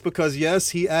piece, because yes,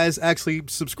 he has actually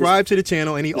subscribed to the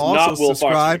channel, and he also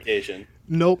subscribed.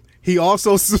 Nope. He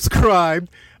also subscribed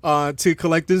to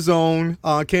Collector Zone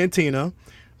Cantina.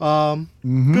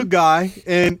 Good guy,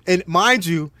 and mind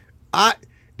you,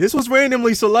 this was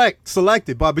randomly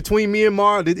selected, but between me and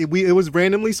Mar, it was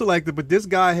randomly selected. But this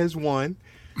guy has won.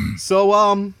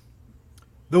 So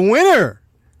the winner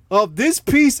of this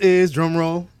piece is, drum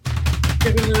roll,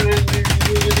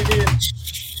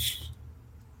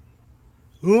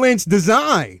 Lynch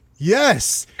Design.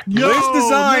 Yes. Lynch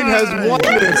Design has won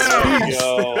this piece.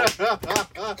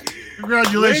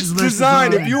 Congratulations, Lynch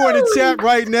Design. If you are in the chat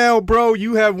right now, bro,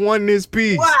 you have won this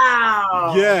piece.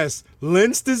 Wow. Yes.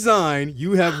 Lynch Design,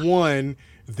 you have won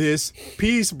this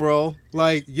piece, bro.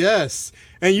 Like, yes.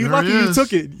 And you lucky you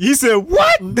took it. He said,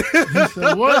 what? He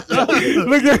said, what?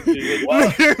 Look at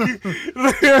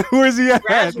where's he at?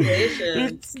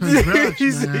 Congratulations.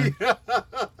 Congrats, man.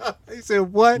 He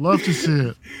said, what? Love to see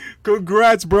it.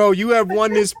 Congrats, bro. You have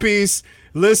won this piece.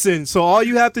 Listen, so all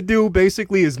you have to do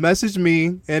basically is message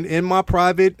me, and in my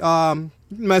private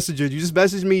messenger, you just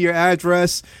message me your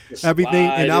address, everything,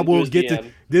 and I will get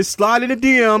this slide in the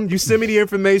DM. You send me the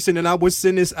information, and I will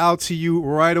send this out to you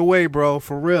right away, bro,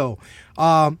 for real.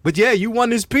 But yeah, you won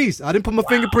this piece. I didn't put my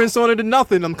fingerprints on it or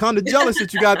nothing. I'm kind of jealous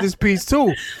that you got this piece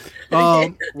too.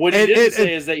 What he didn't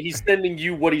say is that he's sending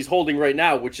you what he's holding right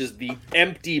now, which is the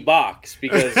empty box,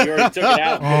 because he already took it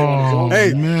out.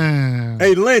 Man.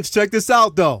 Hey, Lynch, check this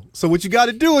out though. So what you got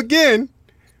to do again,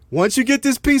 once you get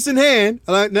this piece in hand,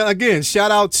 again,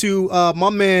 shout out to my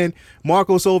man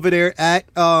Marcos over there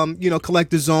at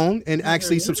Collector Zone, and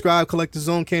actually subscribe Collector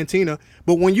Zone Cantina.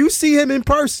 But when you see him in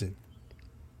person,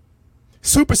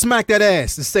 super smack that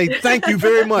ass and say thank you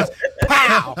very much.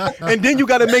 Pow! And then you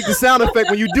got to make the sound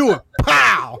effect when you do it.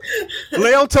 Pow!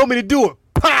 Leo told me to do it.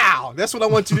 Pow! That's what I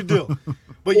want you to do.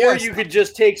 But or you could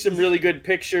just take some really good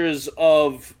pictures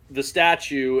of the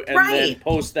statue and then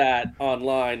post that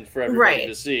online for everybody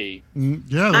to see.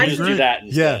 Yeah, just do that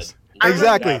instead. Yes.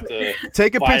 Exactly.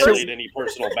 Take a picture. Any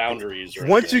personal boundaries.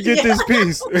 Once you get this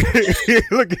piece,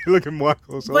 look at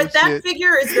Marcos. But that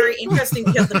figure is very interesting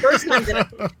because the first time that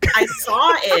I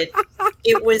saw it,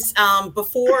 it was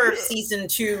before season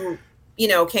 2,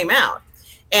 came out,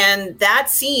 and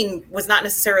that scene was not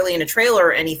necessarily in a trailer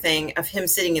or anything of him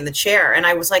sitting in the chair, and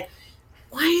I was like,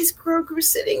 why is Grogu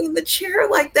sitting in the chair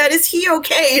like that? Is he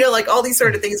okay? You know, like all these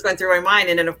sort of things went through my mind.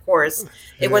 And then, of course,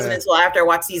 it wasn't until after I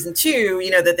watched season 2,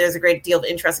 you know, that there's a great deal of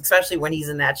interest, especially when he's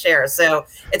in that chair. So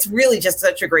it's really just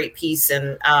such a great piece.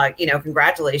 And, you know,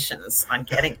 congratulations on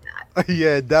getting that.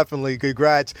 Yeah, definitely.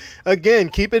 Congrats. Again,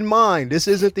 keep in mind, this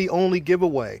isn't the only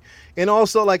giveaway. And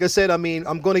also, like I said, I mean,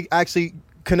 I'm going to actually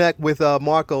connect with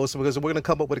Marcos, because we're going to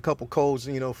come up with a couple codes,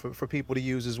 you know, for people to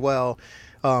use as well,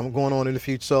 going on in the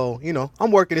future. So, you know,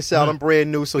 I'm working this out. I'm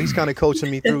brand new, so he's kind of coaching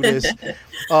me through this.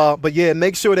 But yeah,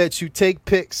 make sure that you take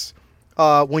pics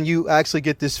when you actually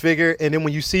get this figure, and then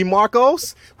when you see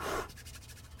Marcos,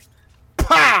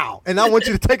 pow! And I want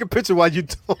you to take a picture while you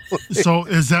do it. So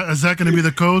is that going to be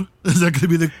the code? Is that going to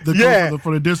be the code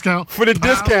for the discount? For the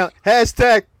discount,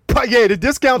 hashtag. Yeah, the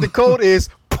discounted code is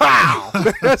POW.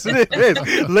 That's what it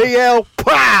is. Lael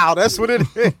POW. That's what it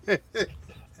is.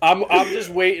 I'm just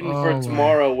waiting for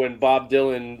tomorrow when Bob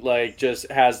Dylan like just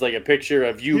has like a picture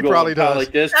of you going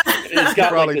like this. It's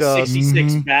got like the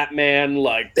 66 Batman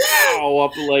like pow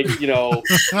up like, you know.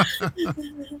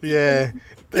 Yeah.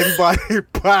 Everybody,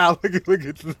 pow! Look at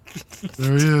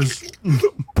there he is.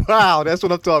 Pow! That's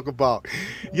what I'm talking about.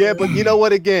 Yeah, but you know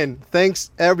what? Again,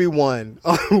 thanks everyone.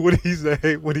 What did he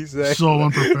say? What did he say? So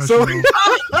unprofessional.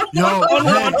 Yo,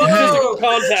 physical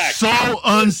contact. So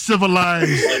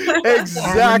uncivilized.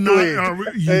 Exactly. You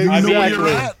know where you're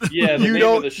at? Yeah, the name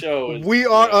of the show is, we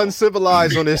are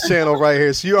uncivilized on this channel right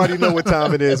here, so you already know what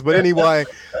time it is. But anyway,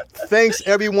 thanks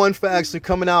everyone for actually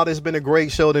coming out. It's been a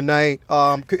great show tonight.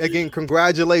 Again,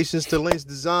 congratulations to Lynch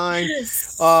Design.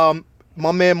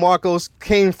 My man Marcos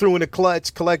came through in the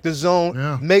clutch. Collector Zone.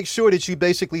 Yeah. Make sure that you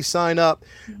basically sign up.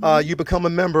 You become a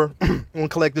member on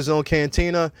Collector Zone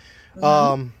Cantina.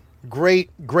 Great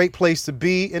place to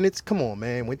be. And it's, come on,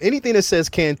 man. When anything that says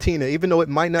Cantina, even though it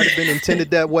might not have been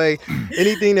intended that way,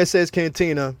 anything that says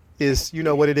Cantina is, you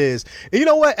know what it is. And you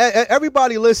know what?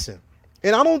 Everybody listen.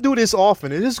 And I don't do this often.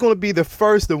 This is going to be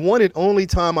the one and only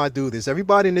time I do this.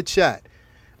 Everybody in the chat,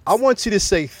 I want you to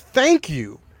say thank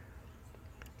you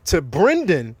to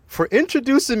Brendan for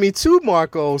introducing me to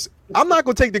Marcos. I'm not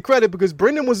going to take the credit because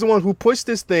Brendan was the one who pushed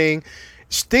this thing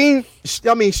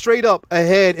straight up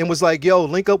ahead and was like, yo,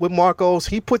 link up with Marcos.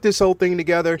 He put this whole thing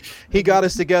together. He got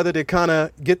us together to kind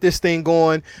of get this thing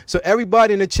going. So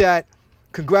everybody in the chat,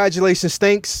 congratulations.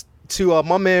 Thanks to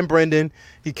my man Brendan.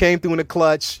 He came through in the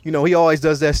clutch. You know, he always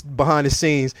does that behind the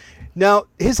scenes. Now,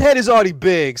 his head is already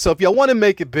big, so if y'all want to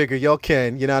make it bigger, y'all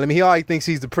can. You know what I mean? He already thinks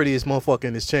he's the prettiest motherfucker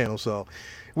in this channel, so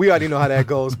we already know how that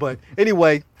goes. But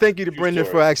anyway, thank you to Brendan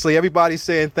for actually everybody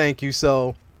saying thank you,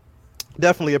 so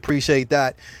definitely appreciate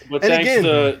that. But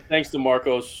thanks to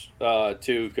Marcos,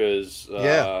 too, because,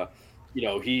 you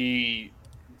know, he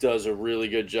does a really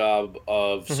good job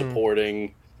of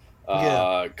supporting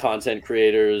content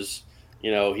creators. You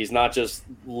know, he's not just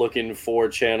looking for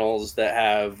channels that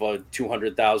have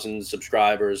 200,000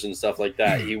 subscribers and stuff like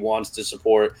that. He wants to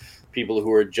support people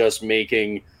who are just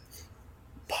making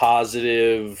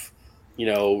positive, you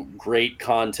know, great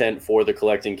content for the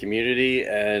collecting community.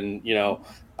 And, you know,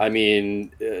 I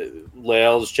mean,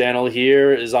 Lael's channel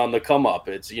here is on the come up.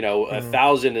 It's, you know,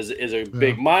 1,000 is a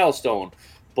big milestone.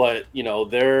 But, you know,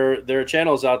 there are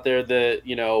channels out there that,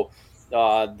 you know,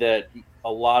 that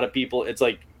a lot of people, it's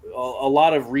like, a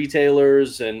lot of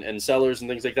retailers and sellers and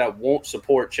things like that won't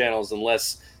support channels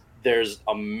unless there's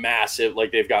a massive,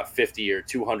 like they've got 50 or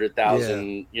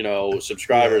 200,000, you know,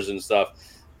 subscribers and stuff.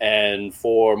 And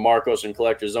for Marcos and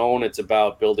Collector Zone, it's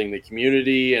about building the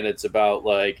community, and it's about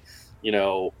like, you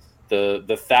know, the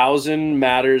 1,000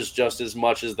 matters just as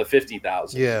much as the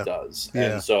 50,000 does.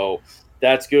 And so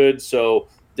that's good. So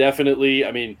definitely,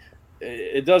 I mean,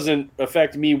 it doesn't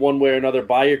affect me one way or another.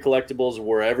 Buy your collectibles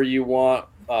wherever you want.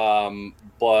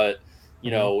 But, you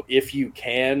know, if you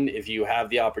have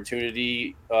the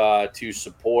opportunity to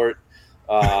support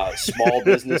small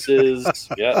businesses,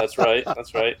 that's right.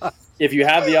 If you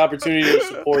have the opportunity to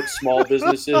support small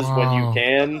businesses when you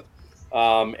can,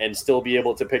 and still be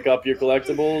able to pick up your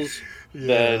collectibles,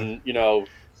 then, you know,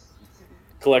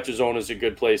 Collector Zone is a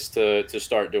good place to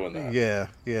start doing that.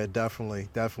 Yeah,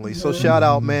 definitely. So shout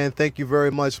out, man. Thank you very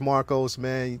much, Marcos,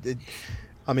 man.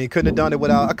 I mean, I couldn't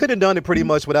have done it pretty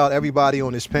much without everybody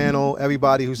on this panel,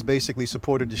 everybody who's basically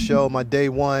supported the show. My day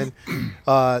one,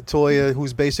 Toya,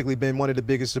 who's basically been one of the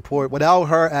biggest support. Without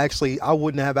her, actually, I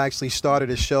wouldn't have actually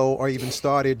started a show or even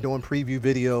started doing preview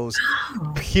videos,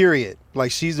 period.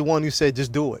 Like, she's the one who said,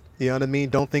 just do it. You know what I mean?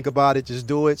 Don't think about it, just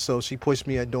do it. So she pushed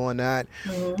me at doing that.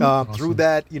 Awesome. Through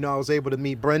that, you know, I was able to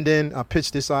meet Brendan. I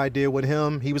pitched this idea with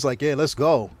him. He was like, yeah, let's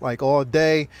go, like all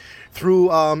day. Through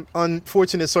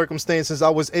unfortunate circumstances, I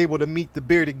was able to meet the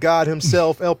bearded God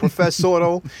himself, El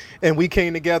Profesoro, and we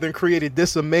came together and created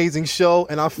this amazing show.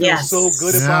 And I feel so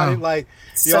good about it. Like,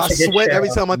 yo, I sweat every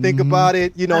time I think about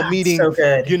it. You know, meeting,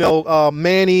 you know,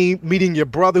 Manny, meeting your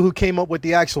brother who came up with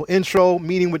the actual intro,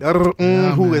 meeting with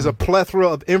who is a plethora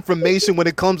of information when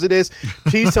it comes to this.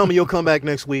 Please tell me you'll come back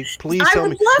next week. Please tell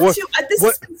me. I would love to. This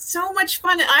has been so much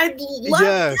fun. I'd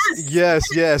love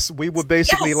Yes. We were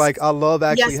basically like, I love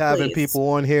actually having people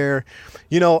on here.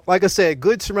 You know, like I said,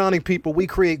 good surrounding people. We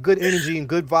create good energy and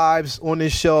good vibes on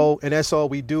this show, and that's all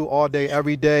we do all day,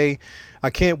 every day. I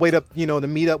can't wait up, you know, to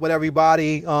meet up with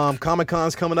everybody.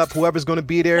 Comic-Con's coming up. Whoever's going to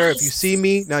be there. If you see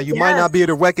me, now you might not be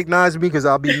able to recognize me because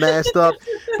I'll be masked up.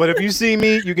 But if you see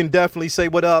me, you can definitely say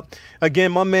what up.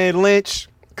 Again, my man Lynch,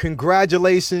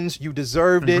 congratulations. You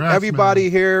deserved it.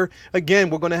 Everybody here, again,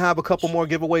 we're going to have a couple more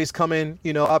giveaways coming,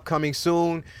 you know, upcoming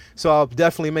soon. So I'll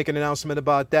definitely make an announcement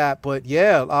about that. But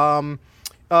yeah,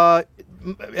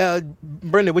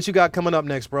 Brendan, what you got coming up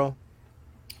next, bro?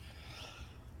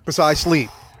 Besides sleep.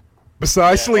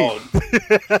 Yeah,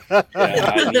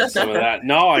 I need some of that.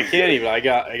 No, I can't even. I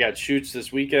got shoots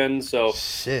this weekend, so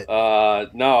shit.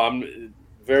 No, I'm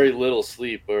very little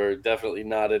sleep, or definitely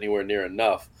not anywhere near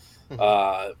enough.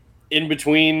 In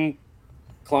between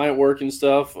client work and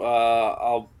stuff,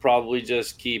 I'll probably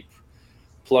just keep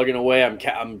plugging away.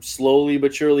 I'm slowly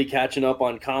but surely catching up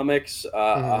on comics.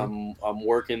 I'm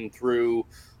working through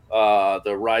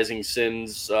the Rising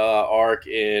Sins arc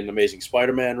in Amazing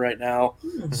Spider-Man right now.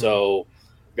 So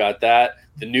got that.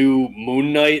 The new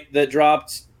Moon Knight that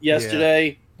dropped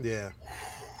yesterday. Yeah.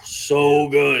 So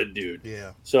good, dude.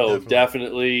 Yeah. So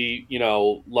definitely, you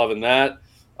know, loving that.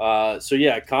 So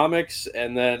yeah, comics,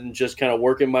 and then just kind of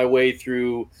working my way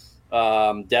through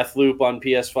Deathloop on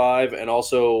PS5, and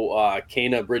also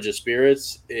Kena Bridge of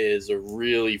Spirits is a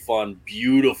really fun,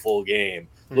 beautiful game.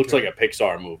 Looks like a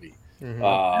Pixar movie.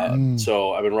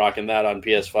 So I've been rocking that on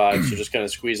PS5. So just kind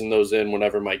of squeezing those in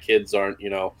whenever my kids aren't, you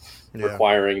know,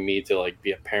 requiring me to like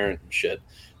be a parent and shit.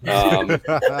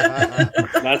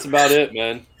 That's about it,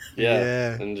 man.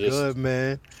 Yeah. And just good,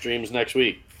 man. Streams next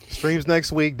week.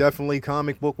 Definitely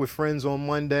Comic Book with Friends on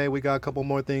Monday. We got a couple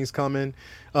more things coming.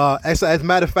 As a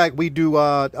matter of fact, we do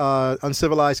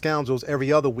Uncivilized Scoundrels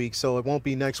every other week, so it won't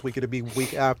be next week. It'll be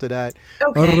week after that.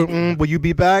 Okay. Will you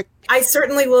be back? I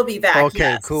certainly will be back.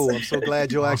 Okay, cool. I'm so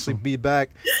glad you'll actually be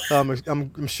back.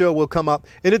 I'm sure we'll come up.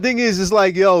 And the thing is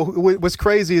like, yo, what's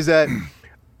crazy is that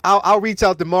I'll reach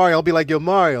out to Mario. I'll be like, yo,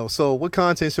 Mario, so what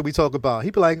content should we talk about?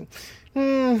 He'd be like,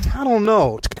 I don't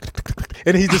know.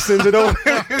 And he just sends it over.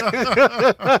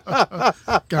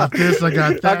 Got this. I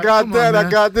got that. I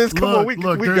got this. Come on, we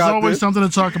there's got always this. something to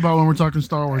talk about when we're talking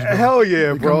Star Wars. Bro. Hell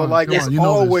yeah, bro! It's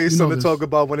always something to this. talk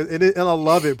about and I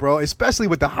love it, bro. Especially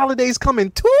with the holidays coming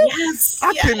too.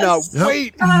 I cannot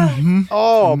wait.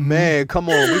 Oh man, come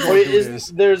on, we gonna do this.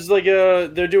 There's like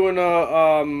they're doing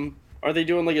a Are they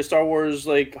doing like a Star Wars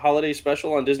like holiday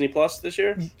special on Disney Plus this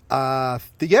year?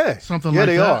 Yeah, something like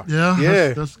they that. Are.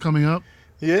 Yeah, that's coming up.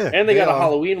 Yeah, and they got a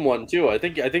Halloween one too. I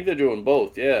think they're doing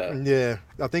both. Yeah,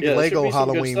 I think a Lego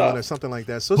Halloween one or something like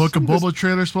that. So Book of Boba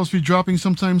trailer supposed to be dropping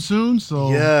sometime soon.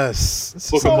 So yes,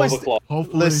 Book of Boba Claw.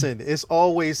 Hopefully, listen, it's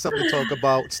always something to talk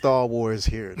about Star Wars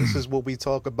here. This is what we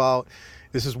talk about.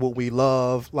 This is what we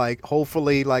love. Like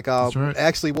hopefully, like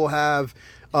actually we'll have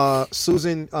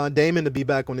Susan Damon to be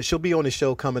back on the. She'll be on the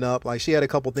show coming up. Like she had a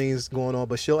couple things going on,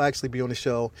 but she'll actually be on the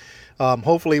show.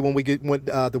 Hopefully when we get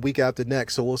the week after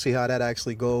next. So we'll see how that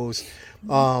actually goes.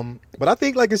 But I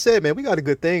think, like I said, man, we got a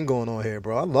good thing going on here,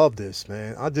 bro. I love this,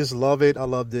 man. I just love it. I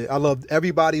loved it. I love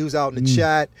everybody who's out in the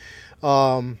chat.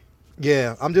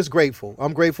 Yeah, I'm just grateful.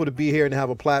 I'm grateful to be here and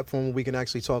have a platform where we can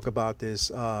actually talk about this.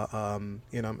 You know,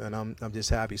 and I'm just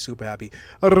happy, super happy.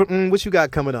 What you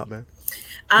got coming up, man?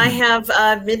 I have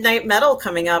Midnight Metal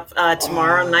coming up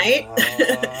tomorrow night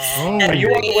at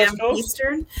 3 a.m.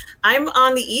 Eastern. I'm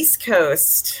on the East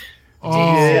Coast. So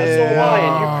am I.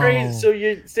 And you're crazy. So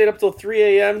you stayed up till 3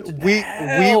 a.m.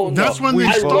 That's when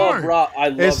they start.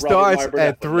 It starts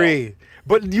at 3.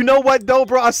 But you know what, though,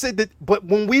 bro? I said that. But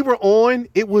when we were on,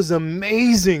 it was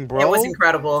amazing, bro. It was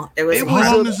incredible.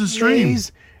 How long is the stream?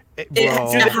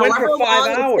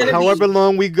 However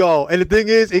long we go, and the thing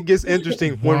is, it gets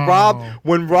interesting when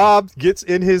Rob gets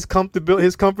in his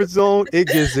comfort zone. It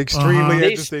gets extremely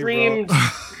interesting. They streamed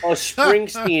a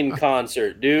Springsteen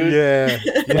concert, dude. Yeah.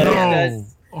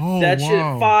 Oh, that shit,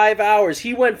 wow. 5 hours.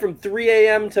 He went from 3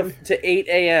 a.m. to 8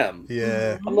 a.m.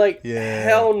 Yeah. I'm like, Yeah.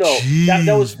 hell no.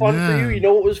 That was fun for you. man. You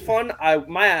know what was fun?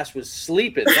 My ass was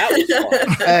sleeping. That was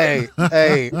fun.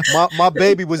 Hey, my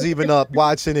baby was even up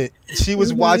watching it. She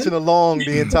was watching along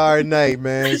the entire night,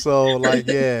 man. So like,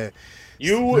 yeah.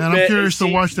 Man, I'm curious to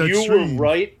watch that stream.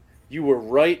 You were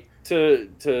right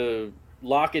to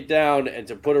lock it down and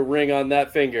to put a ring on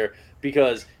that finger,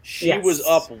 because she was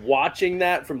up watching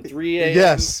that from 3 a.m.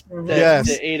 Yes.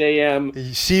 to 8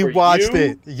 a.m. She watched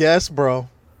it. Yes, bro.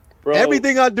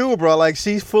 Everything I do, bro, like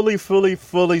she fully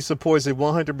supports it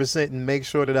 100% and makes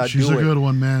sure that I do it. She's a good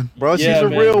one, man. Bro, she's a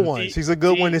real one. She's a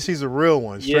good one and she's a real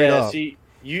one. Straight up.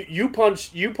 You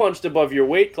punched above your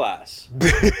weight class.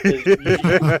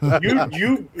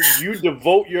 you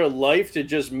devote your life to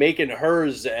just making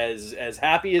hers as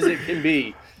happy as it can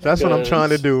be. That's what I'm trying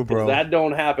to do, bro. That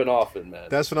don't happen often, man.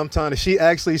 That's what I'm trying to.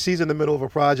 She's in the middle of a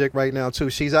project right now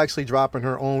too. She's actually dropping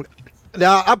her own.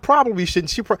 Now I probably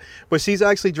shouldn't. But she's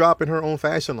actually dropping her own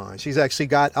fashion line. She's actually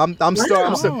got.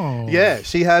 Yeah,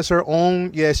 she has her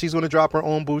own. Yeah, she's going to drop her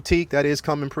own boutique. That is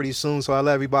coming pretty soon. So I'll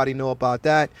let everybody know about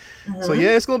that. So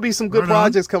yeah, it's going to be some good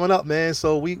projects coming up, man.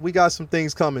 So we got some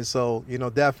things coming. So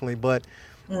definitely. But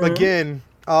again,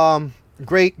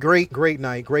 great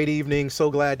night, great evening. So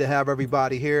glad to have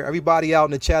everybody here. Everybody out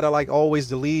in the chat, I like always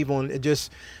to leave on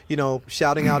just,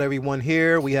 shouting out everyone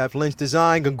here. We have Lynch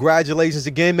Design. Congratulations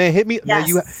again, man. Hit me.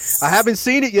 Yes. Man, I haven't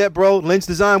seen it yet, bro. Lynch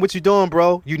Design, what you doing,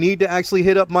 bro? You need to actually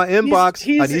hit up my inbox.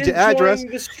 I need your address.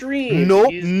 The stream.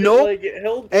 Nope.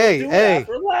 Hey,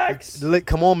 relax.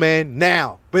 Come on, man.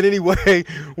 Now. But anyway,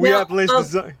 we have Lynch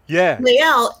Design. Yeah.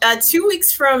 Lael, 2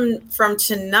 weeks from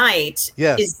tonight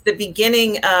is the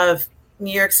beginning of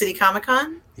New York City Comic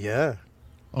Con. Yeah.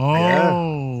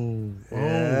 From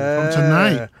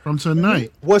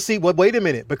tonight. Well, see, wait a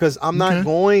minute, because I'm not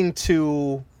going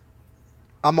to.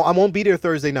 I won't be there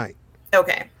Thursday night.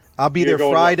 Okay. I'll be there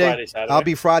Friday. I'll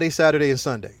be Friday, Saturday, and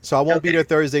Sunday. So I won't be there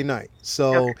Thursday night.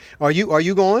 So are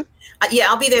you going? Yeah,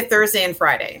 I'll be there Thursday and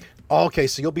Friday. Okay,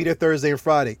 so you'll be there Thursday and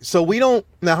Friday. So we don't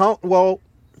now.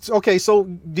 Okay. So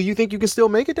do you think you can still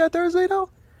make it that Thursday though?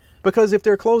 Because if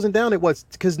they're closing down at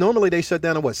because normally they shut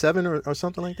down at 7 or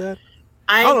something like that.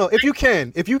 I don't know if you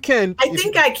can. I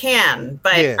think I can,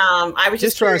 but I was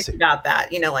just curious about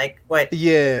that. Like what?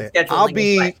 Yeah, scheduling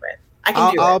is like. I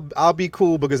can do it. I'll be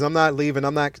cool because I'm not leaving.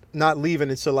 I'm not leaving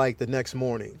until like the next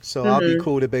morning. So I'll be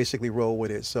cool to basically roll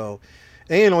with it. So,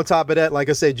 and on top of that, like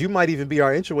I said, you might even be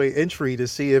our entry to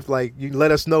see if like you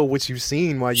let us know what you've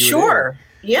seen while you're there.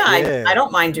 Yeah, I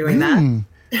don't mind doing that.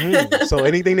 So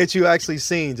anything that you actually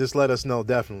seen, just let us know.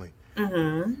 Definitely.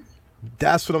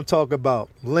 That's what I'm talking about.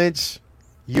 Lynch,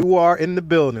 you are in the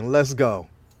building. Let's go.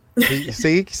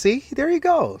 See, there he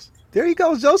goes. There you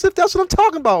go, Joseph. That's what I'm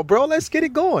talking about, bro. Let's get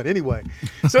it going. Anyway,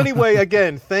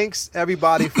 again, thanks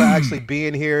everybody for actually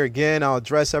being here. Again, I'll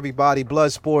address everybody.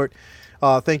 Bloodsport,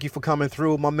 thank you for coming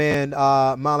through. My man,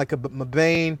 Malika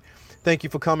Mabane, thank you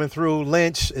for coming through.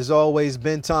 Lynch, as always.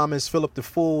 Ben Thomas, Philip the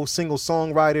Fool, single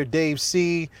songwriter, Dave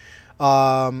C.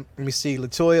 Let me see,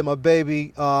 Latoya, my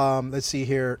baby. Let's see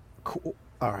here. All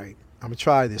right, I'm gonna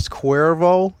try this.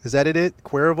 Cuervo, is that it?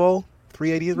 Cuervo,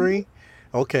 383.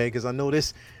 Okay, because I know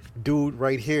this dude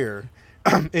right here.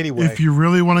 Anyway, if you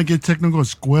really want to get technical,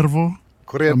 it's Cuervo.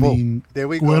 I mean, there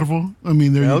we Cuervo. I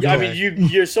mean, there you go. I mean,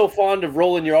 you're so fond of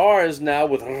rolling your R's now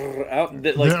with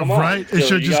come on, right? It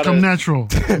should just come natural.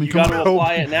 You got to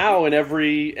apply it now in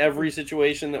every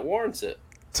situation that warrants it.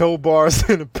 Toe bars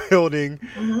in the building.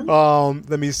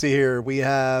 Let me see here. We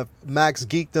have Max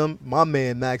Geekdom, my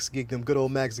man Max Geekdom, good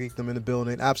old Max Geekdom in the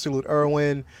building. Absolute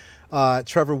Irwin,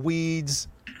 Trevor Weeds.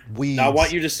 Now I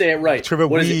want you to say it right. Trevor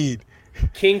Weed.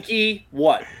 Kinky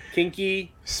what?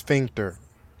 Kinky sphincter.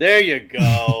 There you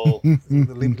go.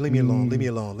 leave me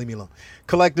alone.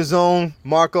 Collector Zone,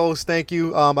 Marcos, thank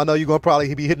you. I know you're gonna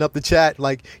probably be hitting up the chat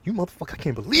like, you motherfucker, I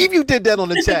can't believe you did that on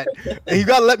the chat. And you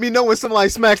gotta let me know when somebody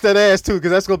smacks that ass too,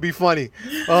 because that's gonna be funny.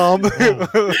 TikTok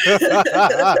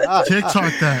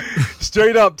that.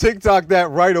 Straight up, TikTok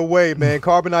that right away, man.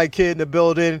 Carbonite Kid in the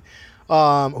building.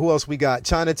 Who else we got?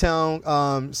 Chinatown,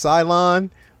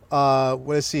 Cylon.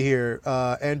 Let's see here.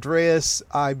 Andreas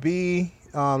IB.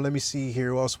 Let me see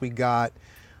here. Who else we got?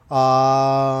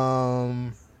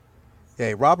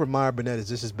 Hey, Robert Meyer Burnett is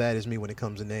just as bad as me when it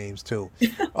comes to names too.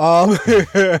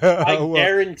 I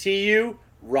guarantee you,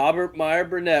 Robert Meyer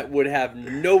Burnett would have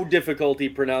no difficulty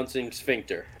pronouncing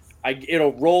sphincter.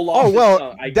 It'll roll off. Oh well,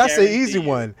 his tongue. that's an easy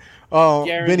one. Benny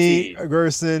Guaranteed.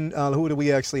 Gerson, who do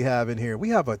we actually have in here? We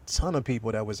have a ton of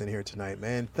people that was in here tonight,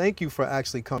 man. Thank you for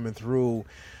actually coming through.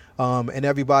 and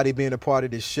everybody being a part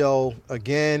of this show.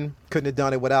 Again, couldn't have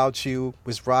done it without you.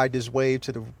 Let's ride this wave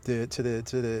to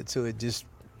it just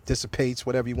dissipates,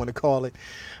 whatever you want to call it.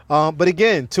 But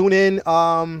again, tune in.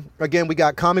 Again, we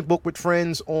got Comic Book with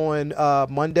Friends on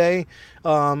Monday.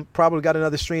 Probably got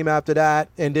another stream after that,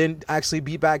 and then actually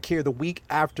be back here the week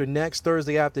after next,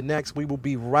 Thursday after next. We will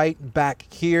be right back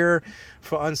here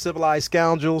for Uncivilized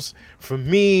Scoundrels. For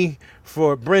me,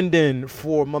 for Brendan,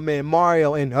 for my man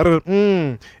Mario, and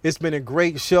it's been a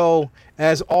great show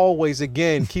as always.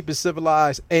 Again, keep it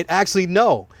civilized, and actually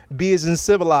be as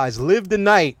uncivilized. Live the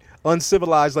night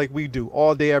uncivilized like we do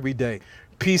all day, every day.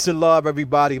 Peace and love,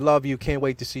 everybody. Love you. Can't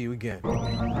wait to see you again.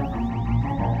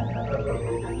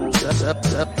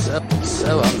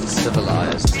 So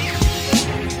uncivilized.